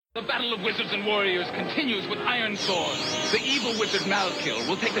The battle of wizards and warriors continues with Iron Sword. The evil wizard Malkil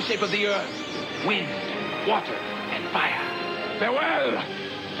will take the shape of the earth, wind, water, and fire. Farewell!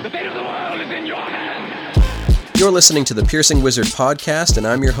 The fate of the world is in your hands! You're listening to the Piercing Wizard podcast, and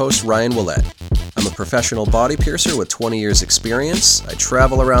I'm your host, Ryan Willett. I'm a professional body piercer with 20 years experience. I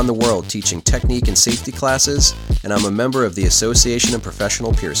travel around the world teaching technique and safety classes, and I'm a member of the Association of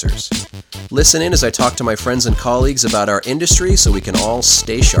Professional Piercers. Listen in as I talk to my friends and colleagues about our industry so we can all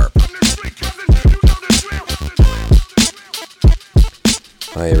stay sharp.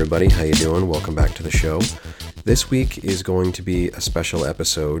 Hi everybody, how you doing? Welcome back to the show. This week is going to be a special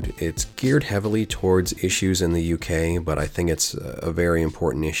episode. It's geared heavily towards issues in the UK, but I think it's a very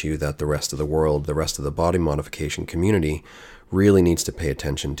important issue that the rest of the world, the rest of the body modification community, really needs to pay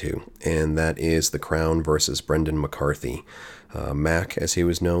attention to, and that is the Crown versus Brendan McCarthy. Mac, as he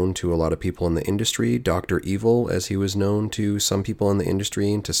was known to a lot of people in the industry, Dr. Evil, as he was known to some people in the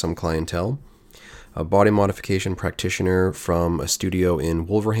industry and to some clientele. A body modification practitioner from a studio in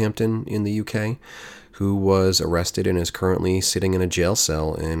Wolverhampton in the UK, who was arrested and is currently sitting in a jail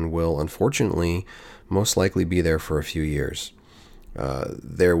cell and will unfortunately most likely be there for a few years.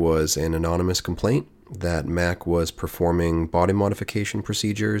 There was an anonymous complaint that Mac was performing body modification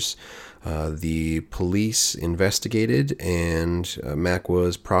procedures. The police investigated and Mac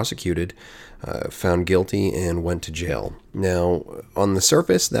was prosecuted, found guilty, and went to jail. Now, on the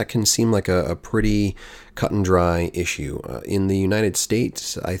surface, that can seem like a pretty cut and dry issue. In the United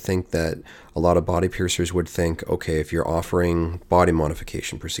States, I think that a lot of body piercers would think, okay, if you're offering body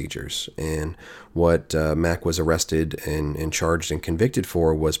modification procedures, and what Mac was arrested and charged and convicted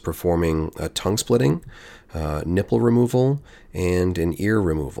for was performing a tongue splitting, nipple removal, and an ear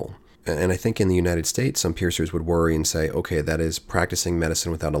removal. And I think in the United States, some piercers would worry and say, okay, that is practicing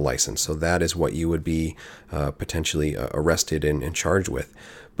medicine without a license. So that is what you would be potentially arrested and charged with.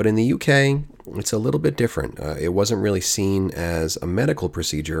 But in the UK, it's a little bit different. It wasn't really seen as a medical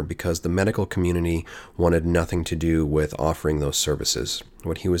procedure because the medical community wanted nothing to do with offering those services.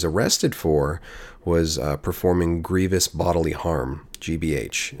 What he was arrested for was performing grievous bodily harm,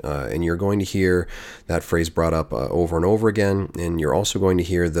 GBH. And you're going to hear that phrase brought up over and over again, and you're also going to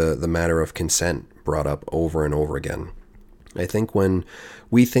hear the matter of consent brought up over and over again. I think when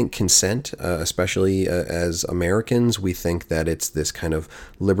we think consent, especially as Americans, we think that it's this kind of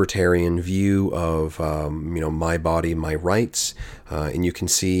libertarian view of, my body, my rights. And you can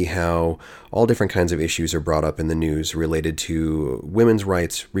see how all different kinds of issues are brought up in the news related to women's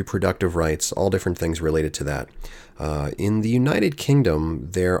rights, reproductive rights, all different things related to that. In the United Kingdom,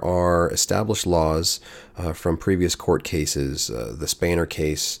 there are established laws from previous court cases, the Spanner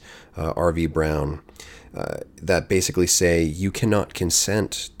case, R.V. Brown, that basically say you cannot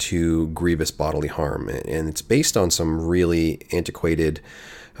consent to grievous bodily harm. And it's based on some really antiquated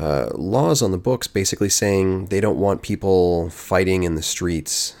laws on the books, basically saying they don't want people fighting in the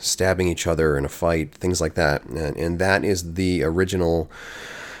streets, stabbing each other in a fight, things like that. And that is the original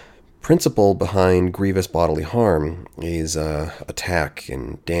principle behind grievous bodily harm, is attack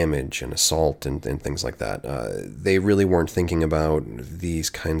and damage and assault and things like that. They really weren't thinking about these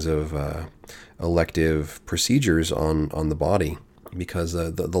kinds of elective procedures on the body because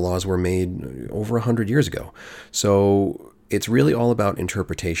the laws were made over 100 years ago. So it's really all about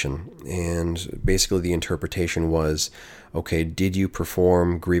interpretation. And basically the interpretation was, okay, did you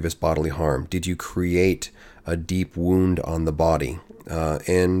perform grievous bodily harm? Did you create a deep wound on the body?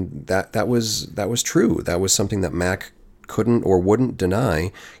 And that was true. That was something that Mac couldn't or wouldn't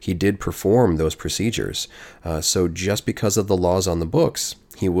deny. He did perform those procedures. So just because of the laws on the books,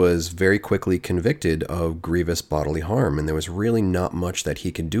 he was very quickly convicted of grievous bodily harm, and there was really not much that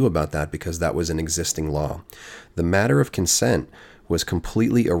he could do about that because that was an existing law. The matter of consent was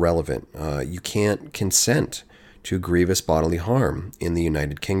completely irrelevant. You can't consent to grievous bodily harm in the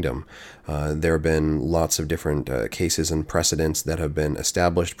United Kingdom. There have been lots of different cases and precedents that have been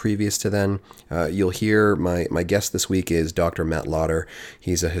established previous to then. You'll hear my guest this week is Dr. Matt Lauder.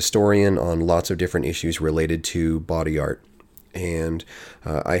 He's a historian on lots of different issues related to body art. And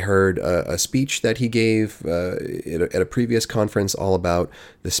I heard a speech that he gave at a previous conference all about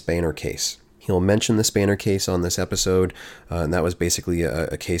the Spanner case. He'll mention the Spanner case on this episode, and that was basically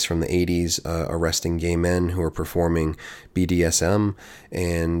a case from the 80s arresting gay men who were performing BDSM,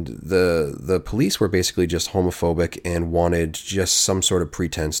 and the police were basically just homophobic and wanted just some sort of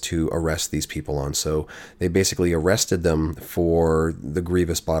pretense to arrest these people on. So they basically arrested them for the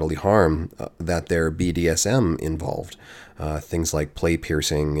grievous bodily harm that their BDSM involved. Things like play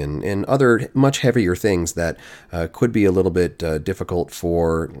piercing and other much heavier things that could be a little bit difficult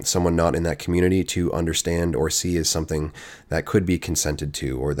for someone not in that community community to understand or see as something that could be consented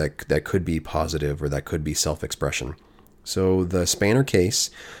to, or that could be positive, or that could be self-expression. So the Spanner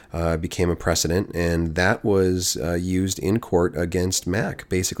case became a precedent, and that was used in court against Mac,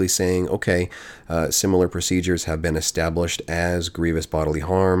 basically saying, okay, similar procedures have been established as grievous bodily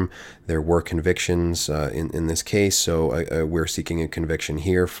harm. There were convictions in this case, so we're seeking a conviction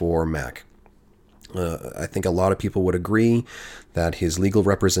here for Mac. I think a lot of people would agree that his legal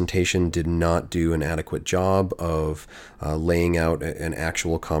representation did not do an adequate job of laying out an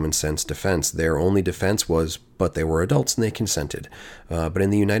actual common sense defense. Their only defense was, but they were adults and they consented. But in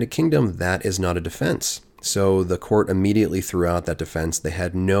the United Kingdom, that is not a defense. So the court immediately threw out that defense. They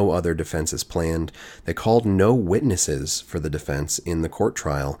had no other defenses planned. They called no witnesses for the defense in the court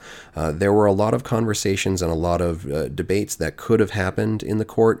trial. There were a lot of conversations and a lot of debates that could have happened in the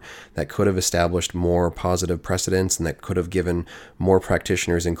court, that could have established more positive precedents, and that could have given more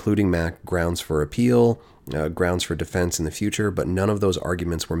practitioners, including Mac, grounds for appeal, grounds for defense in the future, but none of those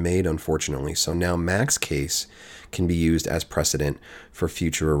arguments were made, unfortunately. So now Mac's case can be used as precedent for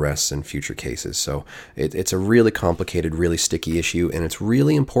future arrests and future cases. So it's a really complicated, really sticky issue, and it's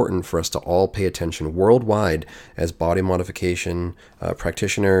really important for us to all pay attention worldwide as body modification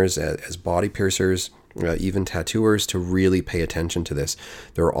practitioners, as body piercers, even tattooers, to really pay attention to this.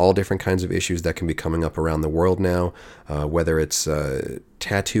 There are all different kinds of issues that can be coming up around the world now, whether it's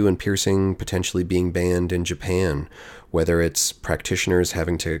tattoo and piercing potentially being banned in Japan, whether it's practitioners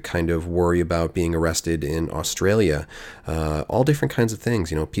having to kind of worry about being arrested in Australia, all different kinds of things.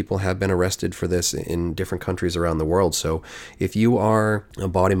 You know, people have been arrested for this in different countries around the world. So if you are a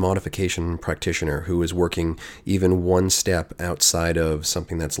body modification practitioner who is working even one step outside of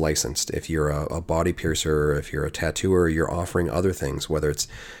something that's licensed, if you're a body piercer, or if you're a tattooer, you're offering other things, whether it's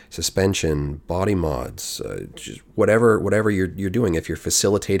suspension, body mods, just whatever you're doing. If you're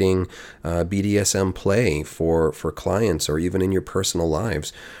facilitating BDSM play for clients, or even in your personal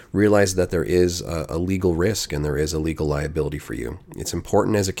lives, realize that there is a legal risk and there is a legal liability for you. It's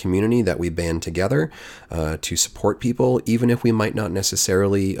important as a community that we band together to support people, even if we might not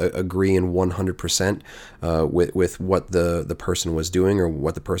necessarily agree in 100% with what the person was doing or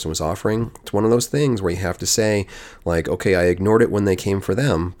what the person was offering. It's one of those things where you have to say, like, okay, I ignored it when they came for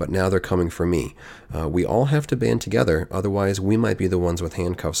them, but now they're coming for me. We all have to band together, otherwise we might be the ones with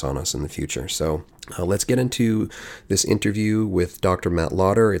handcuffs on us in the future. So let's get into this interview with Dr. Matt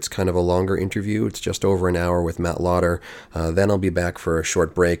Lauder. It's kind of a longer interview. It's just over an hour with Matt Lauder. Then I'll be back for a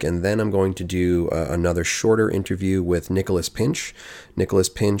short break, and then I'm going to do another shorter interview with Nicholas Pinch. Nicholas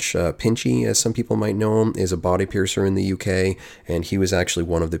Pinch, Pinchy, as some people might know him, is a body piercer in the UK, and he was actually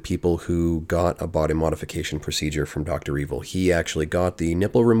one of the people who got a body modification procedure from Dr. Evil. He actually got the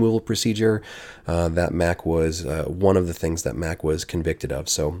nipple removal procedure that Mac was, one of the things that Mac was convicted of.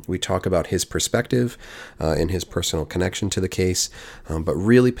 So we talk about his perspective and his personal connection to the case, but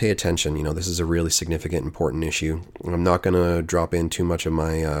really pay attention. You know, this is a really significant, important issue. I'm not going to drop in too much of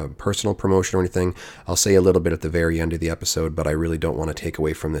my personal promotion or anything. I'll say a little bit at the very end of the episode, but I really don't want to take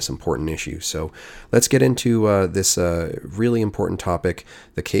away from this important issue. So let's get into this really important topic,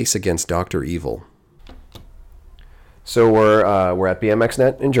 the case against Dr. Evil. So we're at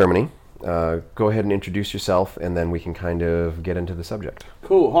BMXNet in Germany. Go ahead and introduce yourself, and then we can kind of get into the subject.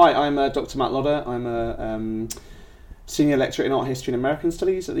 Cool. Hi, I'm Dr. Matt Lauder. I'm a senior lecturer in art history and American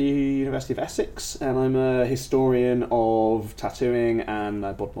studies at the University of Essex, and I'm a historian of tattooing and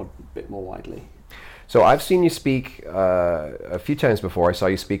bod mod a bit more widely. So I've seen you speak a few times before. I saw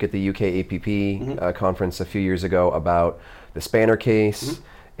you speak at the UK APP conference a few years ago about the Spanner case,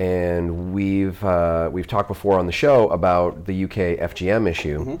 and we've talked before on the show about the UK FGM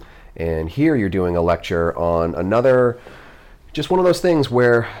issue. And here you're doing a lecture on another, just one of those things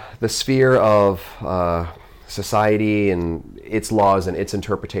where the sphere of society and its laws and its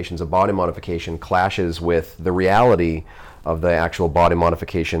interpretations of body modification clashes with the reality of the actual body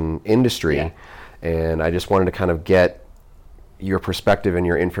modification industry. Yeah. And I just wanted to kind of get your perspective and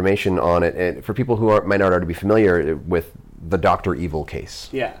your information on it, and for people who might not already be familiar with the Dr. Evil case.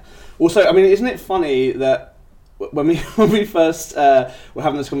 Yeah. Also, I mean, isn't it funny that when we first were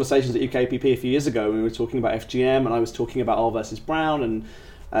having those conversations at UKPP a few years ago, when we were talking about FGM, and I was talking about R versus Brown and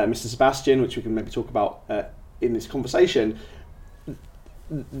Mr. Sebastian, which we can maybe talk about in this conversation.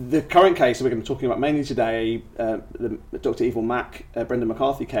 The current case that we're going to be talking about mainly today, the Dr. Evil Mac, Brendan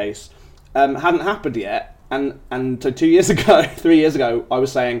McCarthy case, hadn't happened yet, and so 3 years ago, I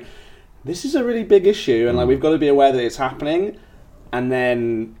was saying this is a really big issue, and like we've got to be aware that it's happening, and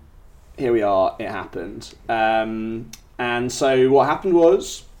then here we are, it happened. And so what happened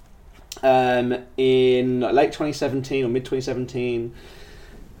was, in late 2017 or mid 2017,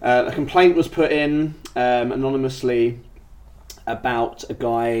 A complaint was put in anonymously about a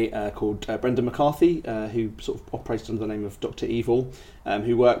guy called Brendan McCarthy, who sort of operated under the name of Dr. Evil,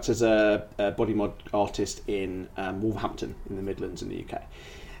 who worked as a body mod artist in Wolverhampton in the Midlands in the UK.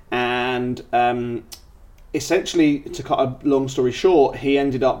 And essentially, to cut a long story short, he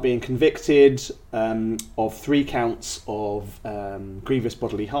ended up being convicted of 3 counts of grievous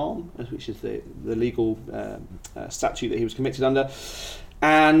bodily harm, which is the legal statute that he was convicted under.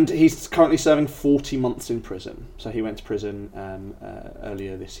 And he's currently serving 40 months in prison. So he went to prison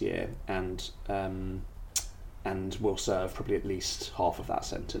earlier this year and will serve probably at least half of that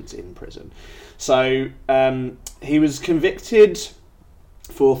sentence in prison. So he was convicted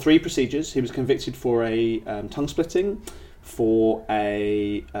for 3 procedures. He was convicted for a tongue splitting, for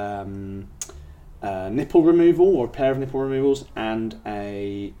a nipple removal or a pair of nipple removals, and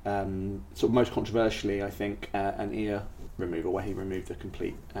a sort of most controversially, I think, an ear removal, where he removed the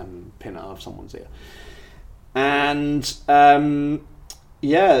complete pin out of someone's ear. And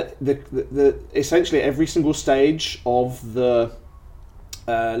the essentially every single stage of the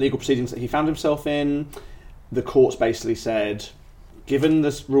legal proceedings that he found himself in, the courts basically said, given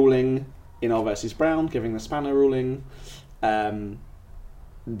this ruling in R versus Brown, given the Spanner ruling,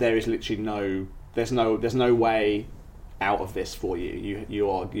 there is literally there's no way out of this for you.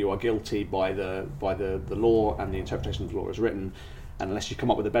 You are guilty by the law and the interpretation of the law as written, and unless you come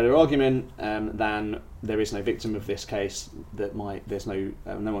up with a better argument, then there is no victim of this case. There's no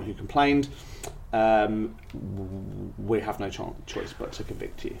one who complained. We have no choice but to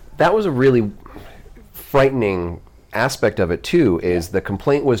convict you. That was a really frightening aspect of it too. Is the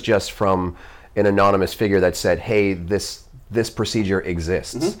complaint was just from an anonymous figure that said, "Hey, this procedure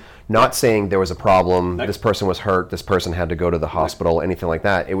exists," not saying there was a problem, this person was hurt, this person had to go to the hospital, anything like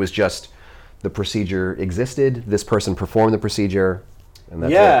that. It was just the procedure existed, this person performed the procedure, and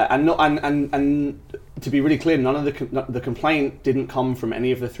that's it. And to be really clear, none of the complaint didn't come from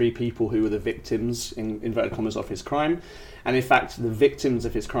any of the 3 people who were the victims, in inverted commas, of his crime. And in fact, the victims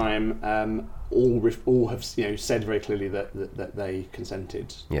of his crime all have said very clearly that they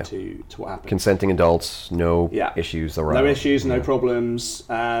consented to what happened. Consenting adults, no issues around. No issues, no problems,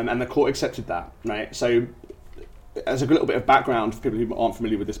 and the court accepted that. Right. So, as a little bit of background for people who aren't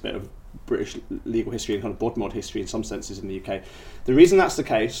familiar with this bit of British legal history and kind of bod mod history in some senses in the UK, the reason that's the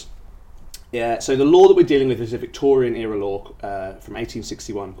case. So the law that we're dealing with is a Victorian era law from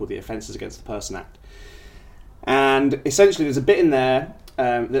 1861 called the Offences Against the Person Act. And essentially there's a bit in there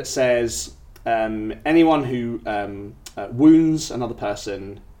that says anyone who wounds another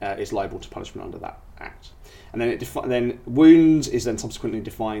person is liable to punishment under that act. And then then wounds is then subsequently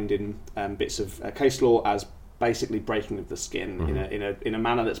defined in bits of case law as basically breaking of the skin in a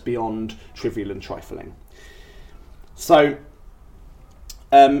manner that's beyond trivial and trifling. So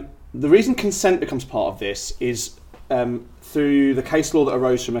the reason consent becomes part of this is through the case law that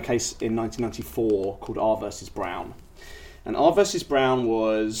arose from a case in 1994 called R versus Brown. And R versus Brown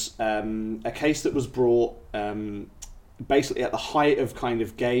was a case that was brought basically at the height of kind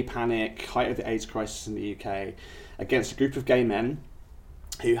of gay panic, height of the AIDS crisis in the UK, against a group of gay men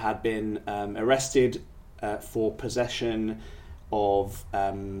who had been arrested for possession of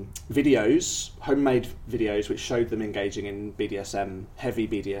videos, homemade videos, which showed them engaging in BDSM, heavy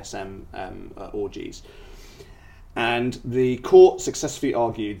BDSM orgies. And the court successfully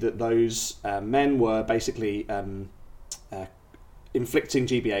argued that those men were basically inflicting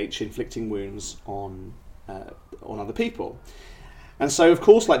GBH, inflicting wounds on other people. And so, of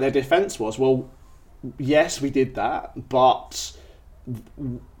course, like their defence was, well, yes, we did that, but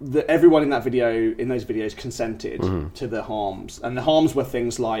everyone in those videos consented to the harms. And the harms were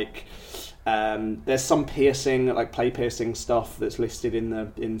things like there's some piercing, like play piercing stuff that's listed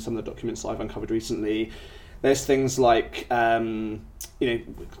in some of the documents I've uncovered recently. There's things like cock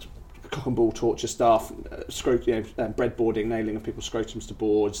and ball torture stuff, breadboarding, nailing of people's scrotums to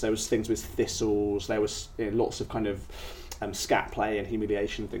boards. There was things with thistles. There was lots of kind of scat play and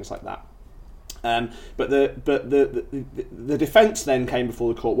humiliation, things like that. But the defence then came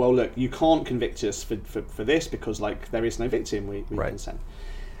before the court. Well, look, you can't convict us for this because like there is no victim. We consent.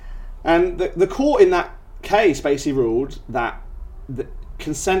 And the court in that case basically ruled that the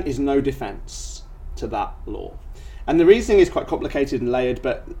consent is no defence to that law. And the reasoning is quite complicated and layered,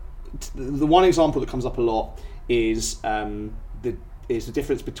 but the one example that comes up a lot is the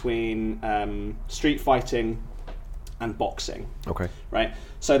difference between street fighting and boxing. Okay. Right.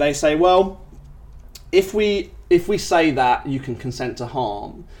 So they say, well, if we say that you can consent to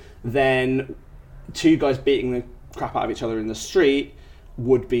harm, then 2 guys beating the crap out of each other in the street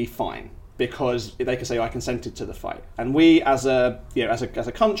would be fine because they can say, I consented to the fight. And we, as a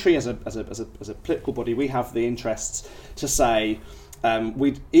country, as a political body, we have the interests to say,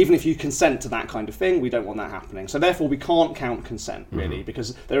 even if you consent to that kind of thing, we don't want that happening. So therefore, we can't count consent really,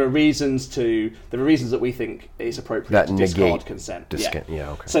 because there are reasons that we think it's appropriate to discard consent. Okay.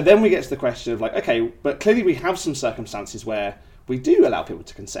 So then we get to the question of like, okay, but clearly we have some circumstances where we do allow people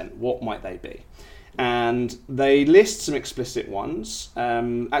to consent. What might they be? And they list some explicit ones.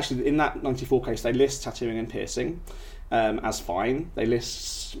 Actually, in that 94 case, they list tattooing and piercing as fine. They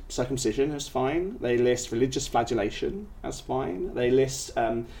list circumcision as fine. They list religious flagellation as fine. They list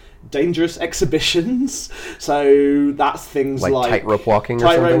dangerous exhibitions. So that's things like tightrope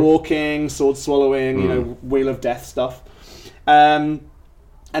walking, sword swallowing, wheel of death stuff. And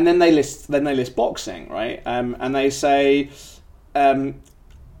then they list boxing, right? And they say,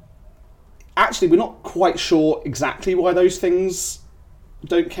 actually, we're not quite sure exactly why those things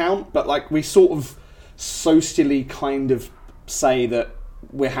don't count, but like we sort of socially kind of say that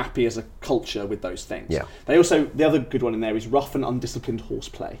we're happy as a culture with those things. Yeah. They also, the other good one in there is rough and undisciplined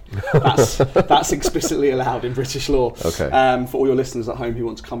horseplay. That's explicitly allowed in British law. Okay. For all your listeners at home who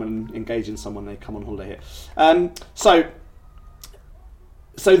want to come and engage in someone, they come on holiday here.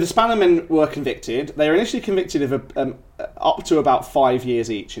 So the Spanner men were convicted. They were initially convicted of up to about 5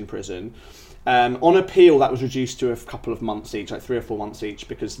 years each in prison. On appeal, that was reduced to a couple of months each, like 3 or 4 months each,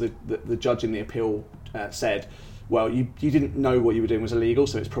 because the judge in the appeal said, well, you didn't know what you were doing was illegal,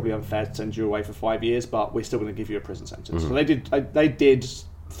 so it's probably unfair to send you away for 5 years, but we're still going to give you a prison sentence. So they did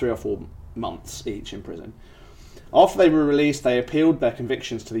 3 or 4 months each in prison. After they were released, they appealed their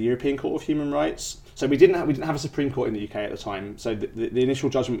convictions to the European Court of Human Rights. So we didn't have a Supreme Court in the UK at the time. So the initial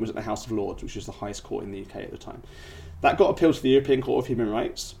judgment was at the House of Lords, which was the highest court in the UK at the time. That got appealed to the European Court of Human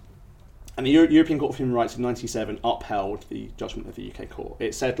Rights. And the European Court of Human Rights in 1997 upheld the judgment of the UK court.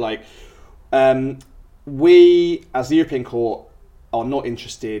 It said, like, we, as the European Court, are not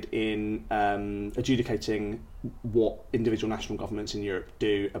interested in adjudicating what individual national governments in Europe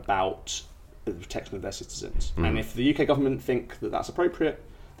do about the protection of their citizens. And if the UK government think that that's appropriate,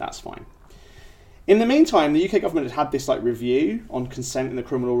 that's fine. In the meantime, the UK government had this like review on consent in the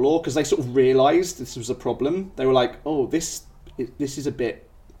criminal law because they sort of realised this was a problem. They were like, oh, this is a bit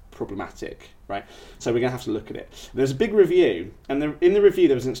problematic, right? So we're going to have to look at it. There's a big review, and in the review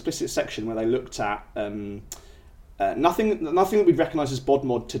there was an explicit section where they looked at nothing that we'd recognise as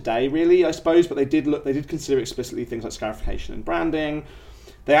BODMOD today, really, I suppose, but they did consider explicitly things like scarification and branding.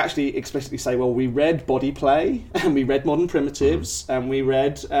 They actually explicitly say, well, we read Body Play, and we read Modern Primitives, and we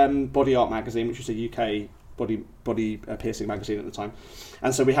read Body Art magazine, which was a UK body piercing magazine at the time.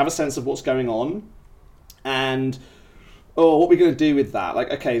 And so we have a sense of what's going on, and what are we going to do with that? Like,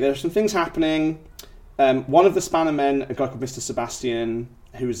 okay, there are some things happening. One of the Spanner men, a guy called Mr. Sebastian,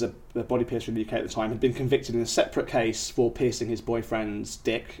 who was a body piercer in the UK at the time, had been convicted in a separate case for piercing his boyfriend's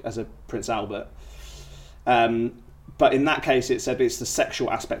dick as a Prince Albert. But in that case, it said it's the sexual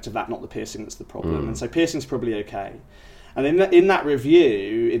aspect of that, not the piercing, that's the problem. And so piercing's probably okay. And in that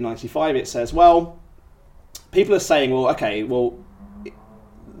review in 95, it says, well, people are saying, well, okay, well,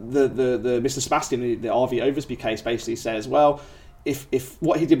 the Mr. Sebastian, the RV Oversby case basically says, well, if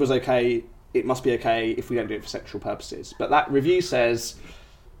what he did was okay, it must be okay if we don't do it for sexual purposes. But that review says,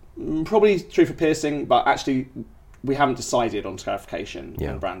 probably true for piercing, but actually we haven't decided on scarification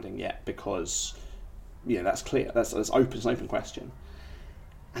and branding yet because, that's clear. That's open. It's an open question.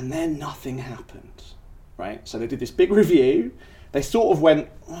 And then nothing happened, right? So they did this big review. They sort of went,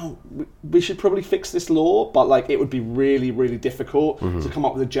 oh, we should probably fix this law, but like it would be really, really difficult to come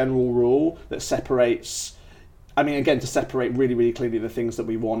up with a general rule that separates. I mean, again, to separate really, really clearly the things that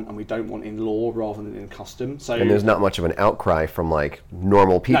we want and we don't want in law rather than in custom. So, and there's not much of an outcry from like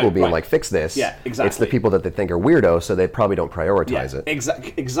normal people being like, fix this. Yeah, exactly. It's the people that they think are weirdos, so they probably don't prioritize it.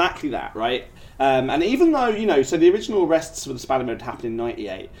 Exactly that, right? And even though, so the original arrests for the Spanner men happened in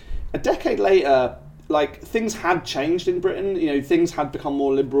 98, a decade later, like things had changed in Britain. Things had become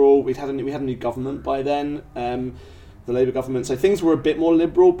more liberal. We had a new government by then. The Labour government, so things were a bit more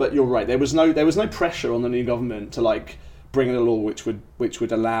liberal, but you're right. There was no pressure on the new government to like bring in a law which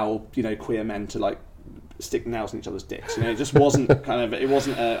would allow queer men to like stick nails in each other's dicks. It just wasn't it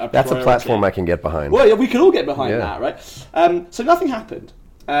wasn't a That's priority. a platform I can get behind. Well, yeah, we could all get behind that, right? So nothing happened.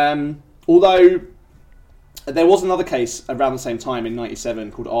 Although there was another case around the same time in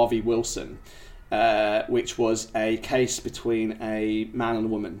 97 called R.V. Wilson, which was a case between a man and a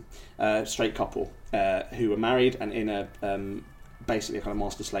woman, straight couple, who were married and in a basically a kind of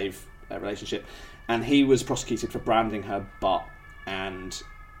master-slave relationship, and he was prosecuted for branding her butt. And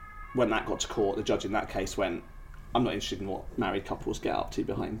when that got to court, the judge in that case went, "I'm not interested in what married couples get up to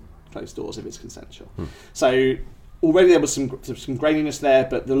behind closed doors if it's consensual. So already there was some graininess there,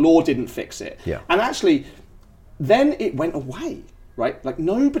 but the law didn't fix it. Yeah. And actually, then it went away, right? Like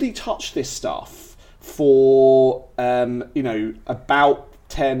nobody touched this stuff for about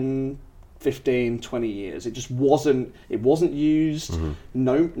 10, 15, 20 years. It just wasn't used.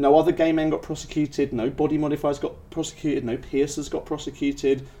 No other gay men got prosecuted, no body modifiers got prosecuted, no piercers got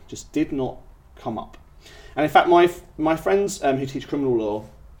prosecuted, just did not come up. And in fact, my friends who teach criminal law,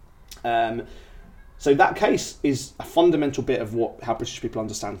 so that case is a fundamental bit of how British people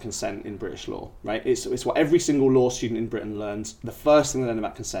understand consent in British law, right? It's what every single law student in Britain learns. The first thing they learn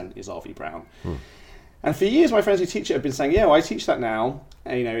about consent is R.V. Brown. And for years, my friends who teach it have been saying, "Yeah, well, I teach that now."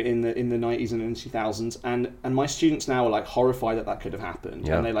 In the 90s and in the 2000s, and my students now are like horrified that could have happened.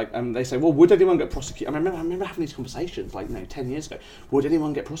 Yeah. And they say, "Well, would anyone get prosecuted?" I remember having these conversations 10 years ago. Would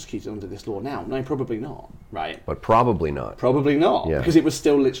anyone get prosecuted under this law now? No, probably not. Right? But probably not. Probably not, Yeah. because it was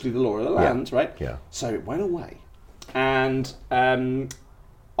still literally the law of the land, right? Yeah. So it went away, and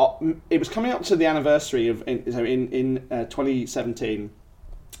it was coming up to the anniversary of in 2017.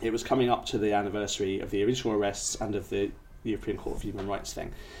 It was coming up to the anniversary of the original arrests and of the European Court of Human Rights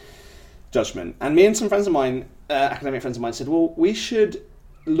judgment. And me and some friends of mine, academic friends of mine, said, well, we should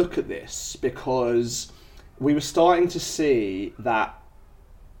look at this, because we were starting to see that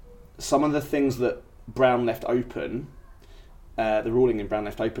some of the things that Brown left open, the ruling in Brown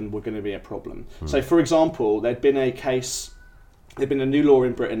left open, were going to be a problem. So, for example, there'd been a new law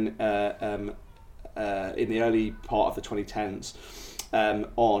in Britain in the early part of the 2010s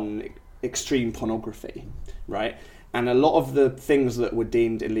on extreme pornography, right? And a lot of the things that were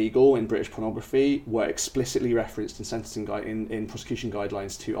deemed illegal in British pornography were explicitly referenced in sentencing in prosecution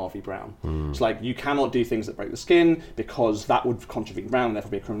guidelines to R.V. Brown. It's like, you cannot do things that break the skin because that would contravene Brown, and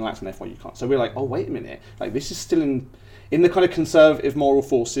therefore be a criminal act, and therefore you can't. So we're like, oh, wait a minute, like this is still in the kind of conservative moral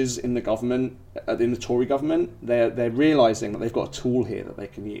forces in the government, in the Tory government. They're realising that they've got a tool here that they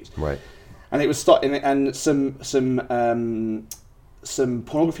can use. Right. And it was starting, and some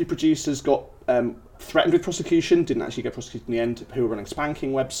pornography producers got threatened with prosecution, didn't actually get prosecuted in the end, who were running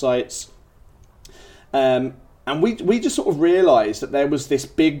spanking websites. And we just sort of realised that there was this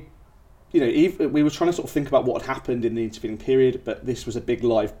big, we were trying to sort of think about what had happened in the intervening period, but this was a big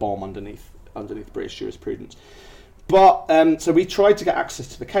live bomb underneath British jurisprudence. But so we tried to get access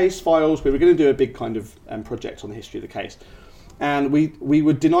to the case files. We were going to do a big kind of project on the history of the case. And we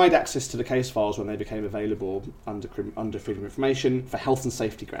were denied access to the case files when they became available under Freedom of Information for health and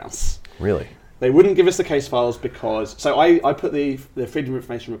safety grounds. Really? They wouldn't give us the case files because... So I put the Freedom of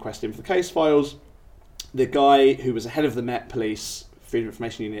Information request in for the case files. The guy who was the head of the Met Police Freedom of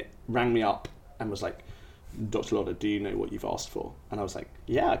Information Unit rang me up and was like, Dr. Lauder, do you know what you've asked for? And I was like,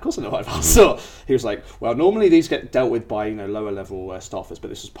 yeah, of course I know what I've asked for. He was like, well, normally these get dealt with by lower level staffers, but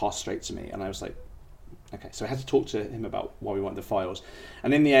this was passed straight to me. And I was like, okay, so I had to talk to him about why we wanted the files.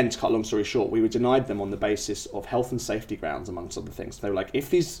 And in the end, to cut a long story short, we were denied them on the basis of health and safety grounds, amongst other things. They were like, if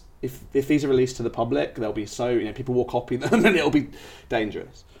these are released to the public, they'll be people will copy them and it'll be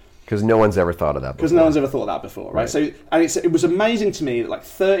dangerous. Because no one's ever thought of that before. Because no one's ever thought of that before, right? So, and it was amazing to me that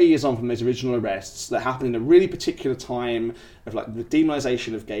 30 years on from those original arrests that happened in a really particular time of the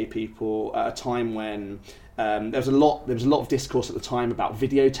demonisation of gay people, at a time when there was a lot of discourse at the time about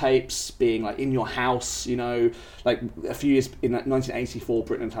videotapes being in your house. A few years in 1984,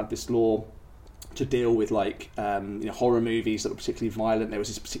 Britain had this law to deal with horror movies that were particularly violent. There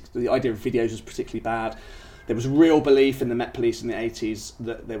was the idea of videos was particularly bad. There was real belief in the Met Police in the 80s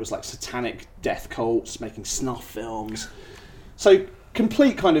that there was satanic death cults making snuff films. So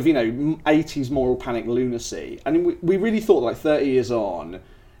complete kind of 80s moral panic lunacy. And we really thought 30 years on,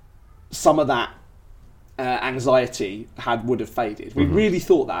 some of that anxiety would have faded. We really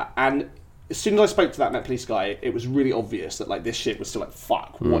thought that. And as soon as I spoke to that Met Police guy, it was really obvious that this shit was still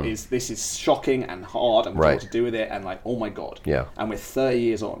fuck, this is shocking and hard, and what to do with it, and oh my god. Yeah. And we're 30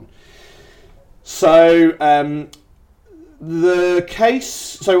 years on. So the case,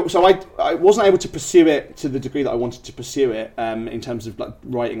 so I wasn't able to pursue it to the degree that I wanted to pursue it in terms of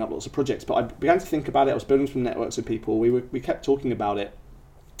writing up lots of projects, but I began to think about it. I was building some networks of people. We kept talking about it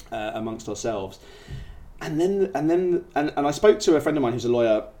amongst ourselves. And I spoke to a friend of mine who's a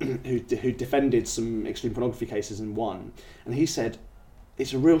lawyer who defended some extreme pornography cases and won. And he said,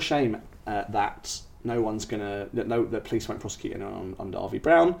 it's a real shame that that police won't prosecute anyone under R.V.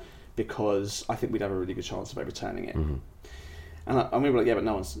 Brown, because I think we'd have a really good chance of overturning it. And we were like, yeah, but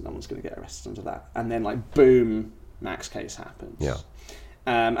no one's going to get arrested under that. And then boom, Mac's case happens. Yeah.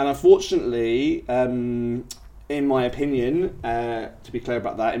 And unfortunately, in my opinion, to be clear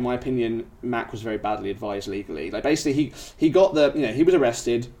about that, in my opinion, Mac was very badly advised legally. Basically, he got he was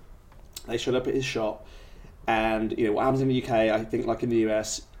arrested. They showed up at his shop, and what happens in the UK, I think like in the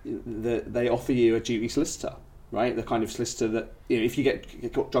US, they offer you a duty solicitor, right? The kind of solicitor that if you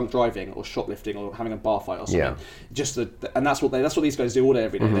get caught drunk driving or shoplifting or having a bar fight or something, and that's what these guys do all day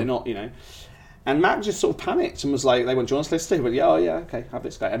every day. They're not, And Mac just sort of panicked and was like, "They want John solicitor." He went, "Yeah, okay, have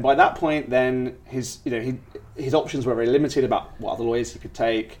this guy." And by that point, then his options were very limited about what other lawyers he could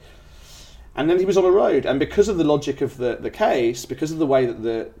take. And then he was on a road, and because of the logic of the case, because of the way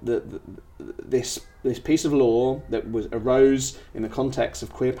that this piece of law that arose in the context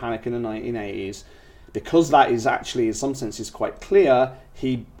of queer panic in the 1980s, because that is actually in some senses quite clear,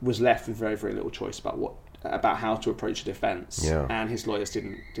 he was left with very, very little choice about how to approach a defence, and his lawyers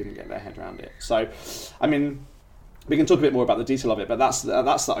didn't get their head around it. So, I mean, we can talk a bit more about the detail of it, but that's the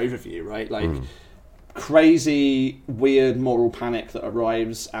overview, right? Like. Crazy, weird moral panic that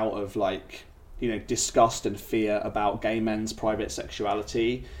arrives out of disgust and fear about gay men's private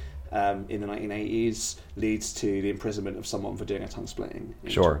sexuality in the 1980s leads to the imprisonment of someone for doing a tongue splitting in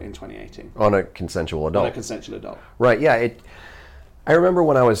 2018 on a consensual adult. Right? Yeah. I remember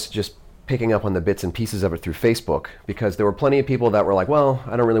when I was just picking up on the bits and pieces of it through Facebook, because there were plenty of people that were like, "Well,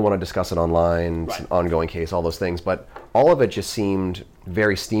 I don't really want to discuss it online. It's an ongoing case, all those things." But all of it just seemed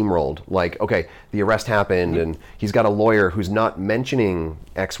very steamrolled. Like, okay, the arrest happened, and he's got a lawyer who's not mentioning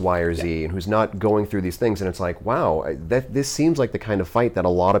X, Y, or Z, and who's not going through these things. And it's like, wow, this seems like the kind of fight that a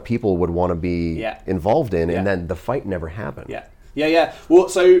lot of people would want to be involved in, and then the fight never happened. Yeah. Well,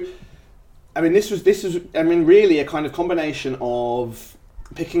 so, I mean, this was, really a kind of combination of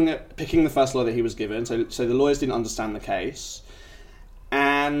picking the first lawyer that he was given, so the lawyers didn't understand the case,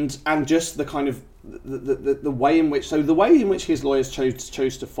 and just the kind of the way in which his lawyers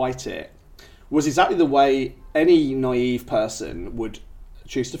chose to fight it was exactly the way any naive person would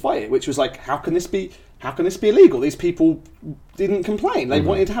choose to fight it, which was like, how can this be illegal? These people didn't complain; they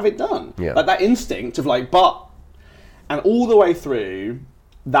wanted to have it done. Like that instinct of and all the way through,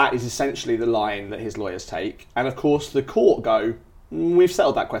 that is essentially the line that his lawyers take, and of course the court go, "We've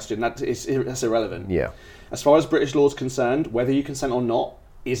settled that question. That's irrelevant." Yeah. As far as British law is concerned, whether you consent or not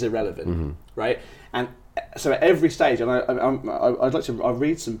is irrelevant, right? And so at every stage, and I'll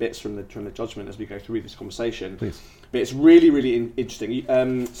read some bits from the judgment as we go through this conversation. Please. But it's really, really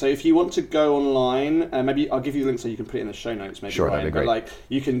interesting. So if you want to go online, maybe I'll give you a link so you can put it in the show notes. Maybe, sure, Ryan, that'd be great. But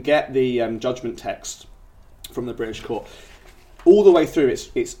you can get the judgment text from the British court. All the way through,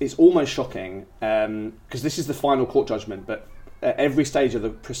 it's almost shocking because this is the final court judgment, but at every stage of the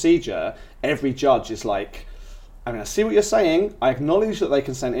procedure, every judge is like, I see what you're saying, I acknowledge that they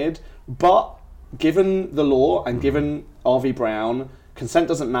consented, but given the law and given R.V. Brown, consent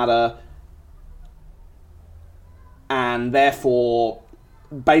doesn't matter, and therefore,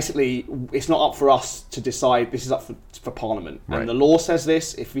 basically, it's not up for us to decide, this is up for Parliament. Right. And the law says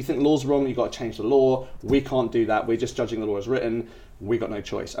this, if we think the law's wrong, you've got to change the law, we can't do that, we're just judging the law as written, we got no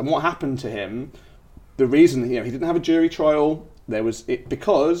choice. And what happened to him, the reason he didn't have a jury trial,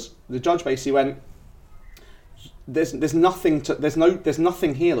 because the judge basically went, there's nothing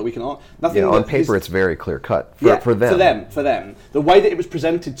here that we can nothing. On paper it's very clear cut for them. For them, the way that it was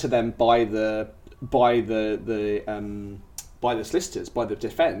presented to them by the solicitors, by the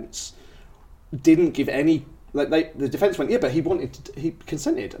defence, didn't give any. The defence went, but he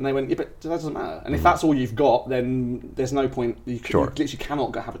consented, and they went, but that doesn't matter. And if that's all you've got, then there's no point. You literally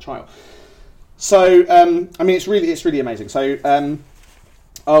cannot have a trial. So, it's really amazing. So,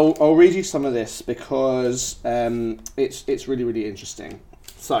 I'll read you some of this because it's really, really interesting.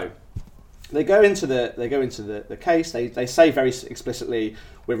 So, they go into the case. They say very explicitly,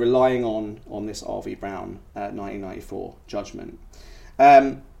 we're relying on this R.V. Brown 1994 judgment.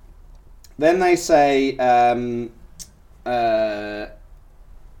 Then they say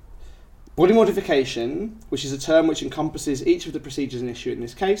body modification, which is a term which encompasses each of the procedures in issue in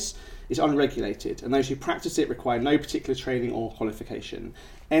this case, is unregulated, and those who practice it require no particular training or qualification.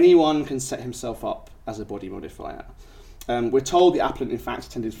 Anyone can set himself up as a body modifier. We're told the applicant in fact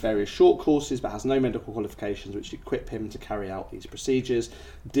attended various short courses but has no medical qualifications which equip him to carry out these procedures,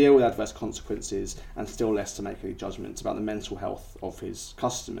 deal with adverse consequences, and still less to make any judgments about the mental health of his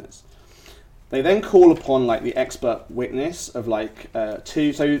customers. They then call upon the expert witness of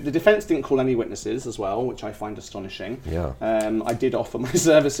two. So the defence didn't call any witnesses as well, which I find astonishing. Yeah. I did offer my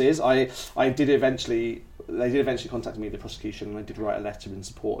services. They did eventually contact me, the prosecution, and I did write a letter in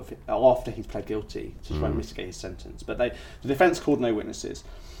support of it after he'd pled guilty to try and mitigate his sentence. But the defence called no witnesses.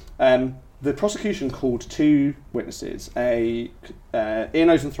 The prosecution called two witnesses: a ear,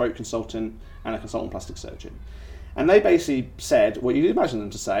 nose and throat consultant and a consultant plastic surgeon. And they basically said what you'd imagine them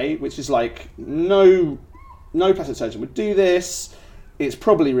to say, which is no plastic surgeon would do this. it's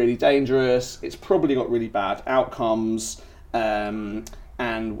probably really dangerous, it's probably got really bad outcomes, and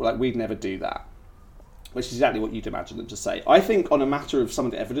like we'd never do that. Which is exactly what you'd imagine them to say. I think on a matter of some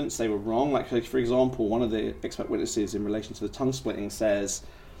of the evidence, they were wrong. Like, for example, one of the expert witnesses in relation to the tongue splitting says,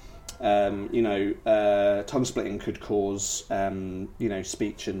 tongue splitting could cause,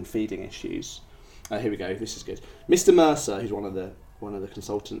 speech and feeding issues. Here we go. This is good. Mr. Mercer, who's one of the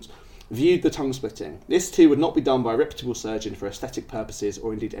consultants, viewed the tongue splitting. This too would not be done by a reputable surgeon for aesthetic purposes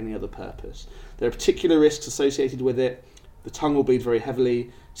or indeed any other purpose. There are particular risks associated with it. The tongue will bleed very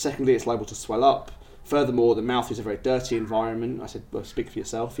heavily. Secondly, it's liable to swell up. Furthermore, the mouth is a very dirty environment. I said, well, speak for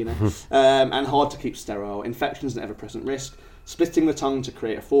yourself, and hard to keep sterile. Infection is an ever-present risk. Splitting the tongue to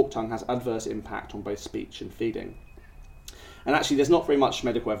create a forked tongue has adverse impact on both speech and feeding. And actually, there's not very much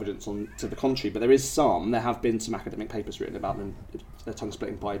medical evidence to the contrary, but there is some. There have been some academic papers written about them, tongue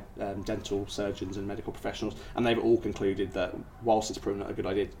splitting by dental surgeons and medical professionals, and they've all concluded that whilst it's probably not a good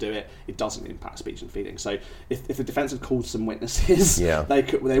idea to do it, it doesn't impact speech and feeding. So if the defence had called some witnesses, yeah,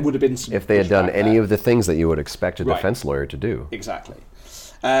 they would have been some if they had done any of the things that you would expect a defence lawyer to do. Exactly.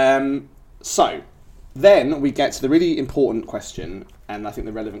 So then we get to the really important question, and I think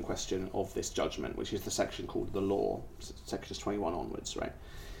the relevant question of this judgment, which is the section called the law, sections 21 onwards, right?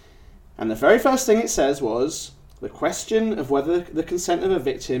 And the very first thing it says was the question of whether the consent of a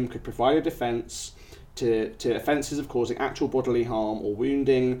victim could provide a defence to offences of causing actual bodily harm or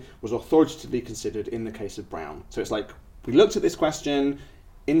wounding was authoritatively considered in the case of Brown. So it's like, we looked at this question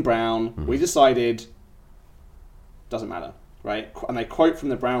in Brown, we decided, doesn't matter. Right, and they quote from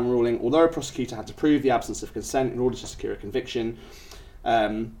the Brown ruling, although a prosecutor had to prove the absence of consent in order to secure a conviction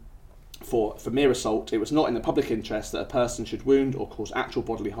for mere assault, it was not in the public interest that a person should wound or cause actual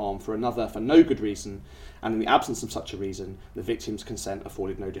bodily harm for another for no good reason, and in the absence of such a reason, the victim's consent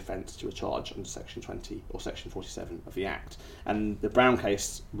afforded no defence to a charge under Section 20 or Section 47 of the Act. And the Brown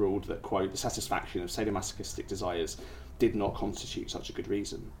case ruled that, quote, the satisfaction of sadomasochistic desires did not constitute such a good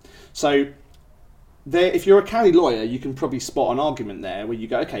reason. So, if you're a Cali lawyer, you can probably spot an argument there where you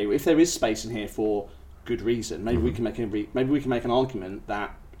go, okay, well, if there is space in here for good reason, maybe we can make an argument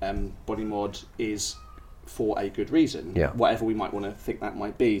that body mod is for a good reason. Yeah. Whatever we might want to think that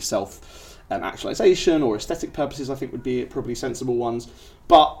might be, self-actualization or aesthetic purposes, I think would be probably sensible ones.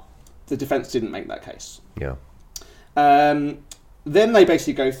 But the defence didn't make that case. Yeah. Then they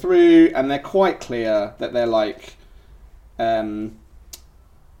basically go through and they're quite clear that they're like,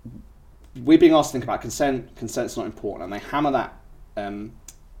 we're being asked to think about consent. Consent's not important, and they hammer that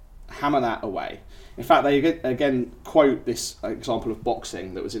away. In fact, they again quote this example of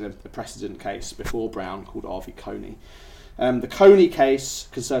boxing that was in a precedent case before Brown called R.V. Coney. The Coney case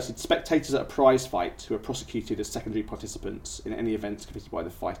concerted spectators at a prize fight who were prosecuted as secondary participants in any events committed by the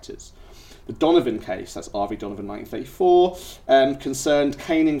fighters. The Donovan case, that's R.V. Donovan 1934, concerned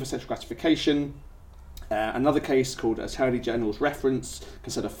caning for sexual gratification. Another case called Attorney General's Reference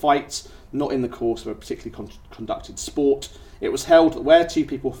concerned a fight not in the course of a particularly conducted sport. It was held that where two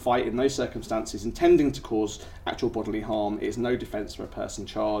people fight in those circumstances intending to cause actual bodily harm, it is no defence for a person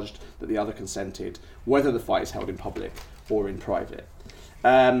charged that the other consented, whether the fight is held in public or in private.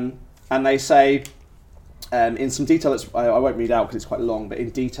 And they say, in some detail, I won't read out because it's quite long, but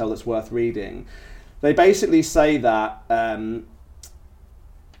in detail that's worth reading, they basically say that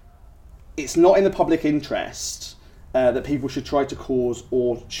it's not in the public interest that people should try to cause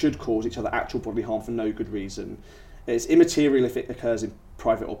or should cause each other actual bodily harm for no good reason. It's immaterial if it occurs in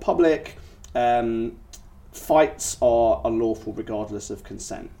private or public. Fights are unlawful regardless of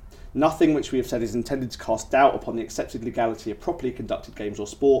consent. Nothing which we have said is intended to cast doubt upon the accepted legality of properly conducted games or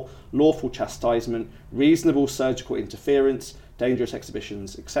sport, lawful chastisement, reasonable surgical interference, dangerous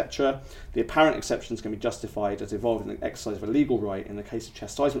exhibitions, etc. The apparent exceptions can be justified as involving the exercise of a legal right in the case of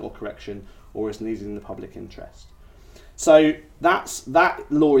chastisement or correction, or as needed in the public interest. So that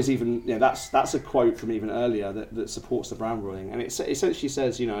law is even, that's a quote from even earlier that supports the Brown ruling, and it essentially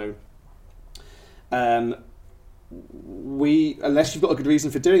says, unless you've got a good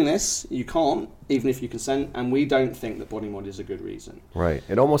reason for doing this, you can't, even if you consent, and we don't think that body mod is a good reason. Right.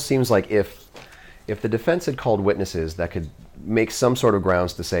 It almost seems like if the defense had called witnesses that could make some sort of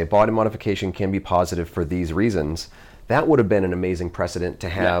grounds to say body modification can be positive for these reasons, that would have been an amazing precedent to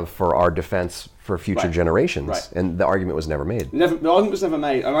have for our defense for future generations. Right. And the argument was never made. The argument was never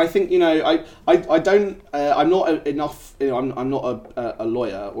made, and I think I'm not enough. I'm not a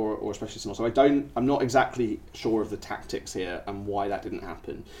lawyer or a specialist in law, so I'm not exactly sure of the tactics here and why that didn't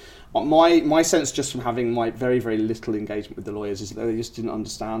happen. My sense, just from having my very, very little engagement with the lawyers, is that they just didn't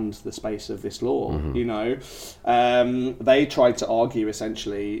understand the space of this law. Mm-hmm. They tried to argue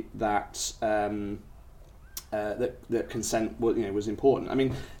essentially that that consent was important. I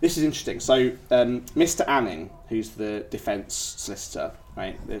mean, this is interesting. So, Mr. Anning, who's the defence solicitor,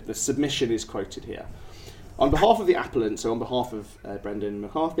 right? The submission is quoted here. On behalf of the appellant, so on behalf of Brendan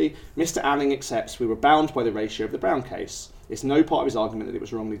McCarthy, Mr. Anning accepts we were bound by the ratio of the Brown case. It's no part of his argument that it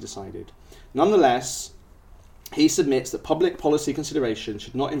was wrongly decided. Nonetheless, he submits that public policy consideration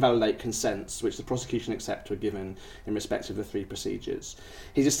should not invalidate consents which the prosecution accept were given in respect of the three procedures.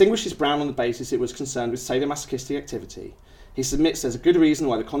 He distinguishes Brown on the basis it was concerned with sadomasochistic activity. He submits there's a good reason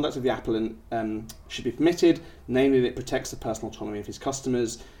why the conduct of the appellant should be permitted, namely that it protects the personal autonomy of his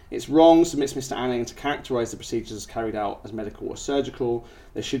customers. It's wrong, submits Mr. Anning, to characterise the procedures as carried out as medical or surgical.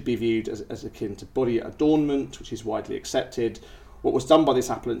 They should be viewed as akin to body adornment, which is widely accepted. What was done by this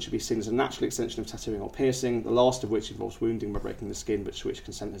appellant should be seen as a natural extension of tattooing or piercing, the last of which involves wounding by breaking the skin, but to which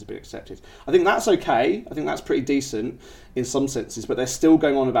consent has been accepted. I think that's okay. I think that's pretty decent in some senses, but they're still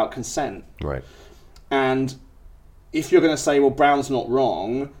going on about consent. Right. And if you're going to say, well, Brown's not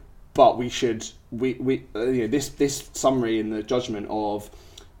wrong, but this summary in the judgment of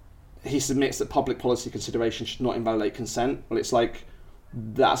he submits that public policy consideration should not invalidate consent. Well, it's like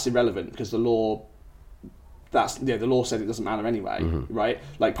that's irrelevant because the law. The law said it doesn't matter anyway, right?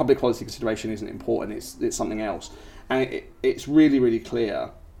 Like public policy consideration isn't important; it's something else, and it's really, really clear.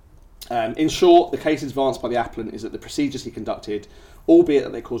 In short, the case advanced by the appellant is that the procedures he conducted, albeit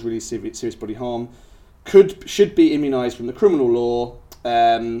that they cause really serious body harm, should be immunised from the criminal law.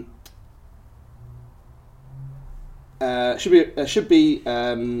 Should be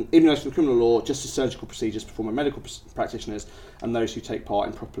immunised from the criminal law just as surgical procedures performed by medical practitioners and those who take part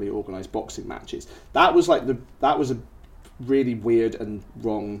in properly organised boxing matches. That was a really weird and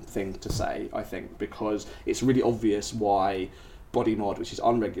wrong thing to say, I think, because it's really obvious why body mod, which is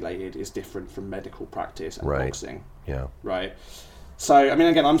unregulated, is different from medical practice and boxing. Yeah. Right. So, I mean,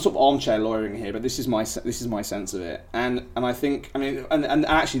 again, I'm sort of armchair lawyering here, but this is my sense of it, and I think, I mean, and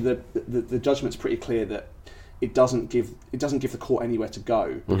actually the judgment's pretty clear that it doesn't give the court anywhere to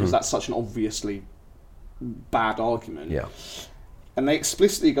go because that's such an obviously bad argument. Yeah. And they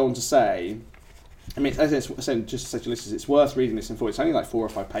explicitly go on to say, I mean, as I said, just to say to listeners, it's worth reading this in full. It's only like 4 or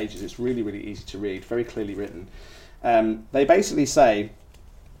 5 pages. It's really, really easy to read, very clearly written. They basically say,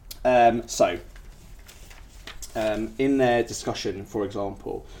 in their discussion, for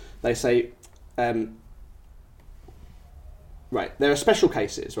example, they say, right, there are special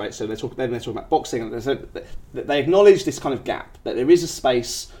cases, right? So they're talking about boxing, and they acknowledge this kind of gap, that there is a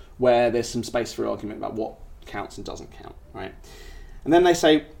space where there's some space for argument about what counts and doesn't count, right? And then they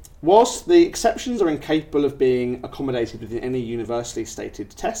say, whilst the exceptions are incapable of being accommodated within any universally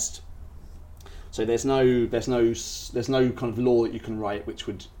stated test, so there's no kind of law that you can write which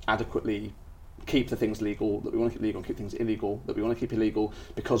would adequately keep the things legal that we want to keep legal and keep things illegal that we want to keep illegal,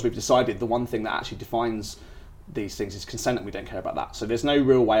 because we've decided the one thing that actually defines these things is consent and we don't care about that. So there's no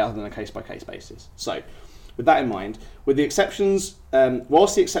real way other than a case-by-case basis. So with that in mind, with the exceptions,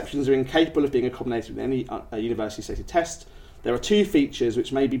 whilst the exceptions are incapable of being accommodated with any university stated test, there are 2 features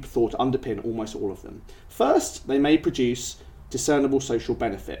which may be thought to underpin almost all of them. First, they may produce discernible social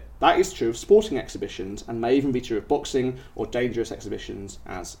benefit. That is true of sporting exhibitions and may even be true of boxing or dangerous exhibitions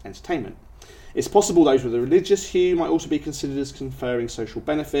as entertainment. It's possible those with a religious hue might also be considered as conferring social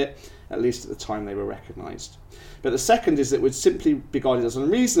benefit, at least at the time they were recognised. But the second is that it would simply be regarded as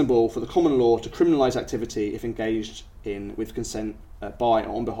unreasonable for the common law to criminalise activity if engaged in with consent by or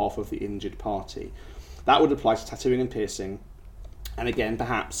on behalf of the injured party. That would apply to tattooing and piercing, and again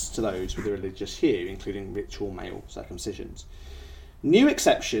perhaps to those with a religious hue, including ritual male circumcisions. New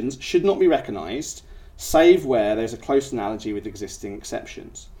exceptions should not be recognised, save where there is a close analogy with existing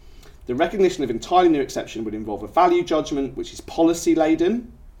exceptions. The recognition of entirely new exception would involve a value judgment, which is policy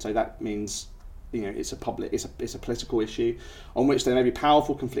laden. So that means, it's a political issue on which there may be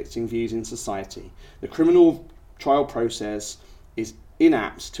powerful conflicting views in society. The criminal trial process is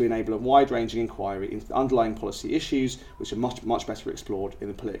inapt to enable a wide-ranging inquiry into the underlying policy issues, which are much, much better explored in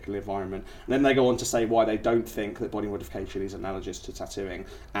the political environment. And then they go on to say why they don't think that body modification is analogous to tattooing,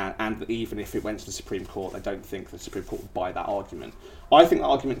 and that even if it went to the Supreme Court, they don't think the Supreme Court would buy that argument. I think that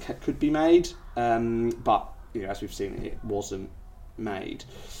argument could be made, but as we've seen, it wasn't made.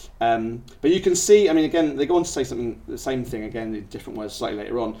 But you can see, I mean, again, they go on to say the same thing again in different words slightly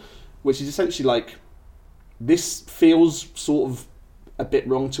later on, which is essentially like, this feels sort of a bit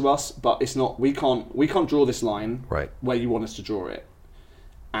wrong to us, but it's not. We can't draw this line where you want us to draw it,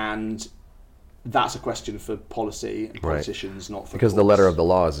 and that's a question for policy and politicians, not for because courts. The letter of the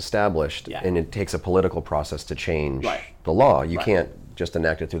law is established, and it takes a political process to change the law. You can't just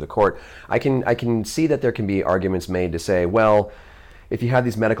enact it through the court. I can see that there can be arguments made to say, well, if you had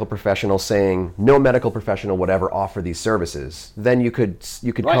these medical professionals saying no medical professional would ever offer these services, then you could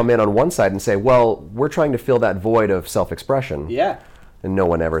Right. come in on one side and say, well, we're trying to fill that void of self-expression. Yeah. And no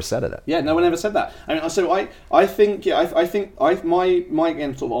one ever said it. Yeah, no one ever said that. I mean, so I think my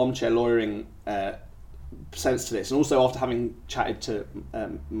again sort of armchair lawyering sense to this, and also after having chatted to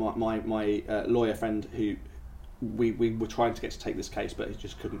my lawyer friend who we were trying to get to take this case, but he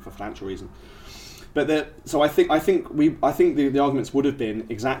just couldn't for financial reason. But I think the arguments would have been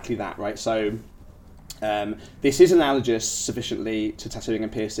exactly that, right? So this is analogous sufficiently to tattooing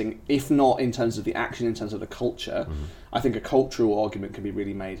and piercing, if not in terms of the action, in terms of the culture. Mm-hmm. I think a cultural argument can be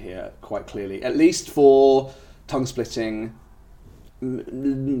really made here quite clearly, at least for tongue splitting,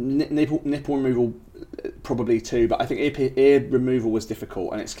 nipple removal probably too, but I think ear removal was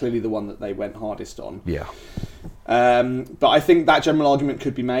difficult, and it's clearly the one that they went hardest on. Yeah. But I think that general argument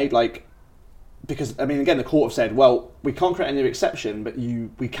could be made, like, because, I mean, again, the court have said, well, we can't create any exception, but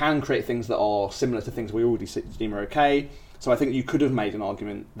we can create things that are similar to things we already deem are okay. So I think you could have made an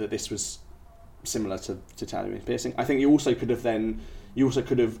argument that this was similar to tattooing and piercing. I think you also could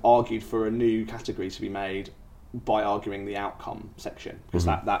have argued for a new category to be made by arguing the outcome section, because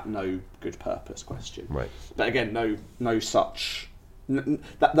that no good purpose question. Right. But again, no such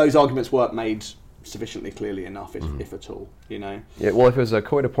those arguments weren't made sufficiently clearly enough, if at all. You know. Yeah. Well, if it was a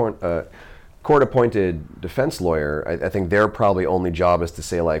court-appointed defense lawyer, I think their probably only job is to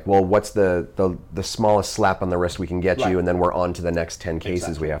say, like, well, what's the smallest slap on the wrist we can get you, and then we're on to the next 10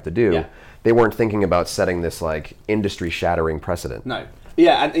 cases we have to do. Yeah. They weren't thinking about setting this, like, industry-shattering precedent. No.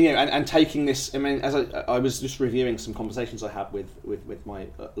 Yeah, and taking this. I mean, as I was just reviewing some conversations I had with my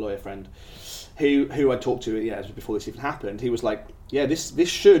lawyer friend, who I talked to before this even happened. He was like, yeah, this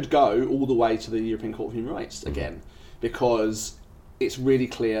should go all the way to the European Court of Human Rights again, because it's really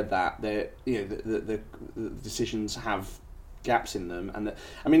clear that the decisions have gaps in them, and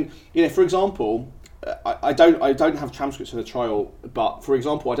I mean, for example, I don't have transcripts of the trial, but for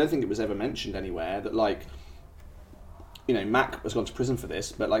example, I don't think it was ever mentioned anywhere that, like, Mac has gone to prison for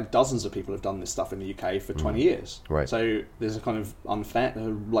this, but like dozens of people have done this stuff in the UK for 20 years. Right. So there's a kind of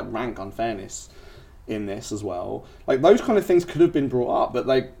rank unfairness in this as well. Like, those kind of things could have been brought up, but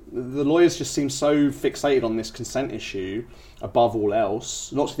like the lawyers just seem so fixated on this consent issue above all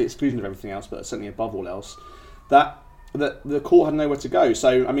else, not to the exclusion of everything else, but certainly above all else, that the court had nowhere to go.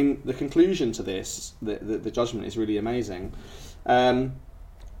 So, I mean, the conclusion to this, the judgment is really amazing. They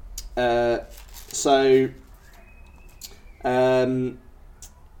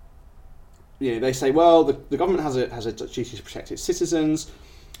say, well, the government has a duty to protect its citizens.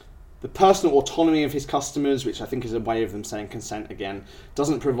 The personal autonomy of his customers, which I think is a way of them saying consent again,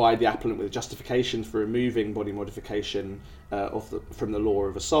 doesn't provide the appellant with a justification for removing body modification from the law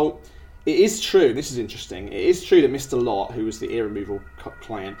of assault. It is true, this is interesting, it is true that Mr. Lott, who was the ear removal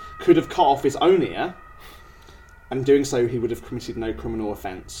client, could have cut off his own ear, and doing so he would have committed no criminal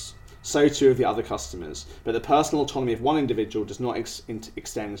offence. So too of the other customers, but the personal autonomy of one individual does not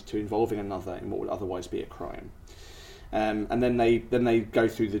extend to involving another in what would otherwise be a crime. And then they go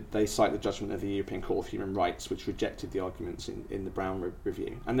through they cite the judgment of the European Court of Human Rights, which rejected the arguments in the Brown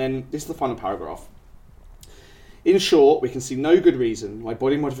review. And then this is the final paragraph. In short, we can see no good reason why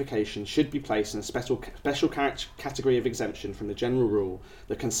body modification should be placed in a special category of exemption from the general rule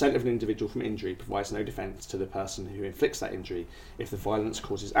that consent of an individual from injury provides no defence to the person who inflicts that injury if the violence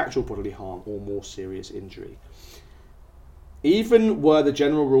causes actual bodily harm or more serious injury. Even were the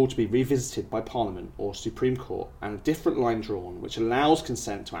general rule to be revisited by Parliament or Supreme Court and a different line drawn which allows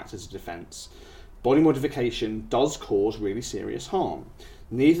consent to act as a defence, body modification does cause really serious harm.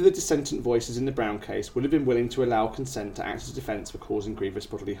 Neither the dissentant voices in the Brown case would have been willing to allow consent to act as a defence for causing grievous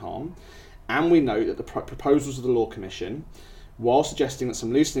bodily harm, and we note that the proposals of the Law Commission, while suggesting that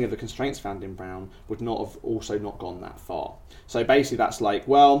some loosening of the constraints found in Brown, would not have also not gone that far. So basically that's like,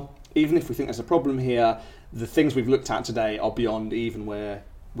 well, even if we think there's a problem here, the things we've looked at today are beyond even where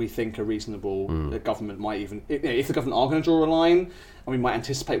we think a reasonable the government might even, if the government are going to draw a line, and we might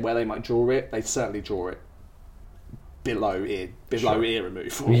anticipate where they might draw it, they'd certainly draw it below ear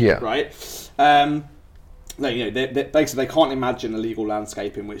removal, right? Basically they can't imagine a legal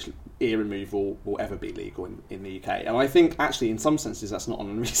landscape in which ear removal will ever be legal in the UK, and I think actually in some senses that's not an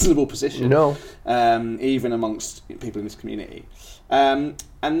unreasonable position. No, even amongst people in this community. And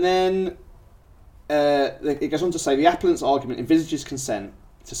then it goes on to say the appellant's argument envisages consent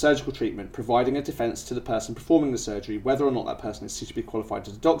to surgical treatment, providing a defence to the person performing the surgery, whether or not that person is suitably qualified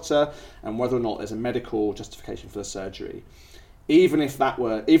as a doctor, and whether or not there's a medical justification for the surgery. Even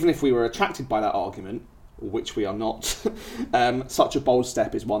if we were attracted by that argument, which we are not, such a bold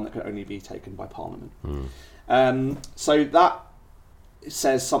step is one that can only be taken by Parliament. So that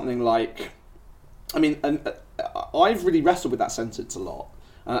says something like, I mean, and I've really wrestled with that sentence a lot.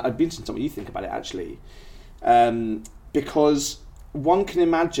 I'd be interested in what you think about it, actually. Because one can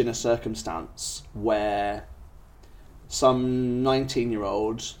imagine a circumstance where some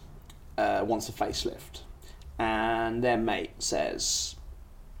 19-year-old wants a facelift, and their mate says,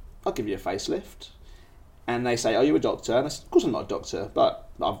 I'll give you a facelift. And they say, are you a doctor? And I said, of course I'm not a doctor, but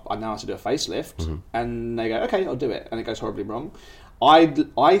I know how to do a facelift. Mm-hmm. And they go, okay, I'll do it. And it goes horribly wrong. I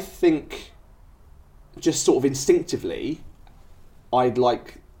think, just sort of instinctively, I'd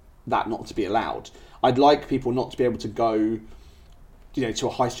like that not to be allowed. I'd like people not to be able to go, to a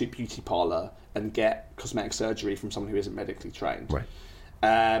high street beauty parlour and get cosmetic surgery from someone who isn't medically trained. Right.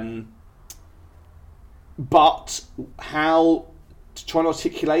 But how to try and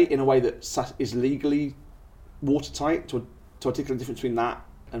articulate in a way that is legally watertight to articulate the difference between that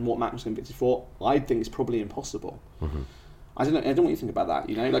and what Mac was convicted for, I think it's probably impossible. Mm-hmm. I don't know what you think about that.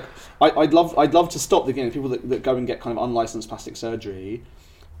 Like I'd love to stop the people that go and get kind of unlicensed plastic surgery.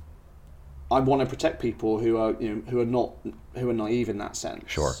 I want to protect people who are naive in that sense.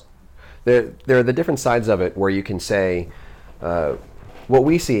 Sure. There are the different sides of it where you can say what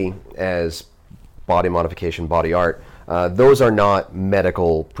we see as body modification, body art. Those are not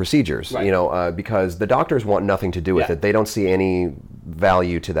medical procedures, right. Because the doctors want nothing to do with Yeah. it. They don't see any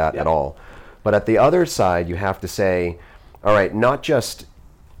value to that at all. But at the other side, you have to say, all right, not just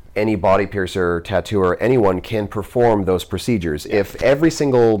any body piercer, tattooer, anyone can perform those procedures. Yeah. If every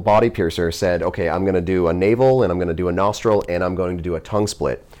single body piercer said, okay, I'm going to do a navel, and I'm going to do a nostril, and I'm going to do a tongue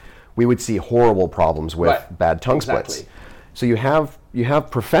split, we would see horrible problems with Right. bad tongue Exactly. splits. So you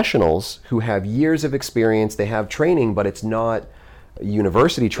have professionals who have years of experience, they have training, but it's not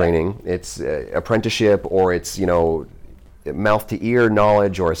university training, it's apprenticeship, or it's, mouth to ear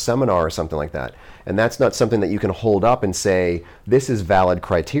knowledge or a seminar or something like that. And that's not something that you can hold up and say, this is valid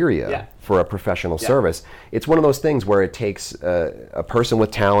criteria for a professional service. It's one of those things where it takes a person with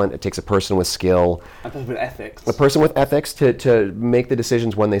talent, it takes a person with skill. A person with ethics. A person with ethics to make the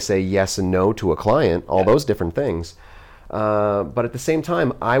decisions when they say yes and no to a client, all those different things. But at the same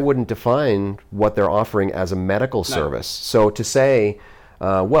time, I wouldn't define what they're offering as a medical service. So to say,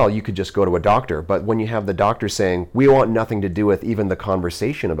 well, you could just go to a doctor, but when you have the doctor saying, we want nothing to do with even the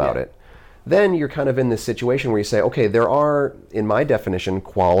conversation about it, then you're kind of in this situation where you say, okay, there are, in my definition,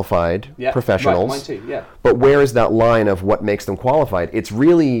 qualified professionals. Right, mine too, But where is that line of what makes them qualified? It's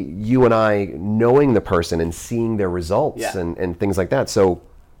really you and I knowing the person and seeing their results and things like that. So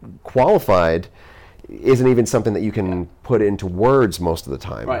qualified isn't even something that you can put into words most of the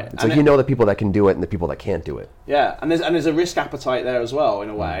time. Right. It's like you know the people that can do it and the people that can't do it. Yeah, and there's a risk appetite there as well, in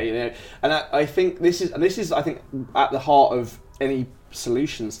a way. And I think this is I think at the heart of any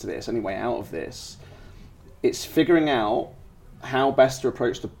solutions to this, any way out of this. It's figuring out how best to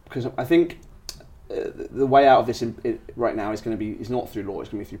approach because I think the way out of this right now is not through law, it's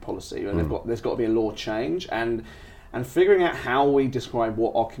going to be through policy. And there's got to be a law change and figuring out how we describe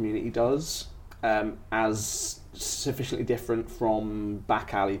what our community does as sufficiently different from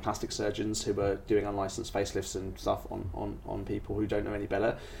back alley plastic surgeons who are doing unlicensed facelifts and stuff on people who don't know any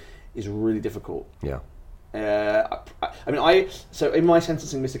better is really difficult. Yeah. So in my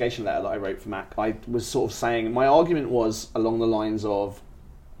sentencing mitigation letter that I wrote for Mac, I was sort of saying, my argument was along the lines of,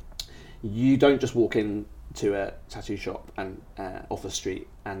 you don't just walk in to a tattoo shop and off the street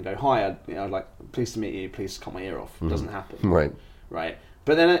and go, hi, I'd like, pleased to meet you, please cut my ear off. It doesn't happen. Right.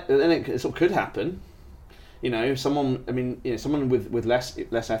 But then it sort of could happen. Someone with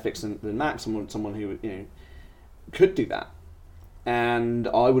less ethics than Mac, someone who could do that. And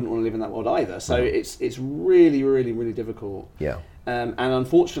I wouldn't want to live in that world either. So it's really, really, really difficult. Yeah. And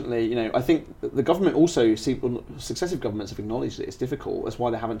unfortunately, I think the government also, successive governments have acknowledged that it's difficult. That's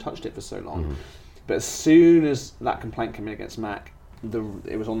why they haven't touched it for so long. Mm-hmm. But as soon as that complaint came in against Mac,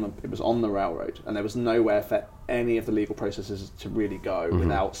 it was on the railroad, and there was nowhere for any of the legal processes to really go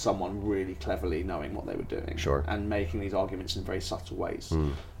without someone really cleverly knowing what they were doing and making these arguments in very subtle ways.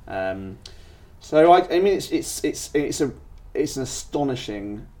 So I mean, it's an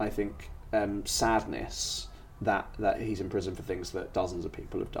astonishing, I think, sadness that he's in prison for things that dozens of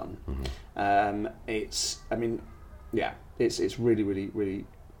people have done. It's really, really, really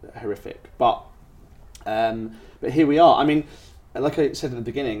horrific. But here we are. I mean, like I said at the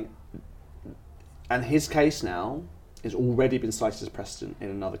beginning, and his case now has already been cited as precedent in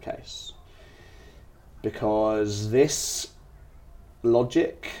another case, because this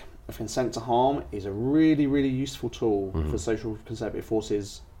logic of consent to harm is a really, really useful tool for social conservative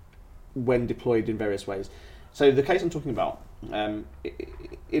forces when deployed in various ways. So the case I'm talking about,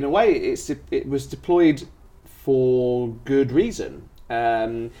 in a way, it was deployed for good reason.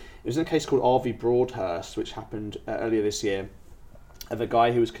 It was in a case called R.V. Broadhurst, which happened earlier this year, of a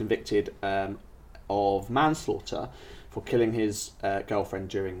guy who was convicted of manslaughter for killing his girlfriend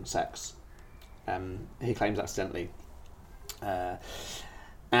during sex. He claims accidentally.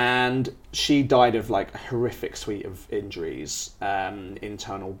 And she died of like a horrific suite of injuries,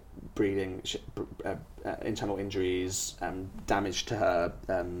 internal bleeding, internal injuries, damage to her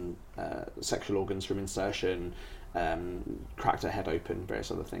sexual organs from insertion, cracked her head open,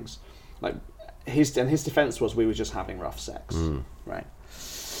 various other things. Like his defense was, we were just having rough sex, right?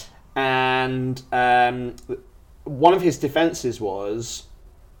 And one of his defenses was,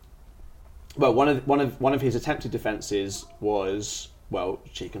 well, one of his attempted defenses was, well,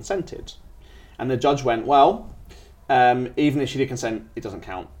 she consented. And the judge went, well, even if she did consent, it doesn't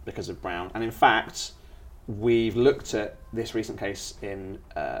count because of Brown. And in fact, we've looked at this recent case in,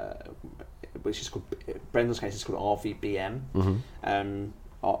 which is called, Brendan's case is called RVBM,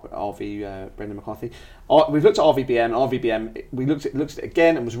 Brendan McCarthy. We've looked at RVBM, we looked at it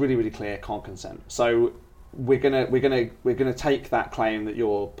again and was really, really clear, can't consent. So we're gonna take that claim that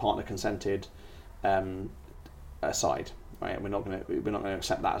your partner consented aside. Right, we're not going to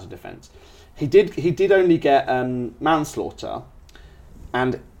accept that as a defence. He did only get manslaughter,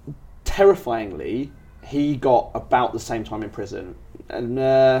 and terrifyingly, he got about the same time in prison, and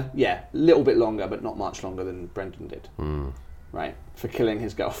a little bit longer, but not much longer than Brendan did. Right, for killing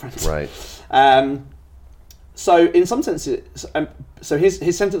his girlfriend. Right. So in some sense, so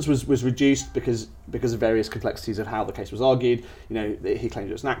his sentence was reduced because of various complexities of how the case was argued. You know, he claimed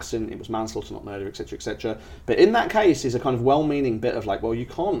it was an accident, it was manslaughter, not murder, etc., etc. But in that case, is a kind of well-meaning bit of like, well, you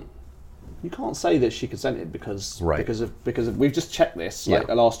can't say that she consented because of we've just checked this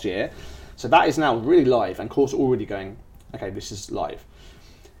last year, so that is now really live, and courts are already going, okay, this is live.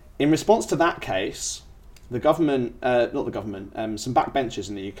 In response to that case, the government, some backbenchers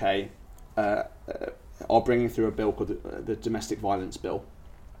in the UK. Are bringing through a bill called the Domestic Violence Bill.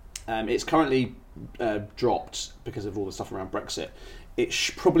 It's currently dropped because of all the stuff around Brexit. It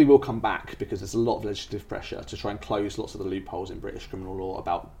probably will come back because there's a lot of legislative pressure to try and close lots of the loopholes in British criminal law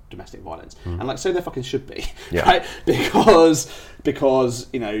about domestic violence. And like, so there fucking should be, right? Because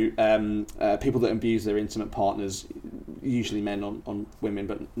you know, people that abuse their intimate partners, usually men on women,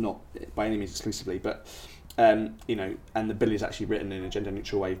 but not by any means exclusively. But you know, and the bill is actually written in a gender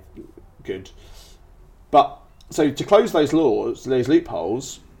neutral way. Good. But so to close those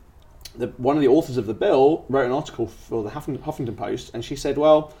loopholes, one of the authors of the bill wrote an article for the Huffington Post, and she said,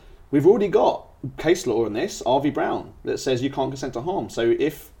 "Well, we've already got case law on this, R.V. Brown, that says you can't consent to harm. So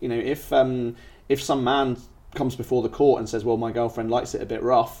if some man comes before the court and says, well, my girlfriend likes it a bit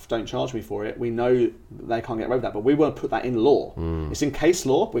rough, don't charge me for it, we know they can't get away with that. But we want to put that in law. It's in case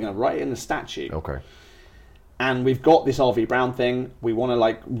law. We're going to write it in the statute. Okay." And we've got this R.V. Brown thing. We want to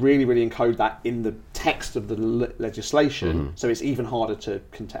like really, really encode that in the text of the legislation, so it's even harder to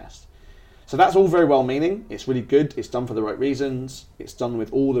contest. So that's all very well-meaning. It's really good. It's done for the right reasons. It's done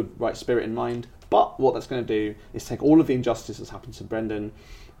with all the right spirit in mind. But what that's going to do is take all of the injustice that's happened to Brendan,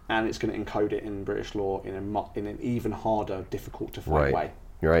 and it's going to encode it in British law in an even harder, difficult to find way.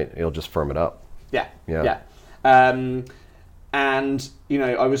 You're right. It'll just firm it up. Yeah. And you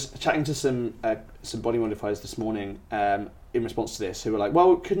know, I was chatting to some body modifiers this morning in response to this, who were like,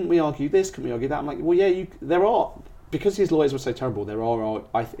 "Well, couldn't we argue this? Couldn't we argue that?" I'm like, "Well, yeah, there are, because his lawyers were so terrible. There are,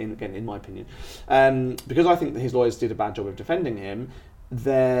 again, in my opinion, because I think that his lawyers did a bad job of defending him.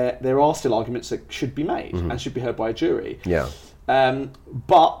 There are still arguments that should be made and should be heard by a jury. Yeah.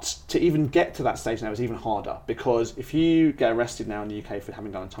 But to even get to that stage now is even harder, because if you get arrested now in the UK for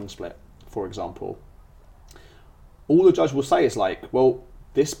having done a tongue split, for example, all the judge will say is like, well,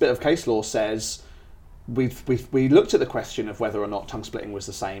 this bit of case law says we looked at the question of whether or not tongue splitting was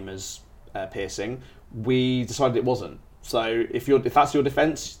the same as piercing. We decided it wasn't. So if that's your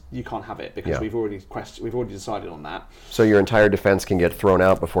defence, you can't have it, because we've already decided on that. So your entire defence can get thrown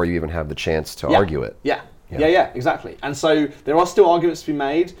out before you even have the chance to argue it. Yeah, exactly. And so there are still arguments to be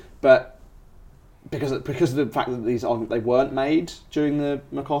made, but because of the fact that these arguments, they weren't made during the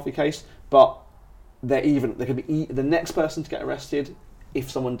McCarthy case, but they could be the next person to get arrested,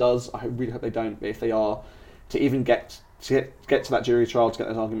 if someone does. I really hope they don't, but if they are, to even get to that jury trial, to get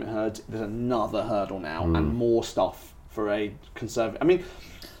those argument heard, there's another hurdle now, and more stuff for a conservative. I mean,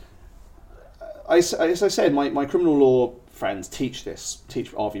 as I said, my criminal law friends teach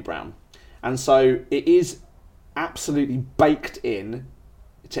R.V. Brown, and so it is absolutely baked in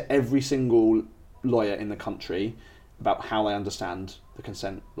to every single lawyer in the country about how they understand the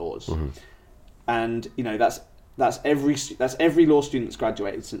consent laws. And you know, that's every law student that's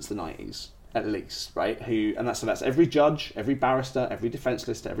graduated since the 90s. at least, right? And that's every judge, every barrister, every defence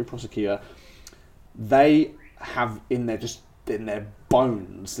solicitor, every prosecutor. They have in their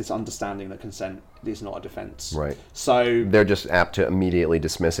bones this understanding that consent is not a defence. Right. So they're just apt to immediately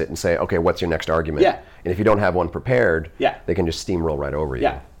dismiss it and say, okay, what's your next argument? Yeah. And if you don't have one prepared, Yeah. they can just steamroll right over you.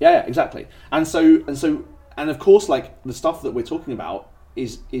 Yeah, exactly. And of course, like the stuff that we're talking about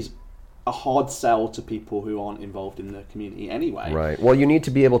is a hard sell to people who aren't involved in the community anyway. Right. Well, you need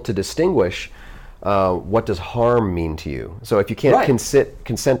to be able to distinguish what does harm mean to you. So if you can't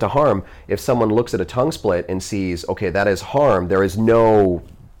consent to harm, if someone looks at a tongue split and sees, okay, that is harm, there is no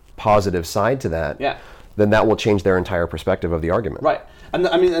positive side to that, then that will change their entire perspective of the argument. Right. And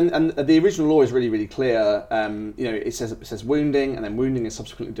I mean, and the original law is really, really clear. It says wounding, and then wounding is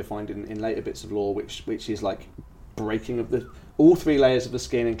subsequently defined in later bits of law, which is like breaking of all three layers of the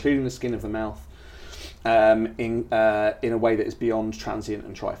skin, including the skin of the mouth, in a way that is beyond transient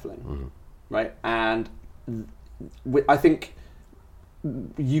and trifling, right? And I think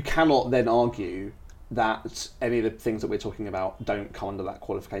you cannot then argue that any of the things that we're talking about don't come under that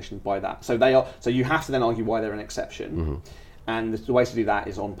qualification by that. So they are. So you have to then argue why they're an exception, and the way to do that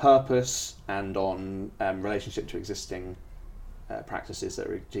is on purpose and on relationship to existing practices that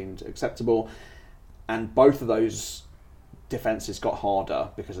are deemed acceptable. And both of those defences got harder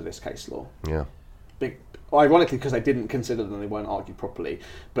because of this case law. Yeah. Ironically, because they didn't consider them, they weren't argued properly.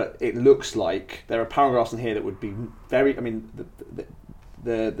 But it looks like there are paragraphs in here that would be very. I mean,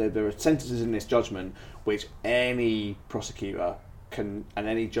 there are sentences in this judgment which any prosecutor can and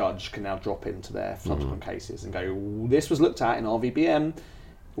any judge can now drop into their subsequent cases and go, this was looked at in RVBM.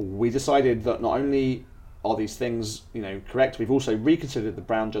 We decided that not only are these things, correct, we've also reconsidered the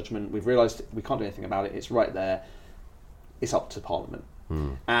Brown judgment. We've realised we can't do anything about it. It's right there. It's up to Parliament.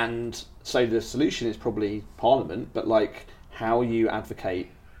 And so the solution is probably Parliament, but like how you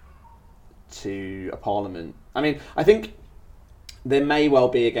advocate to a Parliament. I mean, I think there may well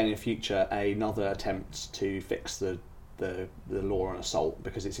be again in the future another attempt to fix the law on assault,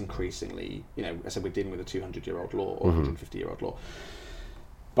 because it's increasingly, I said we're dealing with a 200-year-old law or 150-year-old law.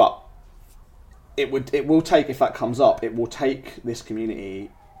 But it will take, if that comes up, it will take this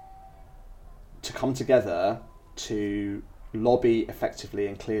community to come together to lobby effectively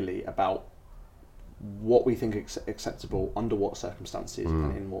and clearly about what we think is acceptable, under what circumstances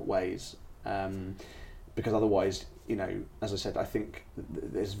and in what ways. Because otherwise, as I said, I think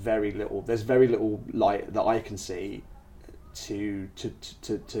there's very little light that I can see to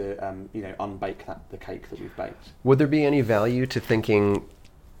unbake the cake that we've baked. Would there be any value to thinking,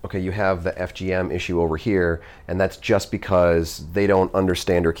 okay, you have the FGM issue over here, and that's just because they don't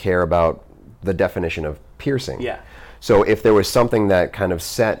understand or care about the definition of piercing? Yeah. So if there was something that kind of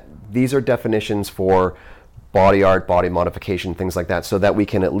set, these are definitions for body art, body modification, things like that, so that we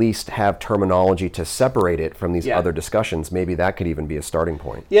can at least have terminology to separate it from these other discussions, maybe that could even be a starting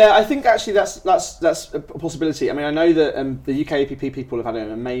point. Yeah, I think actually that's a possibility. I mean, I know that the UK APP people have had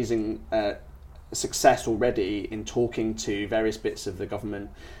an amazing success already in talking to various bits of the government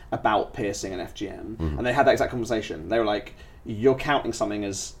about piercing and FGM, and they had that exact conversation. They were like, you're counting something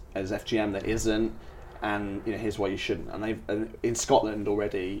as FGM that isn't, and here's why you shouldn't. And they've in Scotland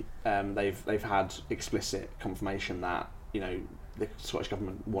already, they've had explicit confirmation that the Scottish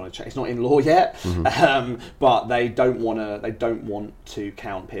government want to change. It's not in law yet, but they don't want to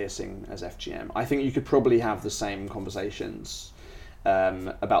count piercing as FGM. I think you could probably have the same conversations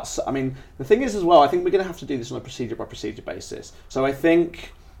about. I mean, the thing is as well, I think we're going to have to do this on a procedure by procedure basis. So I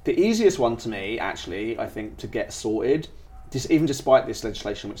think the easiest one to me, actually, I think to get sorted, even despite this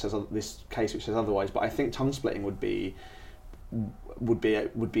legislation which says this case which says otherwise, but I think tongue splitting would be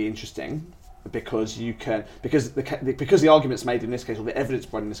interesting, because the arguments made in this case, or the evidence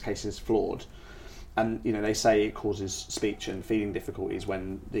brought in this case, is flawed, and they say it causes speech and feeding difficulties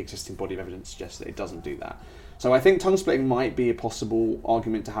when the existing body of evidence suggests that it doesn't do that. So I think tongue splitting might be a possible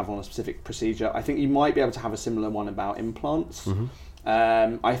argument to have on a specific procedure. I think you might be able to have a similar one about implants.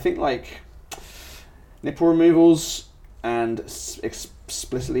 I think like nipple removals and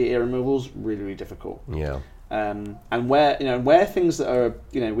explicitly ear removals, really, really difficult. Yeah. And where things that are,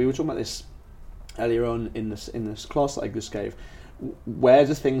 we were talking about this earlier on in this class that I just gave. Where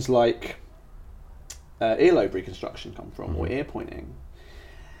do things like earlobe reconstruction come from, or ear pointing?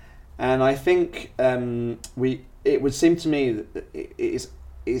 And I think it would seem to me that it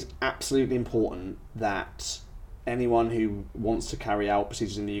is absolutely important that anyone who wants to carry out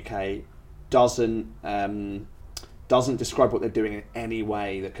procedures in the UK doesn't describe what they're doing in any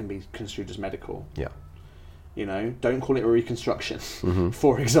way that can be construed as medical. Yeah. Don't call it a reconstruction,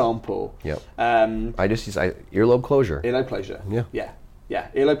 for example. Yep. I just use earlobe closure. Earlobe closure. Yeah. Yeah. Yeah,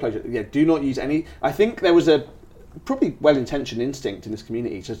 earlobe closure. Yeah, do not use any. I think there was a probably well-intentioned instinct in this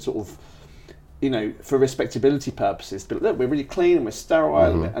community to sort of, for respectability purposes, but look, we're really clean and we're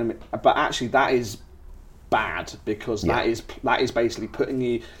sterile, but actually that is bad, because that is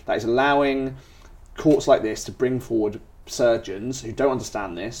basically that is allowing courts like this to bring forward surgeons who don't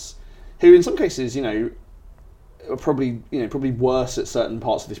understand this, who in some cases, are probably worse at certain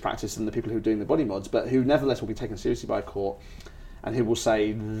parts of this practice than the people who are doing the body mods, but who nevertheless will be taken seriously by a court, and who will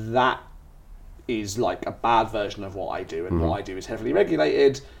say that is like a bad version of what I do, and what I do is heavily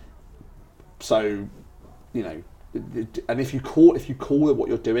regulated. So, and if you call what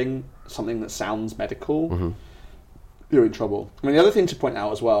you're doing something that sounds medical, you're in trouble. I mean, the other thing to point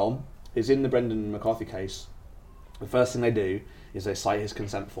out as well is in the Brendan McCarthy case, the first thing they do is they cite his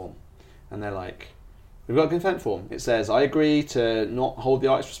consent form, and they're like, "We've got a consent form. It says I agree to not hold the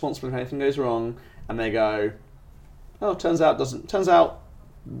artist responsible if anything goes wrong," and they go, "Oh, turns out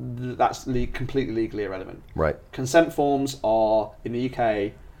that's completely legally irrelevant." Right. Consent forms are, in the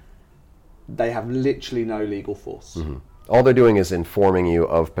UK, they have literally no legal force. All they're doing is informing you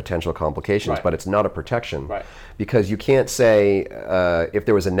of potential complications, Right. but it's not a protection. Right. Because you can't say, if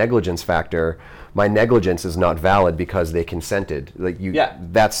there was a negligence factor, my negligence is not valid because they consented.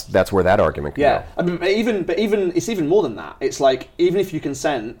 That's where that argument can go. I mean, but even it's even more than that. It's like, even if you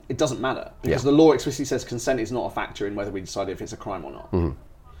consent, it doesn't matter, because the law explicitly says consent is not a factor in whether we decide if it's a crime or not.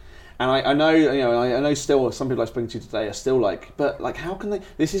 And I know, I know still some people I've spoken to today are still like, but like, how can they?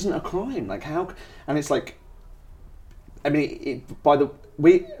 This isn't a crime. Like, how? And it's like, I mean, the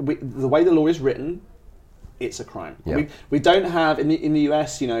way the law is written, it's a crime. Yeah. We don't have in the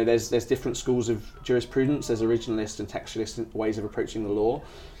US. There's different schools of jurisprudence. There's originalist and textualist ways of approaching the law,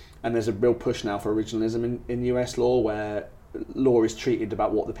 and there's a real push now for originalism in US law, where law is treated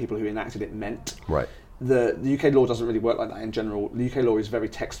about what the people who enacted it meant. Right. The UK law doesn't really work like that in general. The UK law is very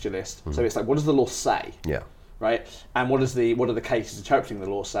textualist, so it's like, what does the law say? Yeah. Right. And what are the cases interpreting the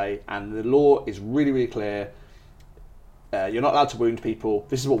law say? And the law is really, really clear. You're not allowed to wound people.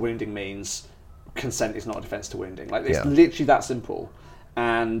 This is what wounding means. Consent is not a defense to wounding. Like, it's literally that simple.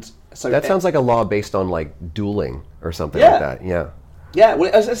 And so that sounds like a law based on like dueling or something like that. Yeah. Yeah. Well,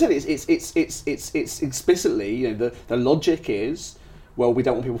 as I said, it's explicitly, the logic is, well, we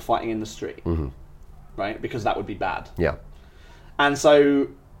don't want people fighting in the street, right? Because that would be bad. Yeah. And so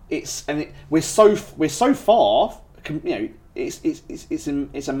we're so far.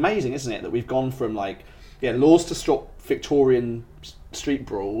 It's amazing, isn't it, that we've gone from laws to stop Victorian street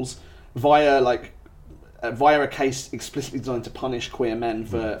brawls via a case explicitly designed to punish queer men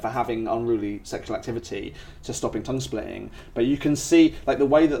for having unruly sexual activity, to stopping tongue splitting. But you can see the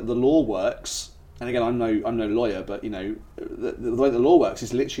way that the law works. And again, I'm no lawyer, but the way the law works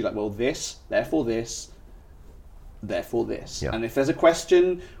is literally this, therefore this, therefore this. Yeah. And if there's a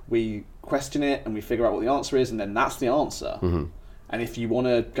question, we question it and we figure out what the answer is, and then that's the answer. And if you want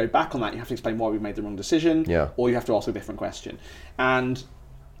to go back on that, you have to explain why we made the wrong decision, or you have to ask a different question. And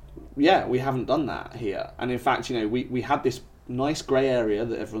we haven't done that here. And in fact, we had this nice grey area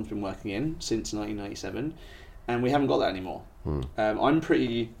that everyone's been working in since 1997, and we haven't got that anymore.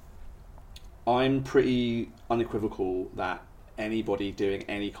 I'm pretty unequivocal that anybody doing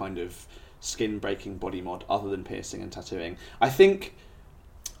any kind of skin-breaking body mod other than piercing and tattooing, I think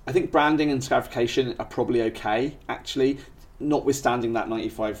branding and scarification are probably okay, actually, notwithstanding that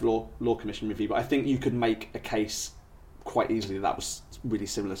 95 Law Commission review. But I think you could make a case quite easily that was really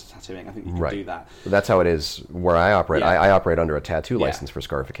similar to tattooing. I think you could do that. That's how it is where I operate. I operate under a tattoo license for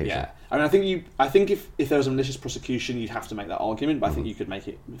scarification. Yeah, I mean, I think if there was a malicious prosecution, you'd have to make that argument, but I think you could make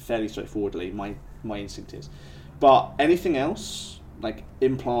it fairly straightforwardly. My instinct is, but anything else like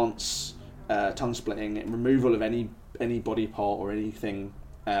implants, tongue splitting, removal of any body part or anything,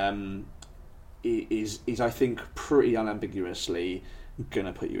 is I think pretty unambiguously going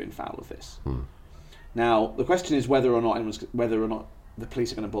to put you in foul of this. Now the question is whether or not the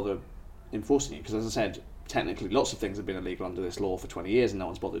police are going to bother enforcing it, because as I said, technically lots of things have been illegal under this law for 20 years and no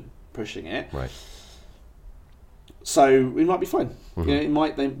one's bothered pushing it. Right. So it might be fine.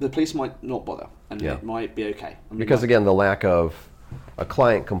 The police might not bother, and it might be okay. Because again, the lack of a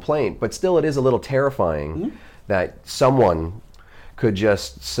client complaint, but still it is a little terrifying that someone could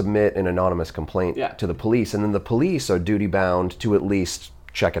just submit an anonymous complaint to the police, and then the police are duty bound to at least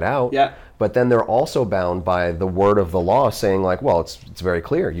check it out. Yeah. But then they're also bound by the word of the law saying it's very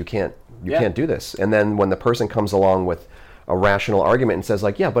clear, you can't do this. And then when the person comes along with a rational argument and says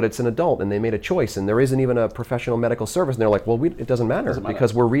but it's an adult and they made a choice and there isn't even a professional medical service, and they're like, well, it doesn't matter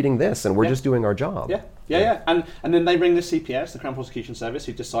because we're reading this and we're just doing our job. Yeah. And then they ring the CPS, the Crown Prosecution Service,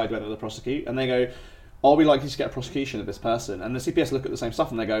 who decide whether to prosecute, and they go, are we likely to get a prosecution of this person? And the CPS look at the same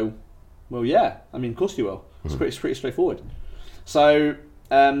stuff and they go, well, yeah, I mean, of course you will. It's pretty straightforward. So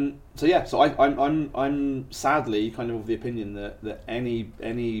I'm sadly kind of the opinion that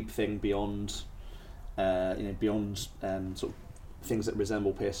anything beyond sort of things that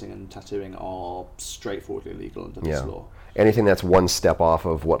resemble piercing and tattooing are straightforwardly illegal under this law. Anything that's one step off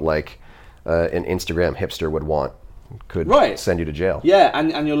of what like an Instagram hipster would want could send you to jail. Yeah,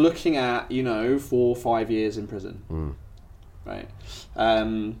 and you're looking at 4 or 5 years in prison. Right,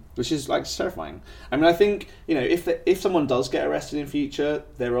 which is like terrifying. I mean, I think if someone does get arrested in future,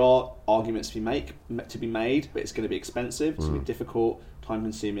 there are arguments to be made, but it's going to be expensive, it's going to be difficult, time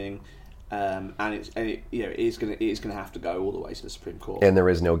consuming, and it is going to have to go all the way to the Supreme Court. And there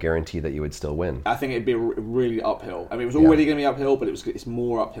is no guarantee that you would still win. I think it'd be really uphill. I mean, it was already going to be uphill, but it's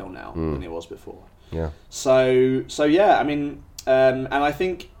more uphill now than it was before. Yeah. So yeah, I mean, and I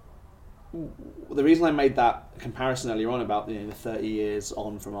think the reason I made that comparison earlier on about the 30 years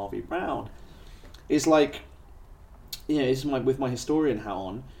on from R.V. Brown is like, it's with my historian hat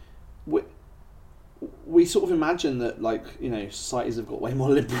on, we sort of imagine that like societies have got way more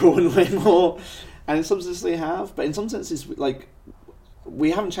liberal and way more, and in some senses they have, but in some senses like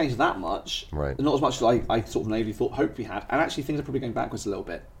we haven't changed that much, right? Not as much as I sort of naively hope we had, and actually things are probably going backwards a little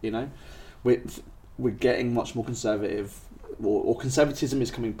bit. We're getting much more conservative. Or conservatism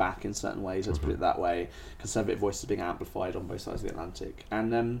is coming back in certain ways. Let's put it that way. Conservative voices are being amplified on both sides of the Atlantic,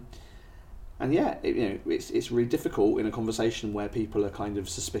 and yeah, it's really difficult in a conversation where people are kind of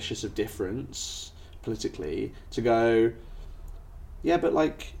suspicious of difference politically to go, yeah, but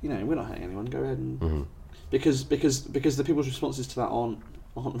like we're not hurting anyone. Go ahead and because the people's responses to that aren't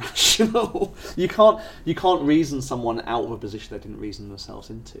rational. You can't reason someone out of a position they didn't reason themselves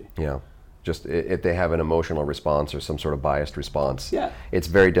into. Yeah. Just if they have an emotional response or some sort of biased response, yeah, it's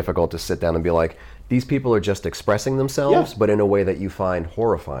very difficult to sit down and be like, these people are just expressing themselves, but in a way that you find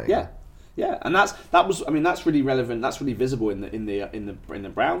horrifying. Yeah, and that's really relevant. That's really visible in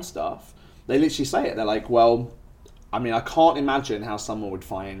the Brown stuff. They literally say it. They're like, well, I mean, I can't imagine how someone would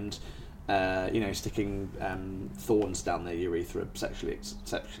find, sticking thorns down their urethra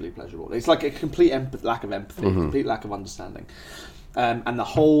sexually pleasurable. It's like a complete lack of empathy, complete lack of understanding. And the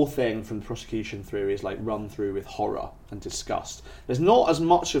whole thing from the prosecution through is like run through with horror and disgust. There's not as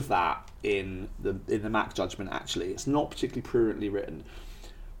much of that in the Mack judgment. Actually, it's not particularly prudently written,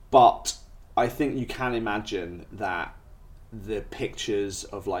 but I think you can imagine that the pictures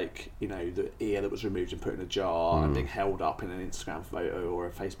of like the ear that was removed and put in a jar and being held up in an Instagram photo or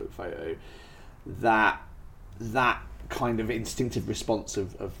a Facebook photo, that kind of instinctive response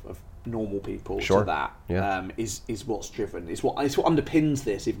of normal people to that is what's driven. It's what underpins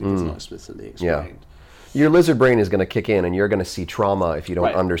this, even if it's not explicitly explained. Yeah. Your lizard brain is going to kick in, and you're going to see trauma if you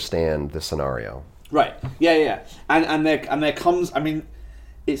don't understand the scenario. Right. Yeah. And there comes. I mean,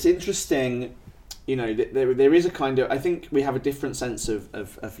 it's interesting. There is a kind of. I think we have a different sense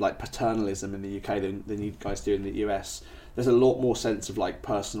of like paternalism in the UK than you guys do in the US. There's a lot more sense of like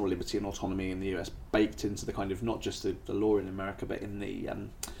personal liberty and autonomy in the US baked into the kind of not just the law in America, but in the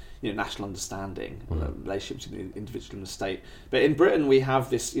national understanding, relationship between the individual and the state. But in Britain, we have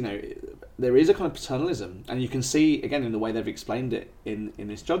this, there is a kind of paternalism, and you can see again in the way they've explained it in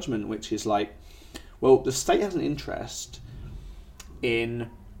this judgment, which is like, well, the state has an interest in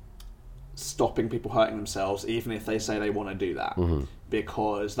stopping people hurting themselves, even if they say they want to do that,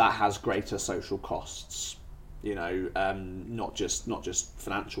 because that has greater social costs. Not just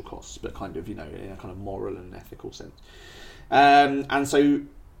financial costs, but kind of in a kind of moral and ethical sense. And so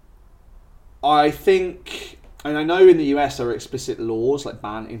I think, and I know in the US there are explicit laws like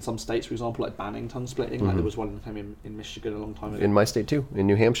in some states, for example, like banning tongue splitting. Like there was one that came in Michigan a long time ago. In my state too, in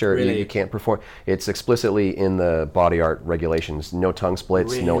New Hampshire, really? you can't perform. It's explicitly in the body art regulations. No tongue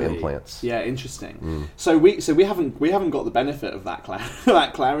splits, no implants. Yeah, interesting. So we haven't got the benefit of that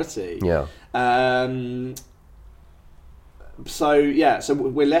that clarity. Yeah. So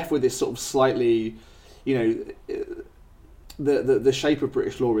we're left with this sort of slightly, the shape of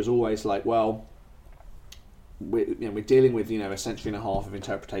British law is always like, well, we're dealing with a century and a half of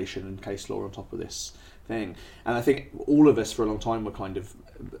interpretation and case law on top of this thing, and I think all of us for a long time were kind of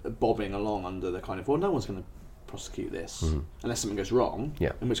bobbing along under the kind of, well, no one's going to prosecute this unless something goes wrong.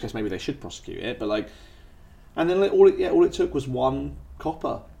 Yeah. In which case maybe they should prosecute it, but like, and then all it took was one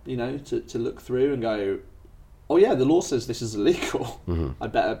copper, to look through and go, oh yeah, the law says this is illegal. I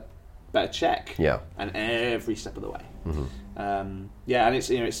better check. Yeah. And every step of the way. And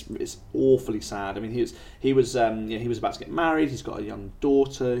it's awfully sad. I mean, he was about to get married. He's got a young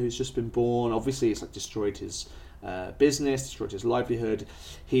daughter who's just been born. Obviously, it's like destroyed his business, destroyed his livelihood.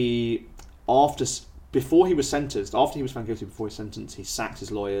 He, after before he was sentenced, after he was found guilty, before he was sentenced, he sacked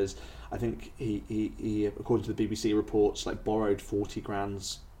his lawyers. I think he according to the BBC reports, like borrowed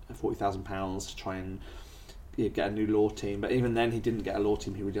 £40,000 to try and get a new law team. But even then, he didn't get a law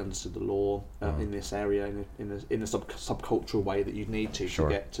team who really understood the law in this area in the subcultural way that you'd need to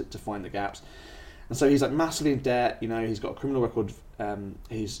get to find the gaps. And so he's like massively in debt. He's got a criminal record.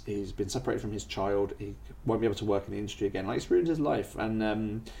 He's been separated from his child. He won't be able to work in the industry again. Like, it's ruined his life.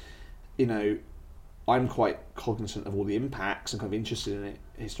 And I'm quite cognizant of all the impacts and kind of interested in it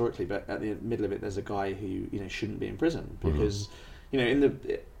historically. But at the middle of it, there's a guy who shouldn't be in prison because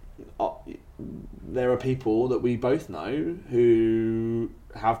there are people that we both know who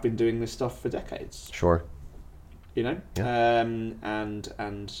have been doing this stuff for decades. Sure. And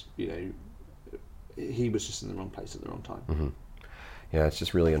he was just in the wrong place at the wrong time. Mm-hmm. Yeah, it's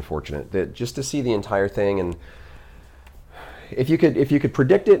just really unfortunate that just to see the entire thing, and if you could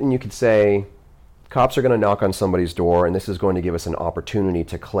predict it and you could say, cops are going to knock on somebody's door and this is going to give us an opportunity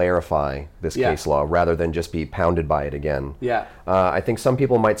to clarify this case law rather than just be pounded by it again. Yeah. I think some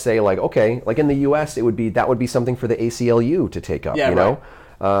people might say, like, okay, like in the US, that would be something for the ACLU to take up, know?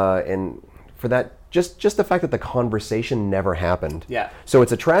 And for that, just the fact that the conversation never happened. Yeah. So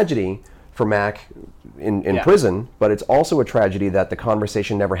it's a tragedy for Mac in prison, but it's also a tragedy that the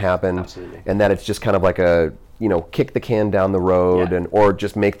conversation never happened. Absolutely. And that it's just kind of like a, kick the can down the road or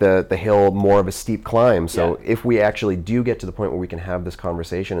just make the hill more of a steep climb. So if we actually do get to the point where we can have this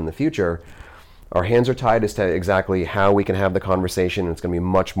conversation in the future, our hands are tied as to exactly how we can have the conversation, and it's going to be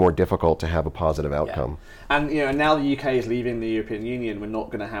much more difficult to have a positive outcome. Yeah. And now the UK is leaving the European Union, we're not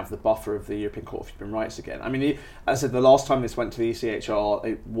going to have the buffer of the European Court of Human Rights again. I mean, as I said, the last time this went to the ECHR,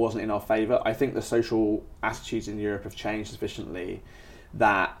 it wasn't in our favour. I think the social attitudes in Europe have changed sufficiently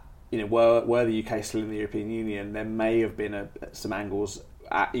that were the UK still in the European Union, there may have been some angles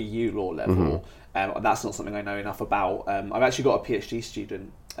at EU law level. That's not something I know enough about. I've actually got a PhD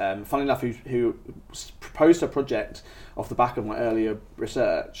student, funnily enough, who proposed a project off the back of my earlier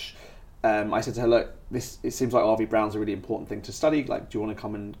research. I said to her, look, it seems like R.V. Brown's a really important thing to study. Like, do you want to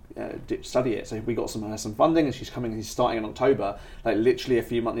come and study it? So we got some funding, and she's starting in October, like literally a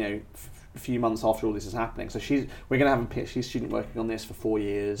few months after all this is happening. So we're going to have a PhD student working on this for 4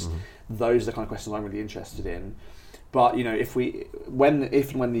 years. Those are the kind of questions I'm really interested in. But if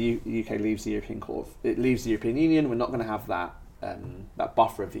and when the UK leaves the European Court, it leaves the European Union, we're not going to have that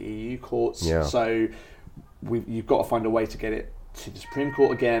buffer of the EU courts. Yeah. So you've got to find a way to get it to the Supreme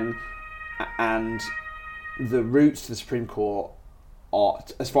Court again, and the routes to the Supreme Court are,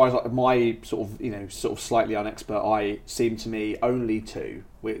 as far as my sort of slightly unexpert eye, seem to me only two,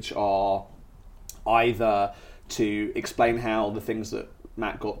 which are either to explain how the things that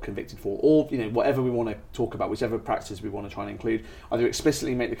Matt got convicted for, or whatever we want to talk about, whichever practices we want to try and include, either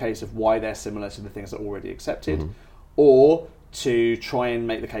explicitly make the case of why they're similar to the things that are already accepted, or to try and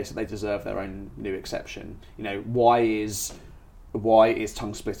make the case that they deserve their own new exception. Why is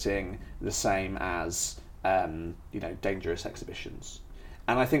tongue splitting the same as dangerous exhibitions?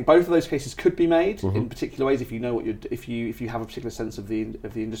 And I think both of those cases could be made in particular ways if you know if you have a particular sense of the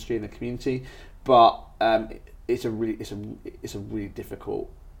industry and the community. But it's a really difficult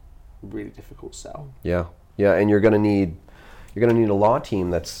sell. Yeah, and you're gonna need a law team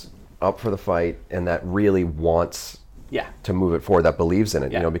that's up for the fight and that really wants to move it forward, that believes in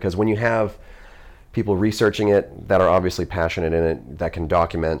it. Because when you have people researching it that are obviously passionate in it, that can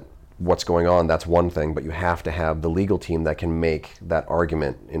document what's going on, that's one thing, but you have to have the legal team that can make that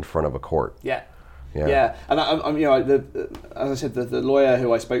argument in front of a court. Yeah. And as I said, the lawyer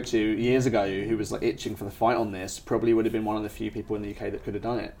who I spoke to years ago, who was like itching for the fight on this, probably would have been one of the few people in the UK that could have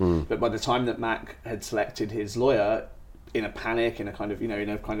done it. But by the time that Mac had selected his lawyer, in a panic, in a kind of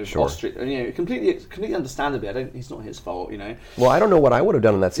ostrich, completely understandably, it's not his fault, Well, I don't know what I would have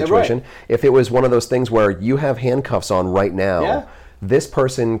done in that situation. Right. If it was one of those things where you have handcuffs on right now, this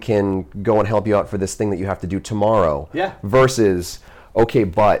person can go and help you out for this thing that you have to do tomorrow. Yeah. Versus, okay,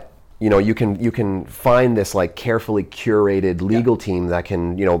 but you can find this like carefully curated legal team that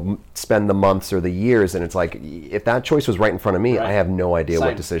can spend the months or the years, and it's like, if that choice was right in front of me, I have no idea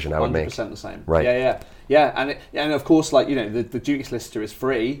what decision I would make. 100% the same. Right. Yeah, and of course, the duty solicitor is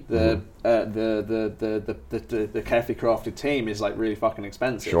free. The carefully crafted team is like really fucking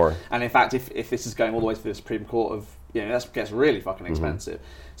expensive. Sure. And in fact, if this is going all the way to the Supreme Court of that gets really fucking expensive.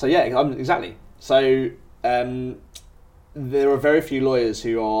 So exactly. So there are very few lawyers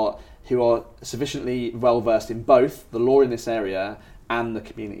who are sufficiently well versed in both the law in this area and the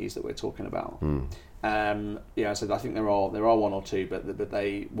communities that we're talking about. I said I think there are one or two, but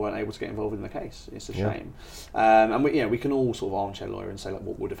they weren't able to get involved in the case. It's a Yeah. shame. And we can all sort of armchair lawyer and say like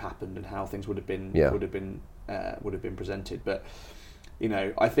what would have happened and how things would have been presented. But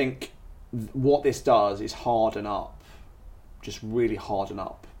I think what this does is really harden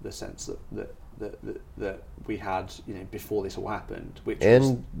up the sense that we had before this all happened, which And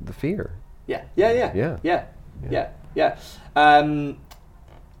was, the fear. yeah.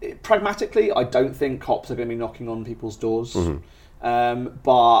 Pragmatically, I don't think cops are going to be knocking on people's doors.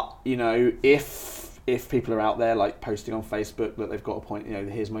 But if people are out there like posting on Facebook that they've got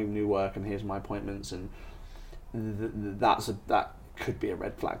here's my new work and here's my appointments, and that could be a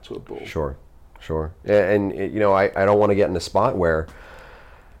red flag to a bull. Sure. And I don't want to get in a spot where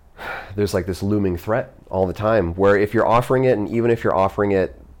there's like this looming threat all the time, where if you're offering it, and even if you're offering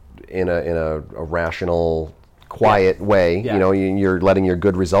it in a rational, quiet way, you're letting your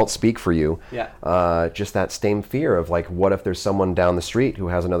good results speak for you. Just that same fear of like, what if there's someone down the street who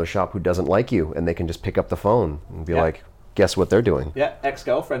has another shop who doesn't like you, and they can just pick up the phone and be like, guess what they're doing?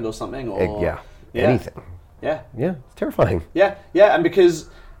 Ex-girlfriend or something, or anything. It's terrifying. And because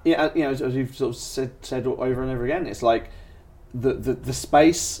as you've sort of said over and over again, it's like the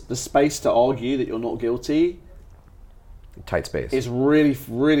space to argue that you're not guilty. Tight space. It's really,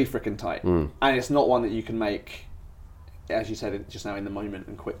 really freaking tight, and it's not one that you can make, as you said just now, in the moment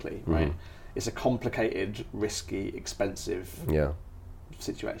and quickly. Right? It's a complicated, risky, expensive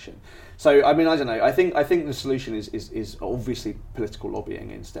situation. So I don't know. I think the solution is obviously political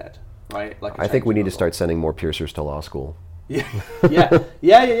lobbying instead. Right? Like I think we need to start sending more piercers to law school. Yeah.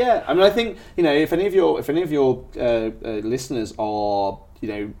 I mean, I think if any of your listeners are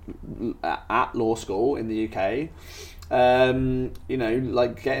at law school in the UK,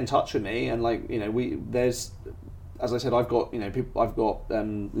 like get in touch with me, and there's, as I said, I've got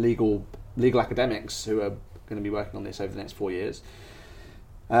legal academics who are going to be working on this over the next 4 years.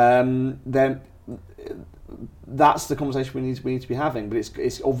 Then that's the conversation we need to be having. But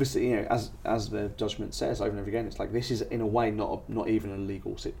it's obviously as the judgment says over and over again, it's like this is in a way not even a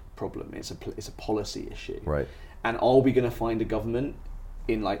legal problem. It's a policy issue. Right. And are we going to find a government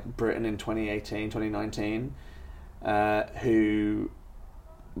in like Britain in 2018, 2019? Who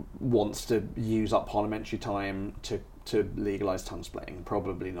wants to use up parliamentary time to legalise tongue splitting?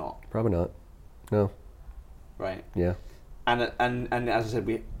 Probably not. Probably not. No. Right. Yeah. And as I said,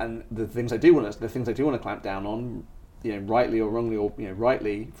 the things I do want to clamp down on, rightly or wrongly, or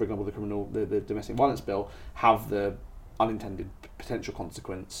rightly, for example, the domestic violence bill, have the unintended potential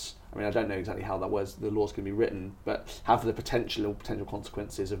consequence. I mean, I don't know exactly how the law's going to be written, but have the potential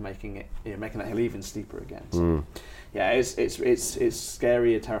consequences of making that hill even steeper again. So, it's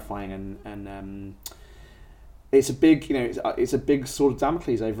scary and terrifying, and it's a big it's a big sort of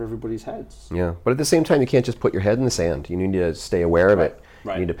Damocles over everybody's heads. Yeah, but at the same time, you can't just put your head in the sand. You need to stay aware of it.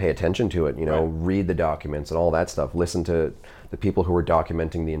 Right. You need to pay attention to it. Read the documents and all that stuff. Listen to the people who are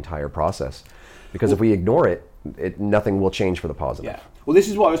documenting the entire process, because if we ignore it, nothing will change for the positive. Yeah. Well, this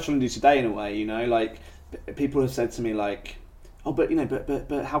is what I was trying to do today in a way. Like people have said to me like, oh, but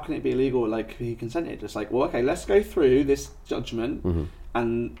how can it be illegal? Like he consented. It's like, well, okay, let's go through this judgment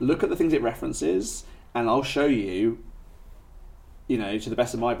and look at the things it references, and I'll show you, to the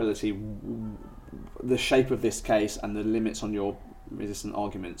best of my ability, the shape of this case and the limits on your resistant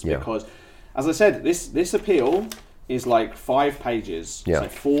arguments. Yeah. Because, as I said, this appeal is like 5 pages, so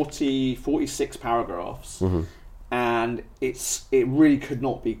 46 paragraphs, and it really could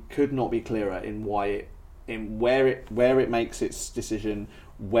not be clearer in where it makes its decision,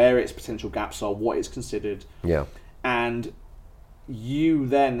 where its potential gaps are, what it's considered. Yeah. And you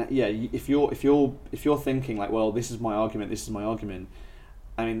then, if you're thinking like, well, this is my argument,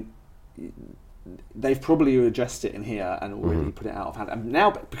 I mean, they've probably addressed it in here and already put it out of hand. And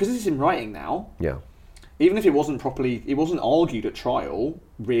now, because it's in writing now, even if it wasn't argued at trial,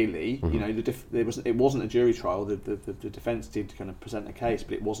 really, it wasn't a jury trial. The defence did kind of present a case,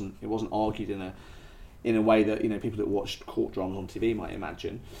 but it wasn't argued in a way that people that watched court dramas on TV might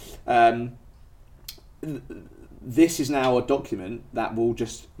imagine. This is now a document that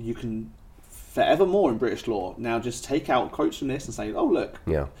you can forevermore in British law now just take out quotes from this and say, oh look,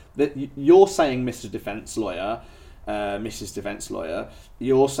 that you're saying, Mr. Defence Lawyer, Mrs. Defence Lawyer,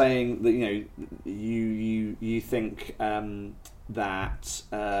 you're saying that you think that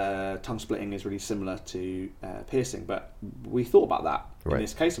tongue splitting is really similar to piercing, but we thought about that in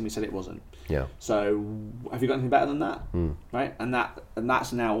this case and we said it wasn't. Yeah. So have you got anything better than that? Right, and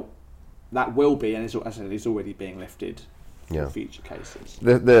that's now. That will be, and is already being lifted for future cases.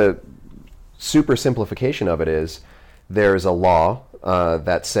 The super simplification of it is there's a law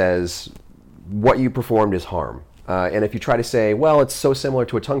that says what you performed is harm. And if you try to say, well, it's so similar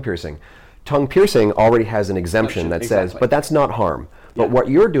to a tongue piercing already has an exemption that says, but that's not harm. But what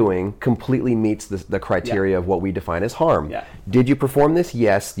you're doing completely meets the criteria of what we define as harm. Yeah. Did you perform this?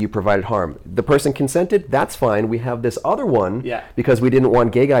 Yes, you provided harm. The person consented? That's fine. We have this other one, because we didn't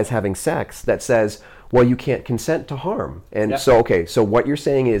want gay guys having sex, that says, well, you can't consent to harm. And so what you're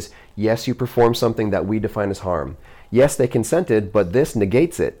saying is, yes, you performed something that we define as harm. Yes, they consented, but this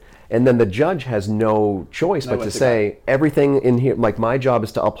negates it. And then the judge has no choice but to say, everything in here, like my job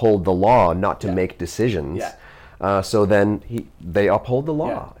is to uphold the law, not to make decisions. Yeah. So then they uphold the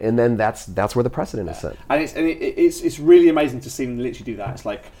law, and then that's where the precedent is set. And it's really amazing to see them literally do that. It's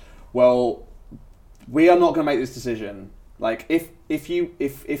like, well, we are not going to make this decision. Like, if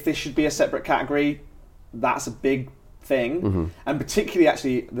this should be a separate category, that's a big thing. And particularly,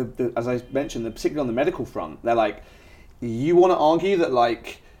 actually, as I mentioned, particularly on the medical front, they're like, you want to argue that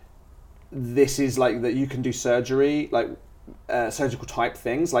like this is like that you can do surgery, like. Surgical type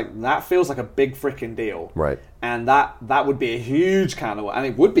things, like that feels like a big freaking deal, right? And that would be a huge can of worms, and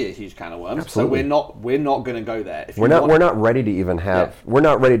it would be a huge can of worms. Absolutely. So we're not going to go there. We're not ready to even have. We're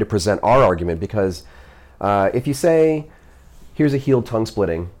not ready to present our argument, because if you say, here's a healed tongue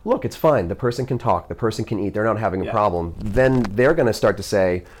splitting, look, it's fine. The person can talk. The person can eat. They're not having a problem. Then they're going to start to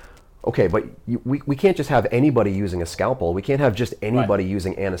say, okay, but we can't just have anybody using a scalpel. We can't have just anybody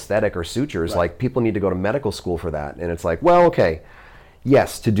using anesthetic or sutures. Like, people need to go to medical school for that. And it's like, well, okay,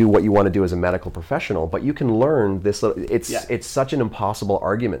 yes, to do what you want to do as a medical professional, but you can learn this. It's such an impossible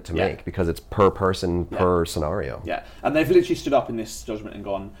argument to make, because it's per person, per scenario. Yeah, and they've literally stood up in this judgment and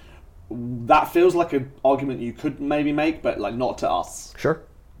gone, that feels like an argument you could maybe make, but like not to us. Sure.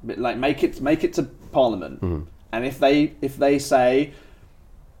 But like make it to Parliament, and if they say,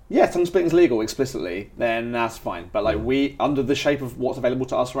 yeah, tongue splitting is legal explicitly, then that's fine. But like we, under the shape of what's available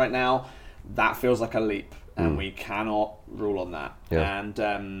to us right now, that feels like a leap, and we cannot rule on that. Yeah. And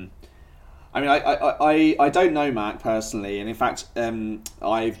I mean, I don't know Mac personally, and in fact,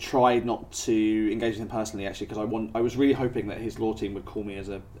 I've tried not to engage with him personally actually, because I was really hoping that his law team would call me as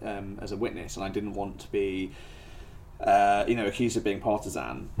a witness, and I didn't want to be. Accused of being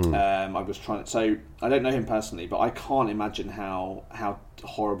partisan. I was trying. So I don't know him personally, but I can't imagine how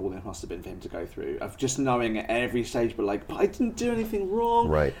horrible it must have been for him to go through, of just knowing at every stage, but I didn't do anything wrong.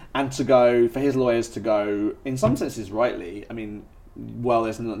 Right. And to go for his lawyers to go, in some senses, rightly. I mean, well,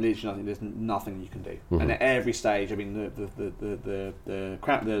 there's literally nothing. There's nothing you can do. And at every stage, I mean, the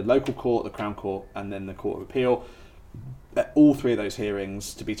local court, the Crown Court, and then the Court of Appeal, at all three of those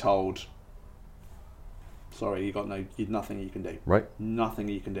hearings, to be told, sorry, you've nothing you can do. Right. Nothing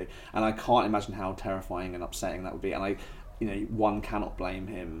you can do. And I can't imagine how terrifying and upsetting that would be. And one cannot blame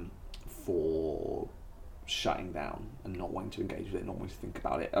him for shutting down and not wanting to engage with it, not wanting to think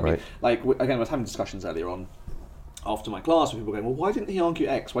about it. I mean, again, I was having discussions earlier on after my class where people were going, well, why didn't he argue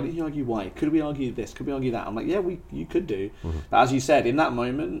X? Why didn't he argue Y? Could we argue this? Could we argue that? I'm like, yeah, you could do. But as you said, in that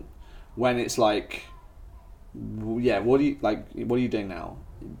moment, when it's like, yeah, what are you doing now?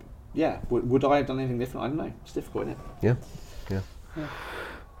 Yeah, would I have done anything different? I don't know. It's difficult, isn't it? Yeah.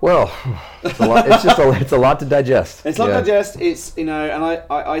 Well, it's a lot. It's a lot to digest. It's a lot to digest. It's and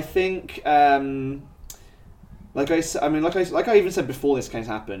I think like I even said before this case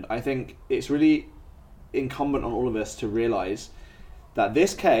happened, I think it's really incumbent on all of us to realise that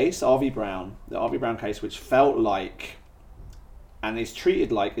this case, the R.V. Brown case, which felt like, and is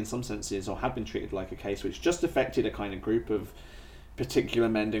treated like in some senses, or had been treated like a case which just affected a kind of group of particular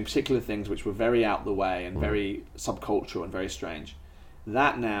men doing particular things which were very out the way and very subcultural and very strange.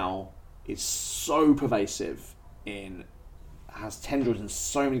 That now is so pervasive has tendrils in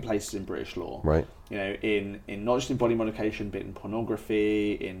so many places in British law. Right. In not just in body modification, but in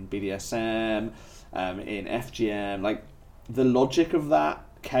pornography, in BDSM, in FGM. Like, the logic of that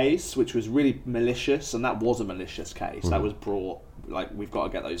case, which was really malicious, and that was a malicious case, that was brought, like, we've got to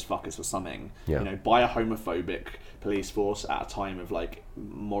get those fuckers for something, by a homophobic police force at a time of, like,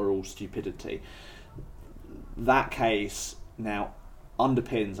 moral stupidity. That case now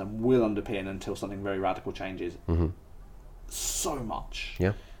underpins and will underpin, until something very radical changes, so much.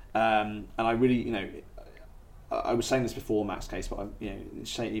 Yeah. And I really, I was saying this before Mac's case, but I'm,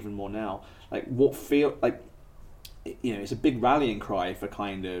 saying it even more now. Like, it's a big rallying cry for a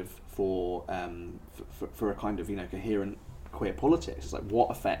kind of coherent queer politics. It's like, what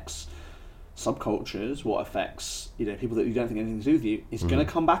affects subcultures, what affects people that you don't think anything to do with you, is going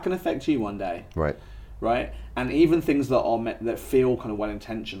to come back and affect you one day. Right, and even things that feel kind of well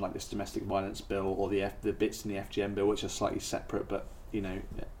intentioned, like this domestic violence bill or the bits in the FGM bill, which are slightly separate, but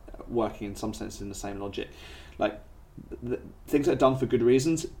working in some sense in the same logic. Like, things that are done for good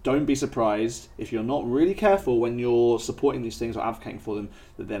reasons, don't be surprised if you're not really careful when you're supporting these things or advocating for them,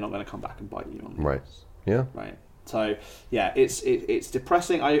 that they're not going to come back and bite you on the Right. ass. Yeah. Right. So yeah, it's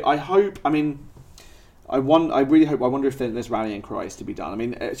depressing. I hope. I mean, I really hope. I wonder if there's rallying cries to be done. I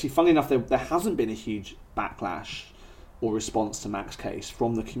mean, actually, funnily enough, there hasn't been a huge backlash or response to Mac's case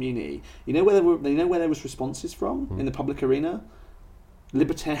from the community. You know where there was responses from in the public arena?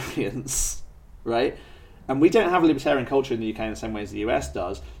 Libertarians, right? And we don't have a libertarian culture in the UK in the same way as the US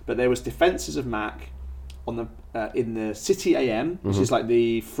does, but there was defences of Mac on the in the City AM, which is like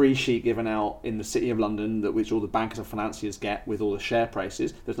the free sheet given out in the City of London, which all the bankers and financiers get with all the share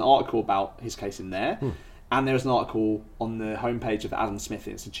prices. There's an article about his case in there, and there's an article on the homepage of the Adam Smith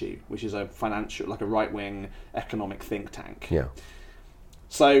Institute, which is a financial, like a right-wing economic think tank. Yeah.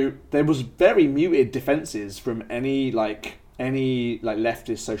 So there was very muted defences from any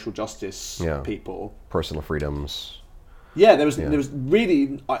leftist social justice people. Personal freedoms. Yeah, there was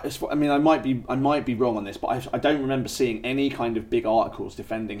really. I mean, I might be wrong on this, but I don't remember seeing any kind of big articles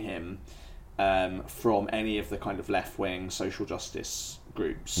defending him from any of the kind of left-wing social justice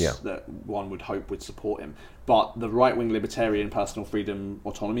groups that one would hope would support him. But the right-wing libertarian, personal freedom,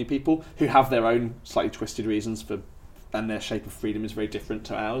 autonomy people who have their own slightly twisted reasons for, and their shape of freedom is very different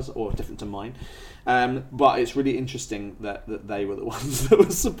to ours or different to mine. But it's really interesting that they were the ones that were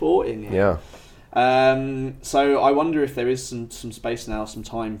supporting him. Yeah. So I wonder if there is some space now, some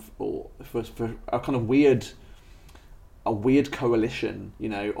time for a kind of weird coalition, you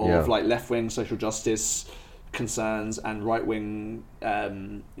know, of like left-wing social justice concerns and right-wing,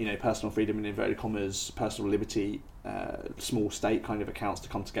 personal freedom in inverted commas, personal liberty, small state kind of accounts to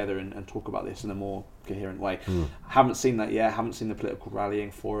come together and talk about this in a more coherent way. Haven't seen that yet. Haven't seen the political rallying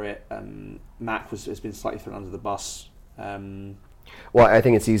for it. Mac has been slightly thrown under the bus. Well, I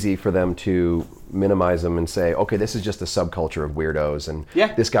think it's easy for them to minimize them and say, okay, this is just a subculture of weirdos, and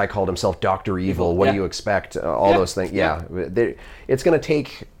this guy called himself Dr. Evil. What do you expect? All those things. It's going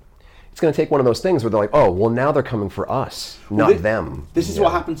to take one of those things where they're like, oh, well, now they're coming for us, not them. This is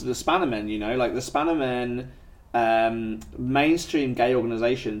what happened to the Spannermen, you know, like the Spannermen, mainstream gay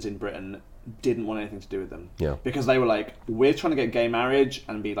organisations in Britain didn't want anything to do with them. Yeah. Because they were like, we're trying to get gay marriage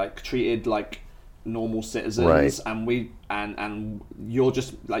and be like treated like normal citizens, right. and you're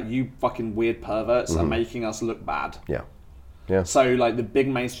just like, you fucking weird perverts are making us look bad. Yeah. So like the big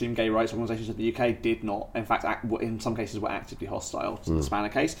mainstream gay rights organisations of the UK did not, in fact, in some cases were actively hostile to the Spanner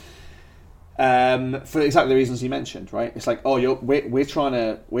case. For exactly the reasons you mentioned, right? It's like, oh, we're trying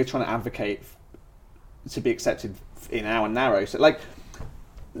to advocate to be accepted in our narrow. So like,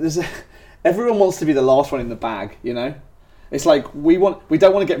 everyone wants to be the last one in the bag, you know. It's like we don't want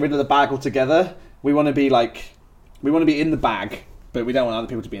to get rid of the bag altogether. We want to be in the bag, but we don't want other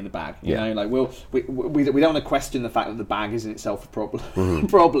people to be in the bag. You know, like we don't want to question the fact that the bag is in itself a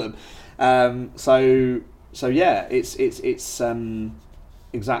problem. So yeah, it's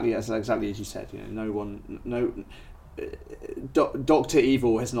exactly as you said. You know, Dr.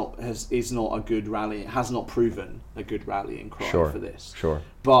 Evil is not a good rally. Has not proven a good rallying cry for this. Sure.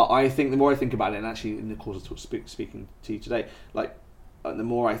 But I think the more I think about it, and actually in the course of speaking to you today, like the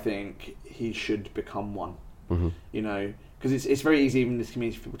more I think he should become one. You know, because it's very easy even in this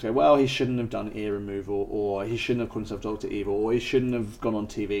community for people to go, well, he shouldn't have done ear removal, or he shouldn't have called himself Dr. Evil, or he shouldn't have gone on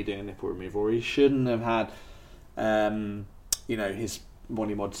TV doing a nipple removal, or he shouldn't have had, his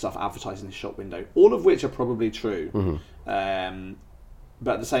Money Mod stuff advertised in his shop window. All of which are probably true.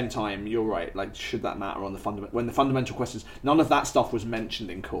 But at the same time, you're right. Like, should that matter on when the fundamental questions? None of that stuff was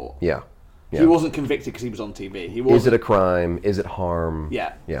mentioned in court. Yeah. He wasn't convicted because he was on TV. Is it a crime? Is it harm?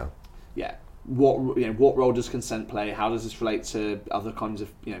 Yeah. What role does consent play? How does this relate to other kinds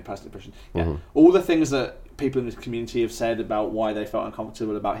of personal depression? Yeah. All the things that people in this community have said about why they felt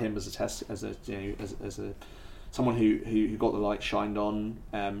uncomfortable about him as a someone who got the light shined on,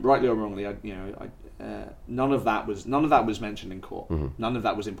 rightly or wrongly. None of that was mentioned in court. None of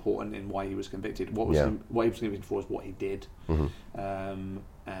that was important in why he was convicted. What he was convicted for was what he did,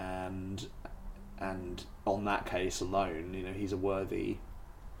 and on that case alone,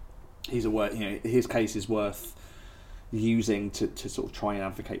 his case is worth using to sort of try and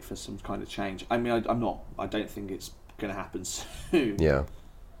advocate for some kind of change. I mean, I don't think it's going to happen soon. Yeah,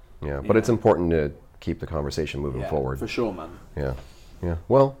 but it's important to keep the conversation moving forward. For sure, man. Yeah.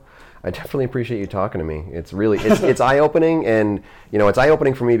 Well, I definitely appreciate you talking to me. It's really it's eye-opening, and it's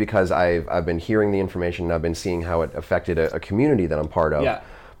eye-opening for me because I've been hearing the information and I've been seeing how it affected a community that I'm part of. Yeah.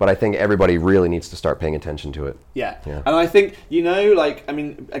 But I think everybody really needs to start paying attention to it. Yeah. And I think legal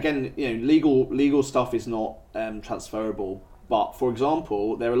stuff is not transferable. But for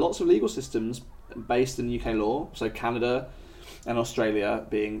example, there are lots of legal systems based in UK law, so Canada and Australia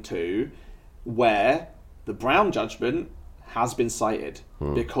being two, where the Brown judgment has been cited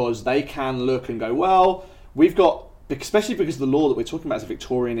because they can look and go, well, we've got, especially because the law that we're talking about is a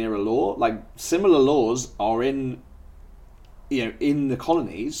Victorian era law, like similar laws are in the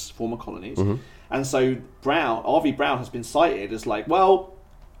colonies, former colonies, and so R.V. Brown has been cited as like, well,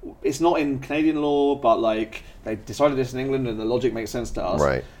 it's not in Canadian law, but like they decided this in England, and the logic makes sense to us.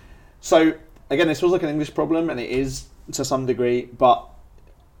 Right. So again, this feels like an English problem, and it is to some degree, but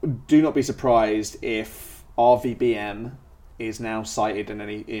do not be surprised if RVBM is now cited in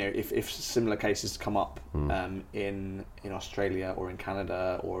any, if similar cases come up in Australia or in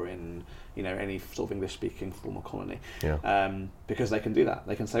Canada or in any sort of English-speaking former colony, because they can do that.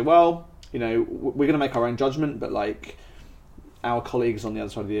 They can say, well, we're going to make our own judgment, but like our colleagues on the other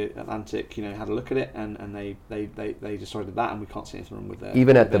side of the Atlantic, had a look at it and they decided that, and we can't see anything wrong with that.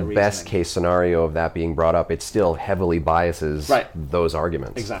 Even at the best case scenario of that being brought up, it still heavily biases those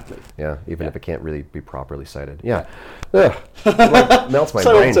arguments. Exactly. Yeah, even if it can't really be properly cited. Yeah. Ugh. Melts my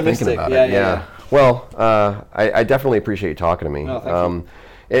brain thinking about it. Yeah. Well, I definitely appreciate you talking to me. Oh, thank you.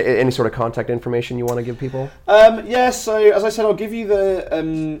 Any sort of contact information you want to give people? So as I said, I'll give you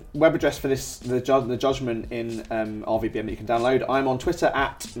the web address for the judgment in RVBM that you can download. I'm on Twitter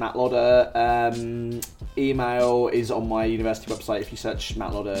at Matt Lodder. Email is on my university website. If you search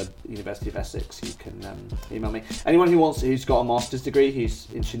Matt Lodder, University of Essex, you can email me. Anyone who's got a master's degree, who's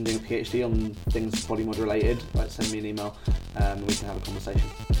interested in doing a PhD on things body mod related, send me an email and we can have a conversation.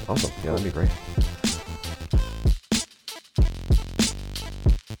 Awesome. Yeah, that'd be great.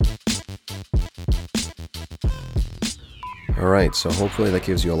 All right, so hopefully that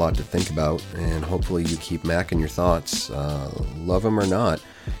gives you a lot to think about, and hopefully you keep Mac in your thoughts. Love him or not,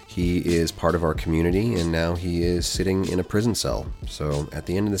 he is part of our community, and now he is sitting in a prison cell. So at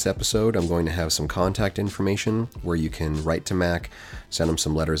the end of this episode, I'm going to have some contact information where you can write to Mac, send him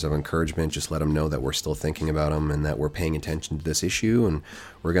some letters of encouragement, just let him know that we're still thinking about him and that we're paying attention to this issue, and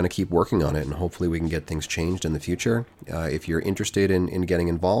we're going to keep working on it, and hopefully we can get things changed in the future. If you're interested in getting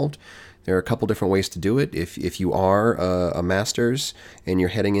involved, there are a couple different ways to do it. If you are a master's and you're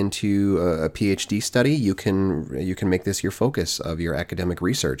heading into a PhD study, you can make this your focus of your academic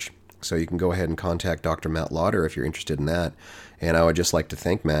research. So you can go ahead and contact Dr. Matt Lodder if you're interested in that. And I would just like to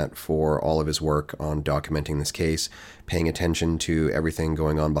thank Matt for all of his work on documenting this case, paying attention to everything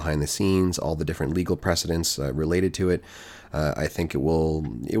going on behind the scenes, all the different legal precedents related to it. I think it will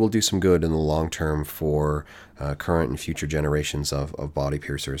do some good in the long term for current and future generations of body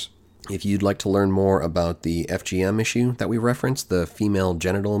piercers. If you'd like to learn more about the FGM issue that we referenced, the female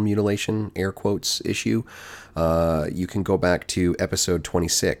genital mutilation, air quotes, issue, you can go back to episode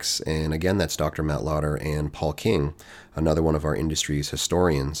 26. And again, that's Dr. Matt Lodder and Paul King, another one of our industry's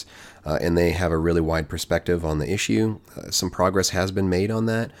historians. And they have a really wide perspective on the issue. Some progress has been made on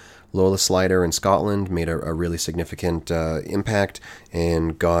that. Lola Slider in Scotland made a really significant impact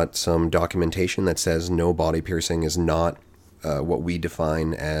and got some documentation that says no body piercing is not what we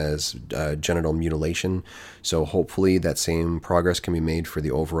define as genital mutilation. So hopefully that same progress can be made for the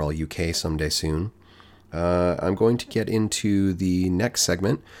overall UK someday soon. I'm going to get into the next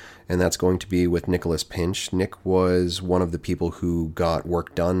segment, and that's going to be with Nicholas Pinch. Nick was one of the people who got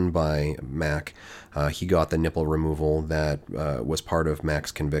work done by Mac. He got the nipple removal that was part of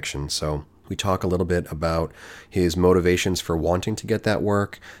Mac's conviction. So we talk a little bit about his motivations for wanting to get that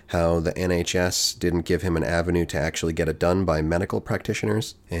work, how the NHS didn't give him an avenue to actually get it done by medical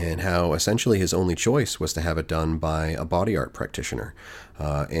practitioners, and how essentially his only choice was to have it done by a body art practitioner.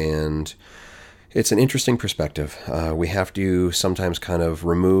 And it's an interesting perspective. We have to sometimes kind of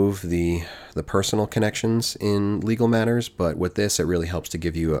remove the personal connections in legal matters, but with this, it really helps to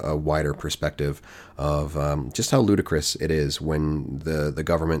give you a wider perspective of just how ludicrous it is when the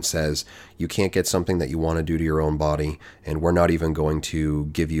government says you can't get something that you want to do to your own body, and we're not even going to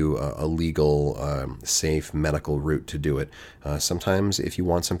give you a legal, safe medical route to do it. Sometimes if you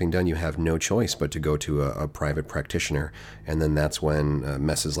want something done, you have no choice but to go to a private practitioner, and then that's when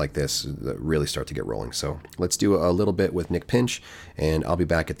messes like this really start to get rolling. So let's do a little bit with Nick Pinch, and I'll be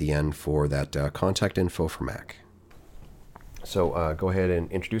back at the end for that contact info for Mac. So go ahead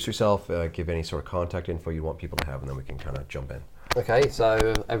and introduce yourself, give any sort of contact info you want people to have, and then we can kind of jump in. Okay,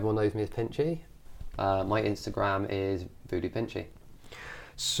 so everyone knows me as Pinchy. My Instagram is Voodoo Pinchy.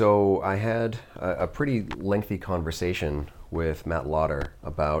 So I had a pretty lengthy conversation with Matt Lodder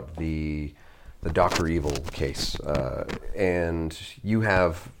about the Dr. Evil case, and you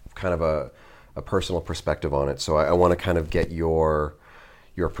have kind of a personal perspective on it. So I want to kind of get your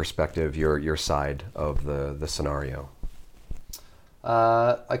perspective, your side of the scenario.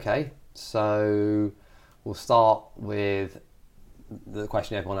 Okay, So we'll start with the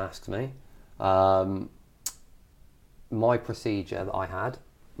question everyone asks me. My procedure that I had,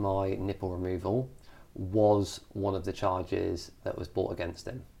 my nipple removal, was one of the charges that was brought against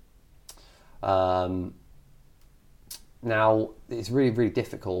him. Now, it's really, really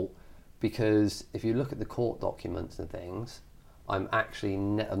difficult because if you look at the court documents and things, I'm actually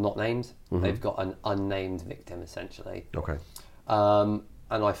not named. They've got an unnamed victim, essentially. Okay. And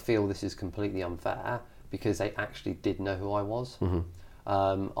I feel this is completely unfair because they actually did know who I was.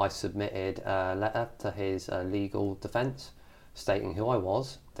 I submitted a letter to his legal defence stating who I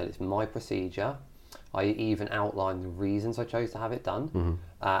was, that it's my procedure. I even outlined the reasons I chose to have it done,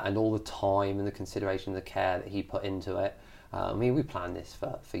 and all the time and the consideration, the care that he put into it. I mean, we planned this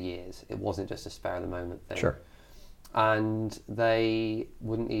for years. It wasn't just a spare of the moment thing. Sure. And they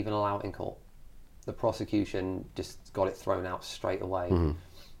wouldn't even allow it in court. The prosecution just got it thrown out straight away.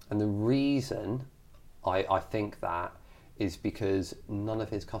 And the reason I think that is because none of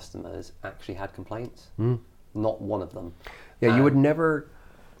his customers actually had complaints. Not one of them. Yeah,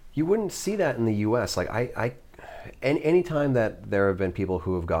 you wouldn't see that in the U.S. Like any time that there have been people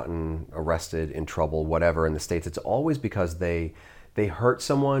who have gotten arrested, in trouble, whatever in the States, it's always because they hurt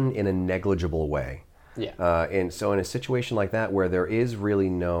someone in a negligible way. Yeah. And so in a situation like that where there is really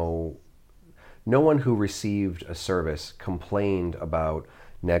no one who received a service complained about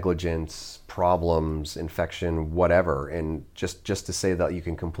negligence, problems, infection, whatever, and just to say that you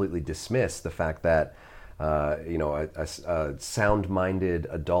can completely dismiss the fact that a sound-minded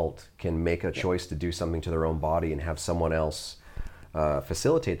adult can make a choice to do something to their own body and have someone else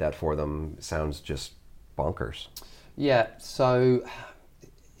facilitate that for them sounds just bonkers. Yeah, so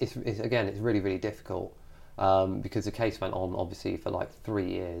it's really, really difficult because the case went on obviously for like 3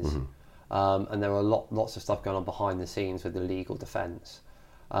 years, and there were lots of stuff going on behind the scenes with the legal defence.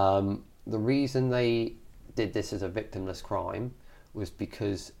 The reason they did this as a victimless crime was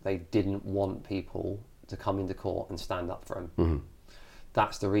because they didn't want people to come into court and stand up for him.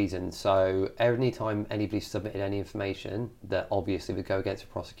 That's the reason. So anytime anybody submitted any information that obviously would go against the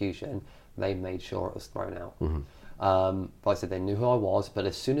prosecution, they made sure it was thrown out. Like I said, they knew who I was, but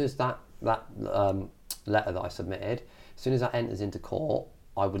as soon as that letter that I submitted, as soon as that enters into court,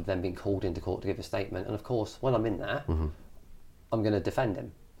 I would then be called into court to give a statement. And of course, when I'm in there, I'm going to defend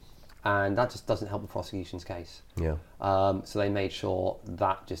him. And that just doesn't help the prosecution's case. Yeah. So they made sure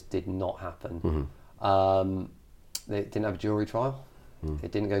that just did not happen. They didn't have a jury trial.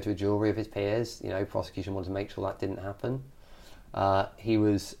 It didn't go to a jury of his peers. Prosecution wanted to make sure that didn't happen. He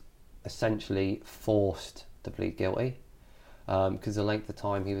was essentially forced to plead guilty because the length of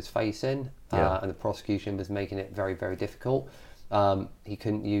time he was facing, and the prosecution was making it very, very difficult. He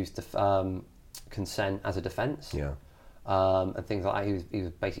couldn't use consent as a defence. Yeah. And things like that. He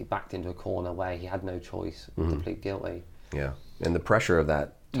was basically backed into a corner where he had no choice to plead guilty. Yeah, and the pressure of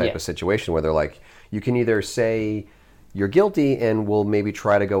that type of situation where they're like, you can either say you're guilty and we'll maybe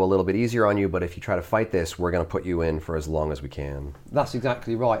try to go a little bit easier on you, but if you try to fight this, we're going to put you in for as long as we can. That's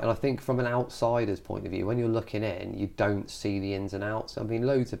exactly right. And I think from an outsider's point of view, when you're looking in, you don't see the ins and outs. I mean,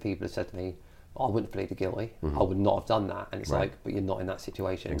 loads of people have said to me, I wouldn't have pleaded guilty. I would not have done that. And it's like, but you're not in that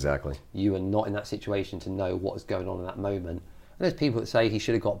situation. Exactly. You are not in that situation to know what is going on in that moment. And there's people that say he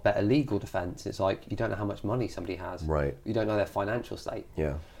should have got better legal defence. It's like, you don't know how much money somebody has. Right. You don't know their financial state.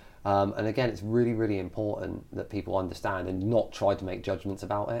 Yeah. And again, it's really, really important that people understand and not try to make judgments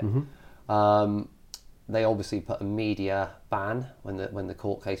about it. They obviously put a media ban when the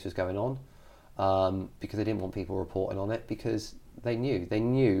court case was going on because they didn't want people reporting on it because they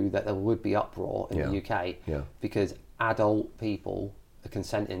knew that there would be uproar in the UK because adult people are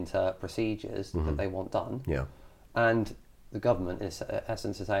consenting to procedures that they want done. Yeah. And the government, in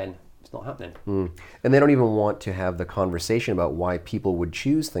essence, is saying, it's not happening. And they don't even want to have the conversation about why people would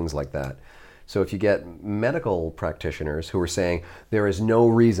choose things like that. So if you get medical practitioners who are saying there is no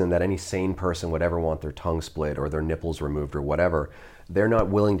reason that any sane person would ever want their tongue split or their nipples removed or whatever, they're not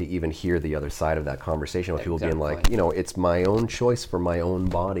willing to even hear the other side of that conversation with people being like, it's my own choice for my own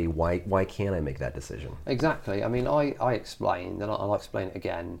body. Why can't I make that decision? Exactly. I mean, I explained, and I'll explain it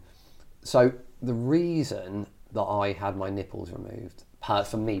again. So the reason that I had my nipples removed,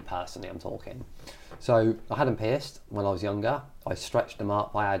 for me personally, I'm talking. So I had them pierced when I was younger. I stretched them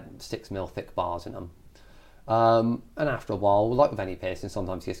up. I had 6mm thick bars in them. And after a while, like with any piercing,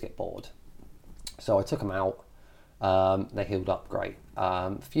 sometimes you just get bored. So I took them out. They healed up great.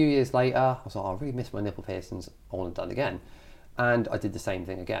 A few years later, I was like, I really miss my nipple piercings. I want them done again. And I did the same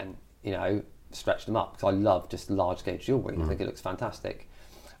thing again, stretched them up because I love just large gauge jewellery. I think it looks fantastic.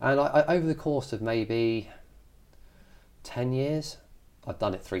 And I over the course of maybe 10 years, I've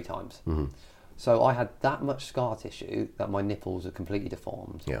done it 3 times. So I had that much scar tissue that my nipples are completely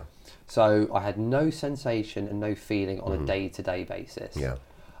deformed. Yeah. So I had no sensation and no feeling on a day-to-day basis. Yeah.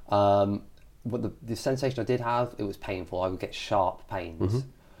 But the sensation I did have, it was painful. I would get sharp pains.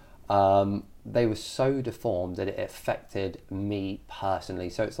 They were so deformed that it affected me personally.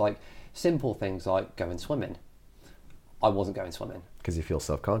 So it's like simple things like going swimming. I wasn't going swimming. Because you feel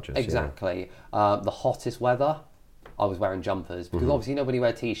self-conscious. Exactly. The hottest weather, I was wearing jumpers because obviously, when you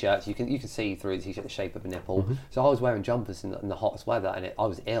wear t-shirts, you can see through the t-shirt the shape of a nipple. So I was wearing jumpers in the hottest weather, and I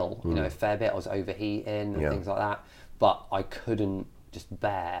was ill. You know, a fair bit. I was overheating and things like that. But I couldn't just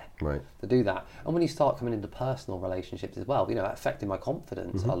bear to do that. And when you start coming into personal relationships as well, it affected my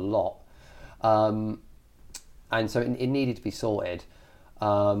confidence a lot. And so it needed to be sorted.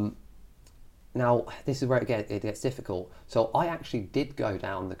 Now, this is where it gets difficult. So I actually did go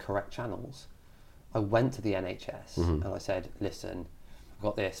down the correct channels. I went to the NHS and I said, listen, I've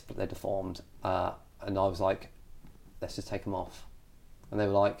got this, but they're deformed. And I was like, let's just take them off. And they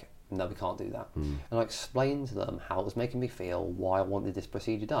were like, no, we can't do that. And I explained to them how it was making me feel, why I wanted this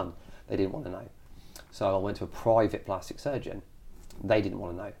procedure done. They didn't want to know. So I went to a private plastic surgeon. They didn't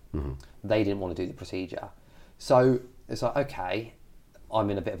want to know. They didn't want to do the procedure. So it's like, okay, I'm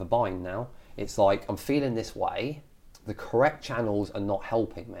in a bit of a bind now. It's like, I'm feeling this way. The correct channels are not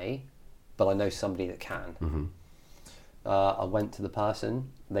helping me, but I know somebody that can. I went to the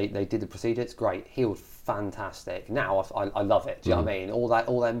person. They did the procedure. It's great. Healed fantastic. Now I love it. Do you know what I mean?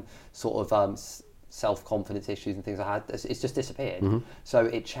 All them sort of self-confidence issues and things I had, it's just disappeared. So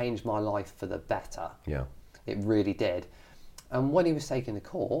it changed my life for the better. Yeah, it really did. And when he was taken to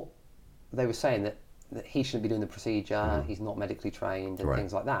court, they were saying that he shouldn't be doing the procedure. He's not medically trained and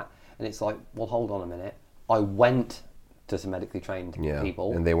things like that. And it's like, well, hold on a minute. I went to some medically trained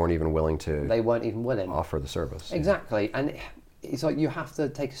people, and they weren't even willing to. They weren't even willing offer the service. Exactly, and it's like you have to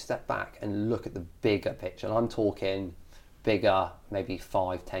take a step back and look at the bigger picture. And I'm talking bigger, maybe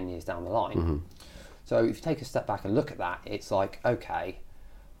 5-10 years down the line. So if you take a step back and look at that, it's like, okay,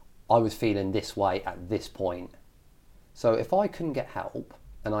 I was feeling this way at this point. So if I couldn't get help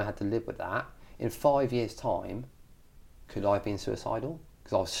and I had to live with that, in 5 years' time, could I have been suicidal?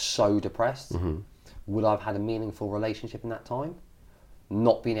 Because I was so depressed. Would I have had a meaningful relationship in that time?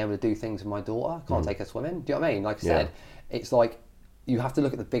 Not being able to do things with my daughter, can't take her swimming. Do you know what I mean? Like I said, it's like you have to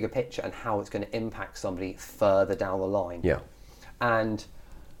look at the bigger picture and how it's going to impact somebody further down the line. Yeah. And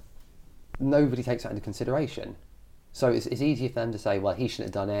nobody takes that into consideration. So it's easy for them to say, well, he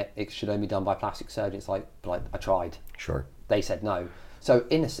shouldn't have done it. It should only be done by a plastic surgeon. It's like I tried. Sure. They said no. So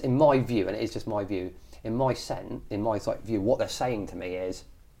in my view, and it is just my view, in my view, what they're saying to me is,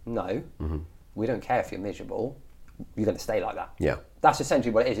 no, we don't care if you're miserable. You're going to stay like that. Yeah. That's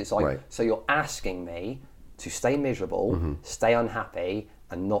essentially what it is. It's like, so you're asking me to stay miserable, stay unhappy,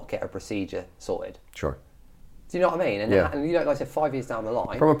 and not get a procedure sorted. Sure. Do you know what I mean? And, and like I said, 5 years down the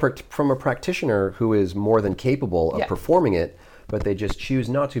line, from a practitioner who is more than capable of performing it, but they just choose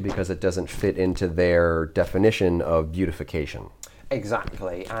not to because it doesn't fit into their definition of beautification.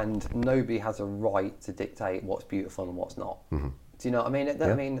 Exactly, and nobody has a right to dictate what's beautiful and what's not. Do you know what I mean?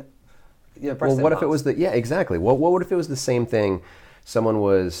 I mean, well, what if it was exactly. What if it was the same thing? Someone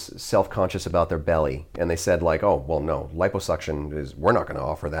was self-conscious about their belly, and they said like, "Oh, well, no, liposuction we're not going to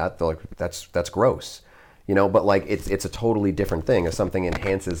offer that. They're like, that's gross." But like it's a totally different thing. If something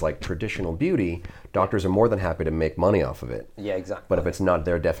enhances like traditional beauty, doctors are more than happy to make money off of it. Yeah, exactly. But if it's not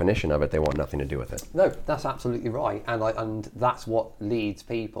their definition of it, they want nothing to do with it. No, that's absolutely right. And that's what leads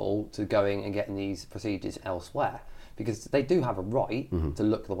people to going and getting these procedures elsewhere, because they do have a right to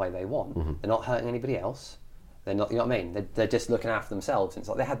look the way they want. They're not hurting anybody else. They're not, you know what I mean? They're just looking after themselves. And it's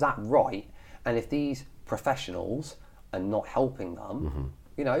like they have that right. And if these professionals are not helping them,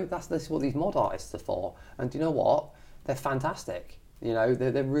 that's what these mod artists are for. And do you know what? They're fantastic.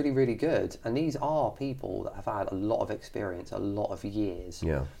 They're really, really good. And these are people that have had a lot of experience, a lot of years.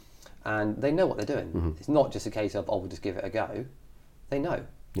 Yeah. And they know what they're doing. It's not just a case of, we'll just give it a go. They know.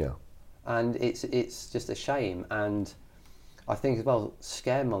 Yeah. And it's just a shame. And I think as well,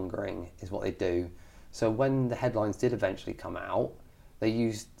 scaremongering is what they do. So when the headlines did eventually come out, they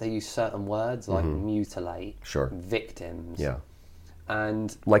used certain words like mutilate, victims. Yeah.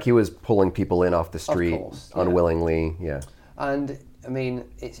 And like he was pulling people in off the street unwillingly. Yeah. And I mean,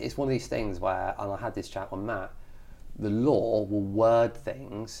 it's one of these things where, and I had this chat with Matt, the law will word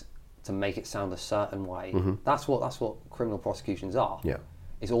things to make it sound a certain way. That's what criminal prosecutions are. Yeah.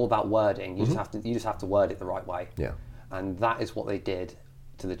 It's all about wording. You just have to word it the right way. Yeah. And that is what they did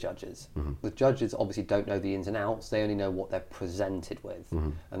to the judges. The judges obviously don't know the ins and outs. They only know what they're presented with,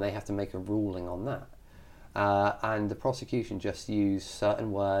 and they have to make a ruling on that. And the prosecution just used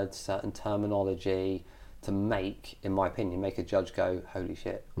certain words, certain terminology to make, in my opinion, make a judge go, holy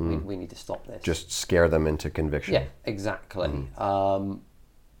shit, we need to stop this. Just scare them into conviction. Yeah, exactly.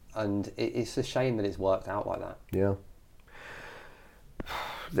 And it's a shame that it's worked out like that. Yeah.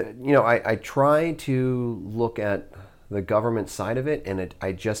 You know, I try to look at the government side of it, and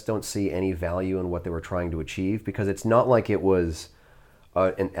I just don't see any value in what they were trying to achieve, because it's not like it was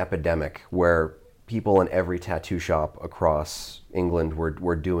an epidemic where people in every tattoo shop across England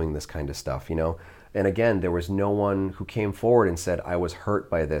were doing this kind of stuff, you know? And again, there was no one who came forward and said, I was hurt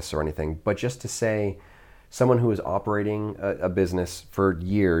by this or anything, but just to say, someone who was operating a business for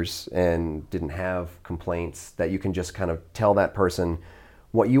years and didn't have complaints, that you can just kind of tell that person,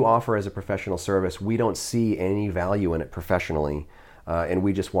 what you offer as a professional service, we don't see any value in it professionally, and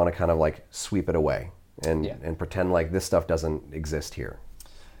we just want to kind of like sweep it away and pretend like this stuff doesn't exist here.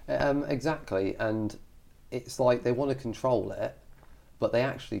 Exactly, and it's like they want to control it, but they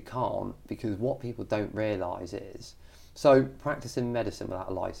actually can't, because what people don't realise is, so practicing medicine without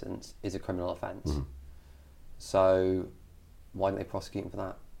a licence is a criminal offence. Mm-hmm. So why don't they prosecute him for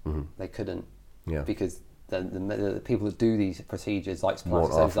that? Mm-hmm. They couldn't, because the people that do these procedures, like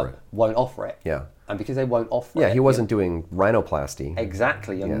plastic surgeons, won't offer it. Yeah, and because they won't offer it, he wasn't doing rhinoplasty.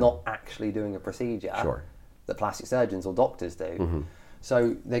 Exactly, you're not actually doing a procedure that plastic surgeons or doctors do. Mm-hmm.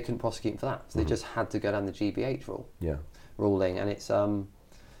 So they couldn't prosecute him for that. So they just had to go down the GBH ruling, and it's I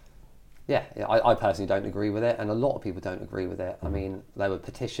personally don't agree with it, and a lot of people don't agree with it. Mm-hmm. I mean, there were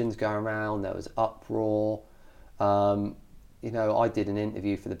petitions going around, there was uproar. You know, I did an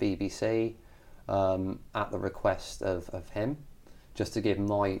interview for the BBC at the request of him, just to give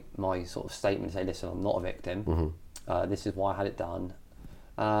my sort of statement, say, listen, I'm not a victim. Mm-hmm. This is why I had it done,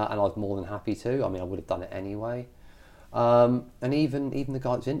 and I was more than happy to. I mean, I would have done it anyway. And even the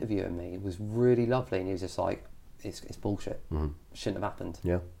guy that was interviewing me was really lovely, and he was just like, it's bullshit. Mm-hmm. Shouldn't have happened.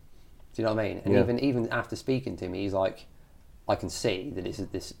 Yeah. Do you know what I mean? And even after speaking to me, he's like, I can see that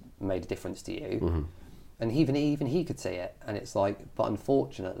this made a difference to you. Mm-hmm. And even he could see it. And it's like, but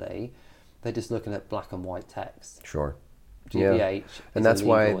unfortunately, they're just looking at black and white text. Sure. GBH. And that's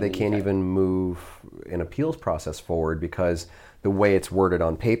why they can't even move an appeals process forward, because the way it's worded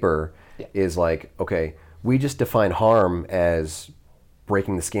on paper is like, okay, we just define harm as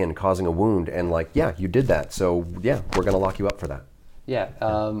breaking the skin, causing a wound, and like, you did that, so we're going to lock you up for that.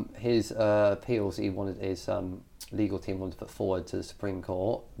 His appeals he wanted, his legal team wanted to put forward to the Supreme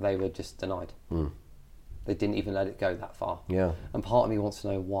Court, they were just denied. They didn't even let it go that far. And part of me wants to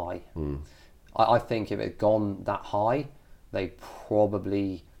know why. I think if it had gone that high, they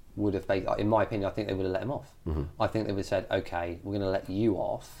probably would have, in my opinion, I think they would have let him off. I think they would have said, okay, we're going to let you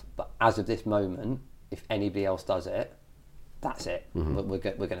off, but as of this moment, if anybody else does it, that's it. We're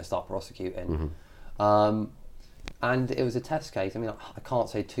going to start prosecuting. And it was a test case. I mean, I can't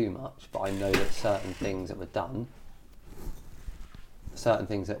say too much, but I know that certain things that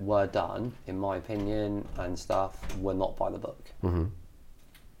were done, in my opinion, and stuff, were not by the book. I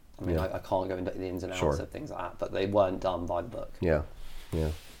mean, I can't go into the ins and outs of things like that, but they weren't done by the book.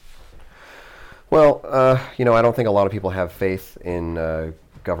 Well, I don't think a lot of people have faith in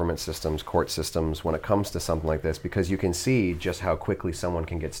government systems, court systems, when it comes to something like this, because you can see just how quickly someone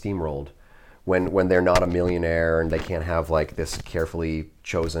can get steamrolled when they're not a millionaire and they can't have like this carefully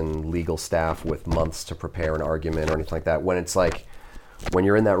chosen legal staff with months to prepare an argument or anything like that. When it's like, when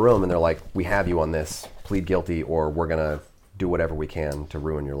you're in that room and they're like, we have you on this, plead guilty, or we're going to do whatever we can to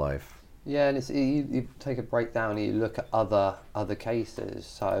ruin your life. Yeah, and you take a breakdown and you look at other cases.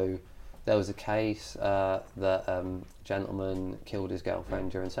 So there was a case that gentleman killed his girlfriend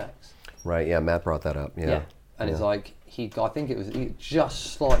during sex. Right, yeah, Matt brought that up. Yeah. And it's like, I think it was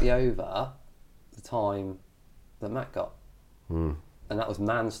just slightly over the time that Matt got. And that was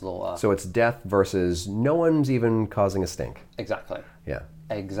manslaughter. So it's death versus no one's even causing a stink. Exactly. Yeah.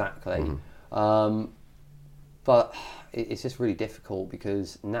 Exactly. But it's just really difficult,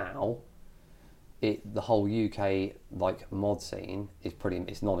 because now the whole UK like mod scene is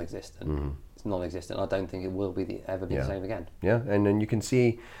it's non-existent. It's non-existent. I don't think it will ever be the same again. Yeah, and then you can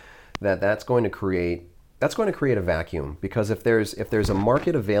see that's going to create a vacuum, because if there's a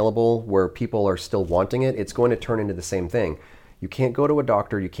market available where people are still wanting it, it's going to turn into the same thing. You can't go to a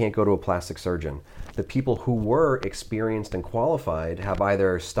doctor, you can't go to a plastic surgeon. The people who were experienced and qualified have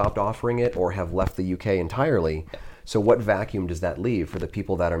either stopped offering it or have left the UK entirely. So what vacuum does that leave for the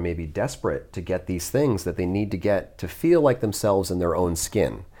people that are maybe desperate to get these things that they need to get to feel like themselves in their own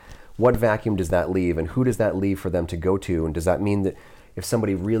skin? What vacuum does that leave, and who does that leave for them to go to? And does that mean that if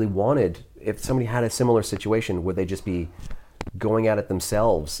somebody had a similar situation, would they just be going at it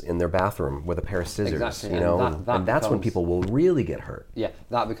themselves in their bathroom with a pair of scissors, Exactly, you know, and that's when becomes- people will really get hurt. Yeah,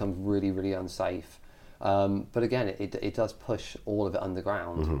 that becomes really, really unsafe. But again, it does push all of it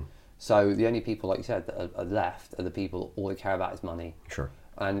underground. So the only people, like you said, that are left are the people all they care about is money. Sure.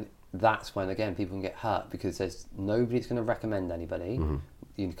 And that's when, again, people can get hurt because there's nobody that's going to recommend anybody.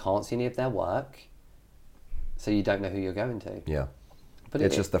 You can't see any of their work, so you don't know who you're going to. Yeah. But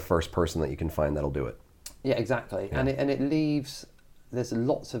It's just the first person that you can find that'll do it. Yeah, exactly. And it leaves, there's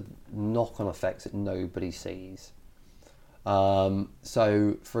lots of knock-on effects that nobody sees.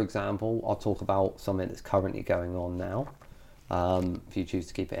 So, for example, I'll talk about something that's currently going on now. If you choose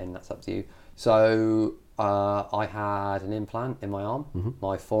to keep it in, that's up to you. So, I had an implant in my arm,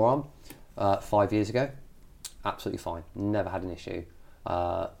 my forearm, 5 years ago. Absolutely fine. Never had an issue.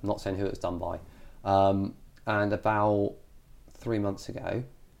 Not saying who it was done by. And about 3 months ago,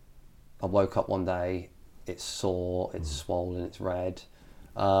 I woke up one day, it's sore, it's swollen, it's red.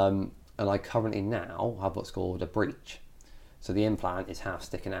 And I currently now have what's called a breach. So the implant is half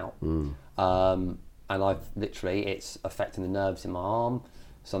sticking out. And I've literally, it's affecting the nerves in my arm.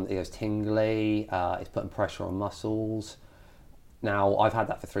 It goes tingly, it's putting pressure on muscles. Now, I've had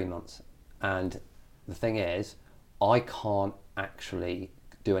that for 3 months. And the thing is, I can't actually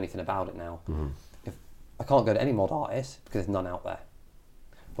do anything about it now. If I can't go to any mod artist because there's none out there.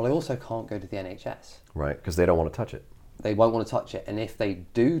 But I also can't go to the NHS. Right, because they don't want to touch it. They won't want to touch it. And if they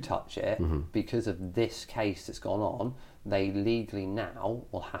do touch it, because of this case that's gone on, they legally now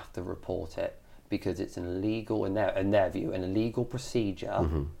will have to report it because it's an illegal, in their view, an illegal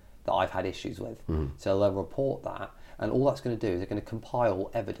procedure that I've had issues with. So they'll report that. And all that's going to do is they're going to compile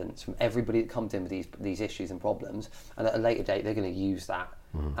evidence from everybody that comes in with these issues and problems. And at a later date, they're going to use that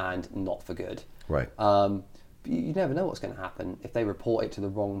and not for good. Right. You never know what's going to happen. If they report it to the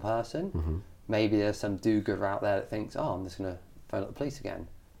wrong person, maybe there's some do-gooder out there that thinks, oh, I'm just going to phone up the police again.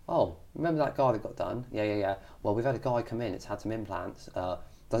 Oh, remember that guy that got done? Yeah. Well, we've had a guy come in, it's had some implants,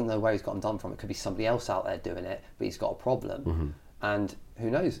 doesn't know where he's got them done from. It could be somebody else out there doing it, but he's got a problem. And who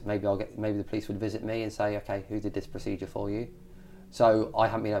knows, maybe the police would visit me and say, okay, who did this procedure for you? So I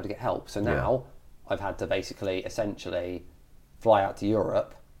haven't been able to get help. So now I've had to essentially fly out to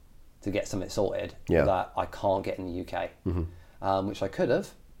Europe to get something sorted that I can't get in the UK, which I could have,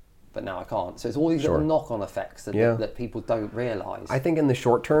 but now I can't. So it's all these little knock-on effects that people don't realise. I think in the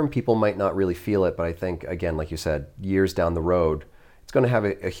short term, people might not really feel it, but I think, again, like you said, years down the road, it's going to have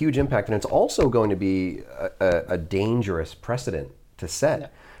a huge impact, and it's also going to be a dangerous precedent to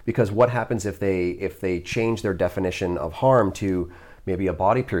set. Because what happens if they change their definition of harm to maybe a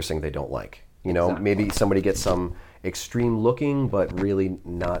body piercing they don't like? You know, maybe somebody gets some extreme looking, but really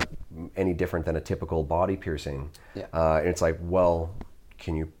not any different than a typical body piercing. And it's like, well,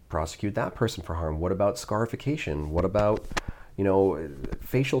 can you prosecute that person for harm? What about scarification? What about,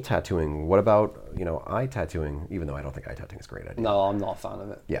 facial tattooing? What about, eye tattooing? Even though I don't think eye tattooing is a great idea. No, I'm not a fan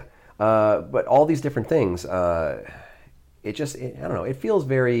of it. Yeah. But all these different things, I don't know, it feels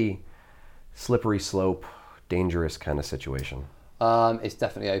very slippery slope, dangerous kind of situation. It's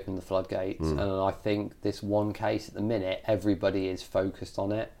definitely opened the floodgates, and I think this one case at the minute, everybody is focused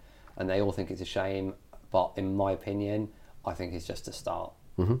on it, and they all think it's a shame. But in my opinion, I think it's just a start.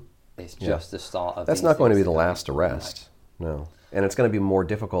 It's just the start of. That's not going to be the last arrest, no. And it's going to be more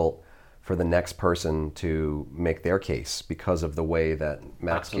difficult for the next person to make their case because of the way that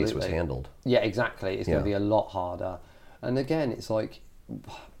Matt's case was handled. Yeah, exactly. It's going to be a lot harder. And again, it's like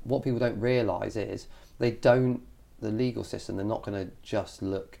what people don't realise is the legal system, they're not going to just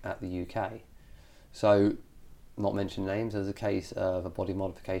look at the UK. So, not mention names, there's a case of a body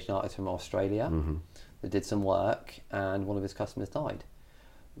modification artist from Australia that did some work and one of his customers died.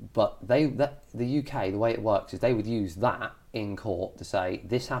 But the UK, the way it works is they would use that in court to say,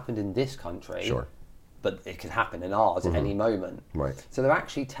 this happened in this country, but it could happen in ours at any moment. Right. So they're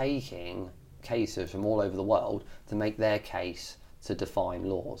actually taking cases from all over the world to make their case to define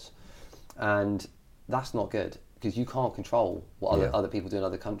laws. And that's not good, because you can't control what other people do in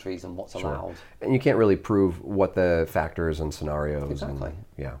other countries and what's allowed. And you can't really prove what the factors and scenarios. Exactly.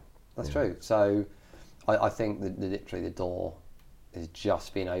 And, That's true. So I think that literally the door is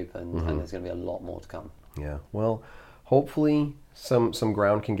just being opened, and there's going to be a lot more to come. Yeah. Well, hopefully some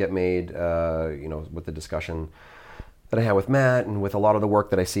ground can get made, with the discussion that I had with Matt and with a lot of the work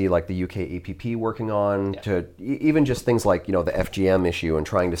that I see like the UK APP working on, to even just things like, the FGM issue and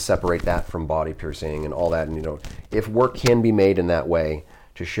trying to separate that from body piercing and all that. And, if work can be made in that way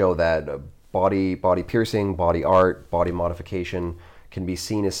to show that body piercing, body art, body modification can be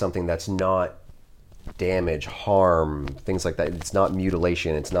seen as something that's not damage, harm, things like that. It's not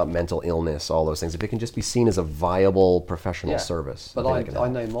mutilation. It's not mental illness. All those things. If it can just be seen as a viable professional service. But I think I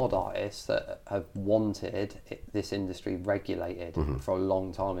know mod artists that have wanted this industry regulated for a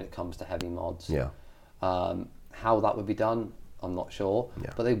long time when it comes to heavy mods. Yeah. How that would be done, I'm not sure.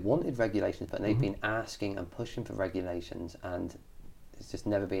 Yeah. But they wanted regulations, but they've been asking and pushing for regulations, and it's just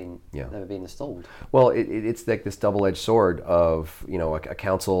never been installed. Well, it's like this double-edged sword of, you know, a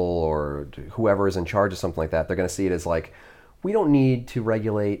council or whoever is in charge of something like that. They're going to see it as like, we don't need to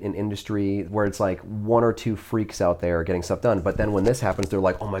regulate an industry where it's like one or two freaks out there getting stuff done. But then when this happens, they're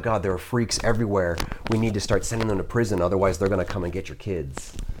like, oh my God, there are freaks everywhere. We need to start sending them to prison. Otherwise, they're going to come and get your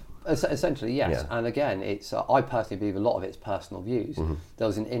kids. Essentially, yes. Yeah. And again, it's I personally believe a lot of it's personal views. There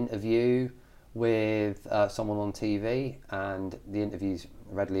was an interview with someone on TV, and the interview's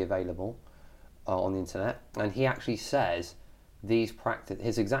readily available on the internet, and he actually says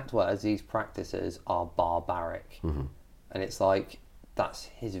his exact words, these practices are barbaric. And it's like, that's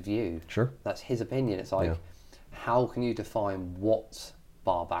his view. Sure. That's his opinion. It's like, how can you define what's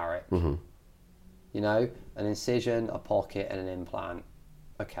barbaric? You know, an incision, a pocket, and an implant.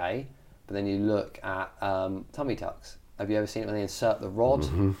 Okay, but then you look at tummy tucks. Have you ever seen it when they insert the rod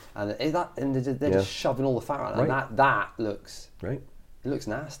and they're just shoving all the fat out? Right. And that looks Right. It looks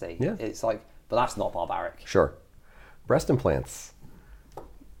nasty. Yeah. It's like, but that's not barbaric. Sure. Breast implants.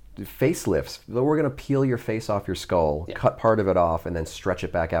 Facelifts. We're going to peel your face off your skull, cut part of it off, and then stretch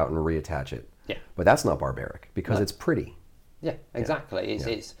it back out and reattach it. Yeah. But that's not barbaric because it's pretty. Yeah, exactly.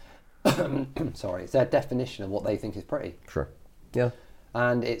 It's sorry, it's their definition of what they think is pretty. Sure. Yeah.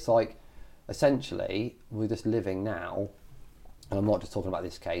 And it's like, essentially, we're just living now, and I'm not just talking about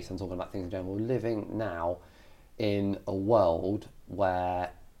this case, I'm talking about things in general. We're living now in a world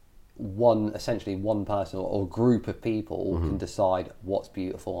where essentially one person or a group of people can decide what's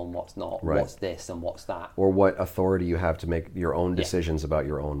beautiful and what's not, what's this and what's that. Or what authority you have to make your own decisions about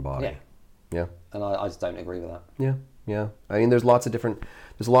your own body. Yeah. Yeah. And I just don't agree with that. Yeah. Yeah. I mean, there's lots of different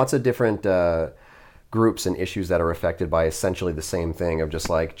groups and issues that are affected by essentially the same thing of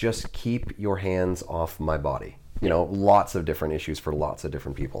just keep your hands off my body. You know, lots of different issues for lots of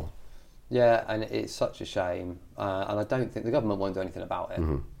different people. Yeah, and it's such a shame. And I don't think the government won't do anything about it.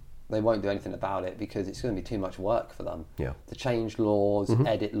 They won't do anything about it because it's going to be too much work for them to change laws,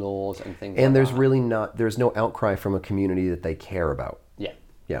 edit laws, and things. And like there's there's no outcry from a community that they care about. Yeah.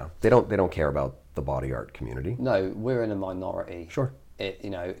 Yeah, they don't care about the body art community. No, we're in a minority. Sure.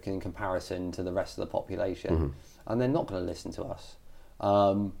 In comparison to the rest of the population, and they're not going to listen to us.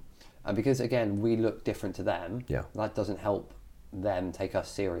 And because again, we look different to them. Yeah. That doesn't help them take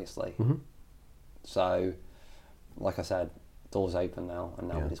us seriously. So, like I said, doors open now, and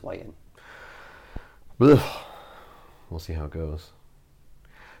now we're just waiting. We'll see how it goes.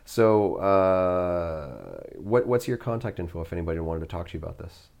 So, what's your contact info if anybody wanted to talk to you about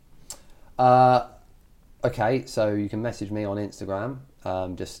this? Okay, so you can message me on Instagram.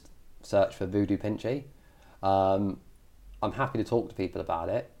 Just search for Voodoo Pinchy. I'm happy to talk to people about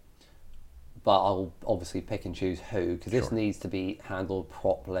it, but I'll obviously pick and choose who, because this needs to be handled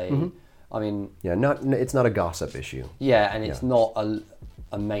properly. I mean, it's not a gossip issue. Yeah, and it's not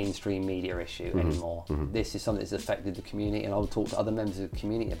a mainstream media issue anymore. This is something that's affected the community, and I'll talk to other members of the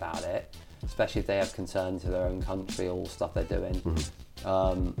community about it, especially if they have concerns for their own country or stuff they're doing.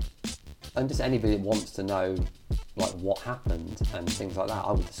 And just anybody that wants to know like what happened and things like that,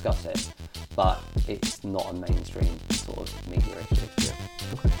 I would discuss it. But it's not a mainstream sort of media issue. Yeah.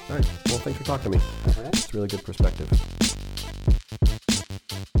 Okay. All right. Well, thanks for talking to me. It's a really good perspective.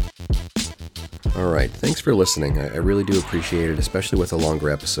 All right, thanks for listening. I really do appreciate it, especially with a longer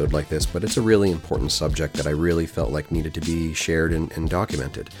episode like this, but it's a really important subject that I really felt like needed to be shared and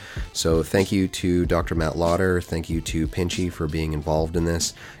documented. So thank you to Dr. Matt Lauder, thank you to Pinchy for being involved in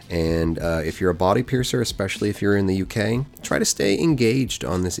this, and if you're a body piercer, especially if you're in the UK, try to stay engaged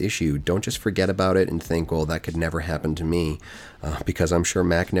on this issue. Don't just forget about it and think, well, that could never happen to me, because I'm sure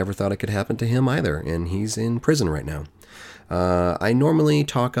Mac never thought it could happen to him either, and he's in prison right now. I normally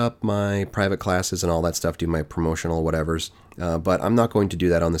talk up my private classes and all that stuff, do my promotional whatevers, but I'm not going to do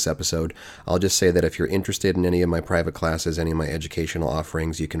that on this episode. I'll just say that if you're interested in any of my private classes, any of my educational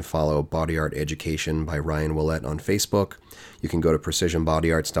offerings, you can follow Body Art Education by Ryan Willett on Facebook. You can go to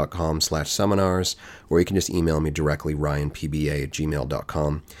precisionbodyarts.com/seminars, or you can just email me directly,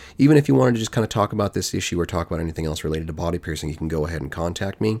 ryanpba@gmail.com. Even if you wanted to just kind of talk about this issue or talk about anything else related to body piercing, you can go ahead and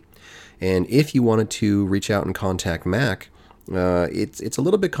contact me. And if you wanted to reach out and contact Mac, it's a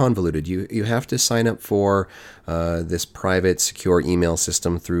little bit convoluted. You have to sign up for this private secure email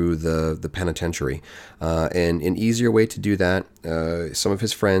system through the penitentiary. And an easier way to do that, some of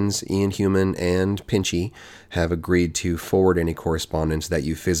his friends, Ian Human and Pinchy, have agreed to forward any correspondence that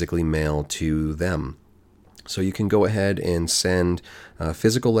you physically mail to them. So you can go ahead and send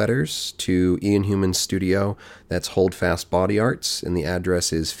physical letters to Ian Human's studio. That's Holdfast Body Arts, and the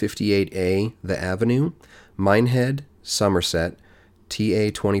address is 58A The Avenue, Minehead, Somerset,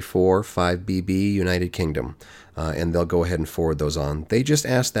 TA24 5BB, United Kingdom. And they'll go ahead and forward those on. They just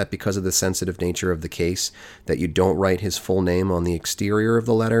ask that because of the sensitive nature of the case, that you don't write his full name on the exterior of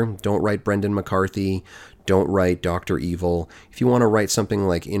the letter. Don't write Brendan McCarthy. Don't write Dr. Evil. If you want to write something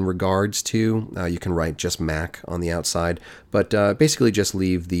like in regards to, you can write just Mac on the outside. But basically just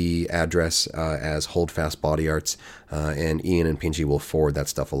leave the address as Holdfast Body Arts, and Ian and Pinchy will forward that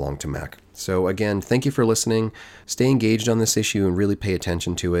stuff along to Mac. So again, thank you for listening. Stay engaged on this issue and really pay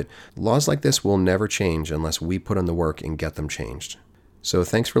attention to it. Laws like this will never change unless we put in the work and get them changed. So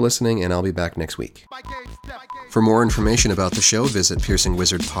thanks for listening, and I'll be back next week. For more information about the show, visit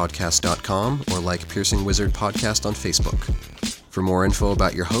piercingwizardpodcast.com or like Piercing Wizard Podcast on Facebook. For more info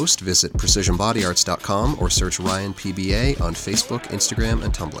about your host, visit precisionbodyarts.com or search Ryan PBA on Facebook, Instagram,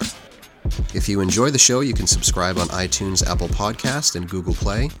 and Tumblr. If you enjoy the show, you can subscribe on iTunes, Apple Podcast, and Google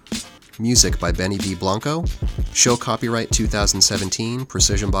Play. Music by Benny B. Blanco. Show copyright 2017,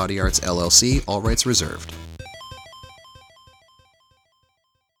 Precision Body Arts LLC, all rights reserved.